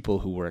know people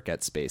who work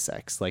at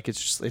SpaceX. Like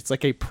it's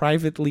like a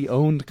privately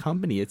owned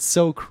company. It's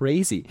so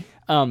crazy.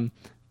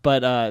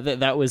 But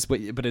that was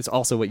but it's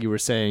also what you were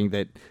saying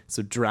that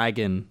so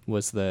Dragon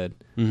was the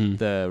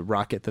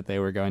rocket that they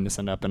were going to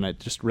send up, and I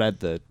just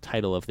read the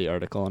title of the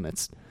article and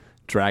it's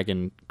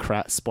Dragon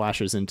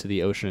splashes into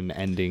the ocean,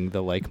 ending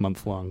the like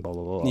month-long blah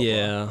blah blah. that. blah.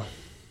 Yeah.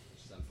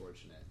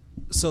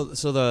 So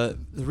the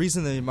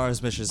reason the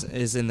Mars mission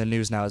is in the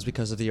news now is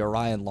because of the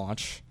Orion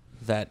launch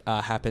that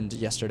happened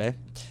yesterday,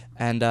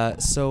 and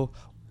so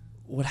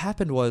what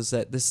happened was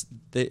that this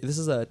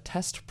is a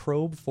test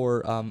probe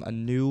for a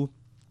new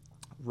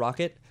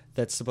rocket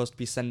that's supposed to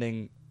be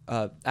sending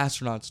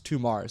astronauts to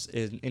Mars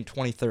in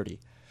 2030.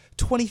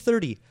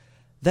 2030,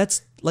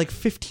 that's like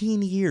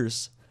 15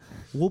 years.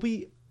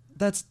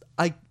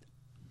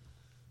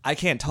 I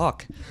can't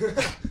talk.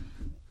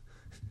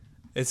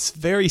 It's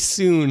very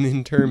soon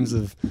in terms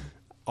of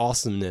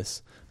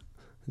awesomeness.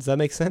 Does that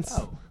make sense?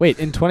 Wait,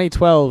 in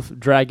 2012,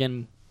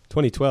 Dragon.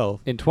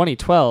 2012. In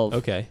 2012,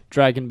 Okay.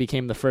 Dragon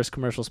became the first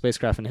commercial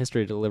spacecraft in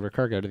history to deliver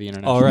cargo to the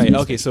international. All right. Space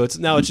Okay.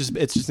 Station. So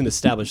it's just an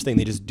established thing.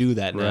 They just do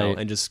that now Right.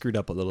 and just screwed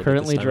up a little.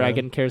 Currently, bit this time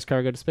Dragon around. carries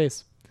cargo to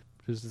space.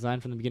 It was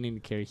designed from the beginning to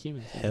carry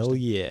humans. Hell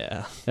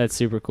yeah. That's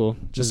super cool.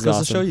 Just This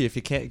goes is to show awesome. you, if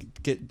you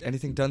can't get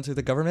anything done through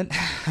the government,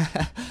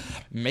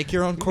 make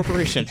your own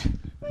corporation.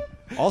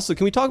 Also,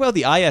 can we talk about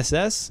the ISS?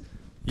 Because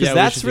Yeah, we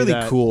that's should do really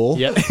that. cool.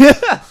 Yep.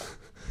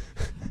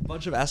 A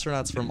bunch of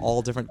astronauts from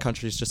all different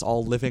countries just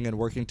all living and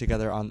working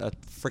together on a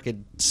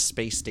freaking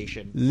space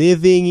station.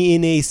 Living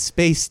in a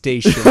space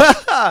station.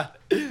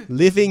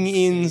 Living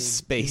in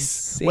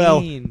space. Insane.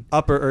 Well,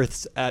 upper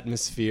Earth's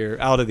atmosphere,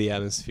 out of the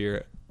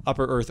atmosphere,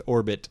 upper Earth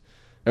orbit.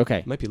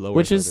 Okay. Might be lower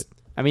Which Earth is, orbit.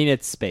 I mean,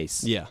 it's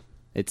space. Yeah.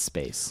 It's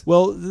space.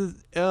 Well,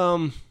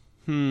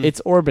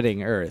 It's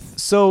orbiting Earth.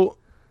 so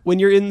when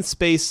you're in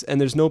space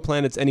and there's no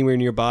planets anywhere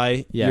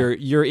nearby, Yeah.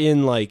 you're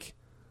in like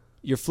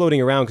you're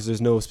floating around because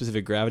there's no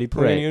specific gravity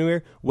pulling you Right.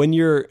 anywhere. When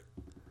you're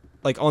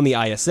like on the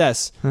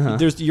ISS,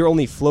 you're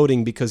only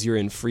floating because you're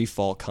in free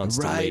fall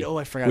constantly. Right. Oh,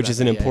 I forgot Which about is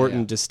an that. Yeah,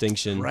 important yeah.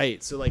 distinction.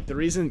 Right. So like the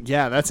reason,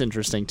 yeah, that's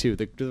interesting too.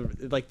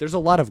 Like there's a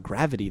lot of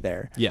gravity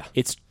there. Yeah.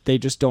 They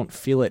just don't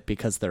feel it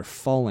because they're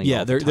falling. Yeah,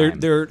 all the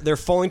they're time. they're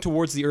falling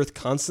towards the Earth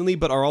constantly,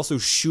 but are also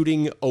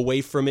shooting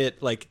away from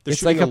it. Like they're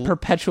It's like shooting a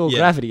perpetual yeah.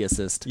 gravity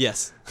assist.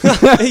 Yes.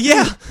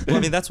 Yeah. Well, I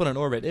mean, that's what an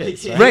orbit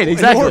is, right? Right.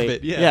 Exactly.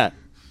 orbit, yeah.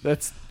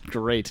 That's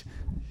great.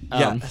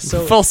 Yeah,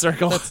 so full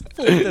circle.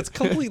 That's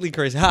completely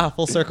crazy. Ha,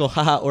 full circle.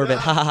 Ha, ha, orbit.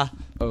 Ha, ha, ha.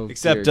 Oh,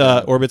 Except dear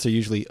God. orbits are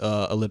usually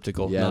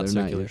elliptical, yeah, not they're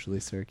circular. not usually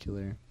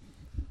circular.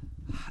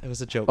 It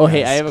was a joke. Oh,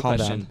 hey, guys. I have a Calm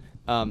question.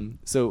 down.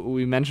 So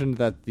we mentioned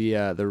that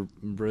the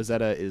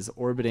Rosetta is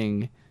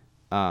orbiting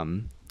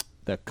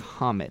the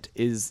comet.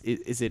 Is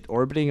it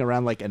orbiting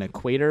around like an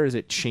equator? Or is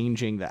it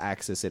changing the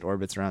axis it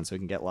orbits around so we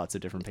can get lots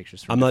of different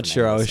pictures from I'm not different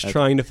sure. I angles? was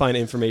trying to find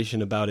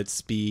information about its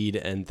speed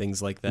and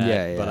things like that,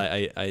 Yeah,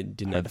 but yeah. I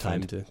didn't Hard have to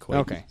time find. to quite.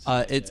 Okay.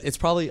 It's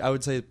probably, I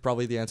would say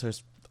probably the answer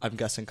is, I'm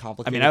guessing,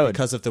 complicated. I would-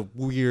 because of the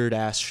weird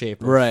ass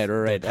shape. Of Right.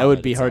 the That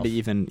would be comet hard to itself.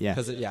 even. Yeah.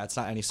 Because it's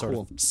not any sort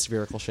of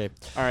spherical shape.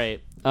 All right.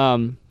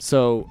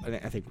 So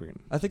I think we're gonna.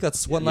 I think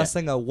that's one last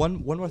thing.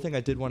 One more thing I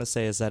did want to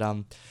say is that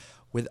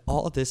with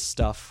all of this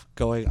stuff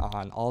going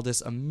on, all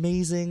this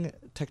amazing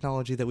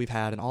technology that we've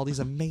had, and all these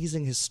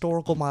amazing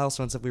historical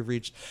milestones that we've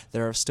reached,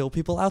 there are still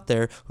people out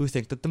there who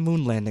think that the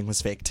moon landing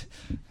was faked.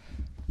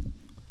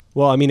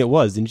 Well, I mean, it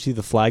was. Didn't you see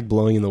the flag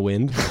blowing in the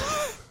wind?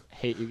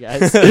 Hate you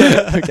guys.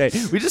 Okay,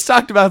 we just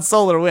talked about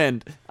solar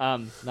wind.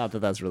 Not that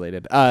that's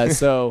related.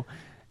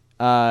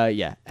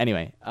 Yeah.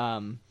 Anyway,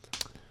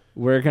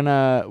 we're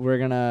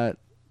gonna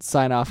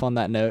sign off on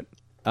that note.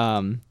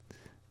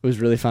 It was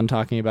really fun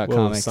talking about Whoa,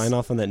 comics. sign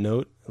off on that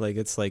note. Like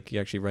it's like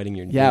you're actually writing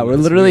your. Yeah, name. we're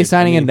That's literally weird.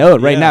 signing I mean, a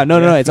note right yeah, now. No,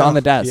 yeah, it's on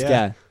the desk.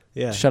 Yeah.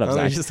 Yeah. Shut up, I don't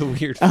know, Zach. It's just a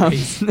weird Um,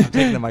 phrase.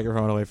 Taking the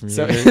microphone away from you.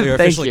 So You're thank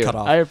officially you. cut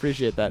off. I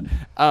appreciate that.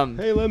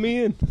 Hey, let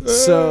me in.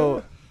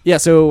 So yeah,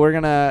 so we're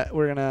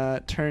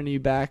gonna turn you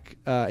back.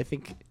 I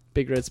think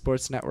Big Red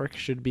Sports Network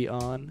should be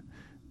on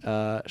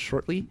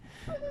shortly,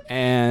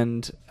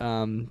 and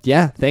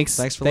thanks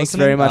Thanks for listening.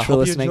 very much I for hope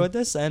listening. you enjoyed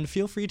this, and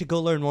feel free to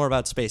go learn more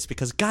about space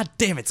because god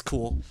damn it's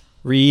cool.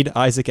 Read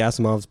Isaac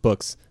Asimov's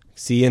books.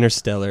 See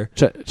Interstellar.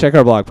 Check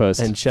our blog post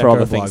And check for all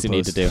our the things you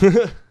blog need to post.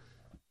 do.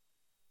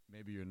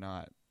 Maybe you're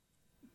not.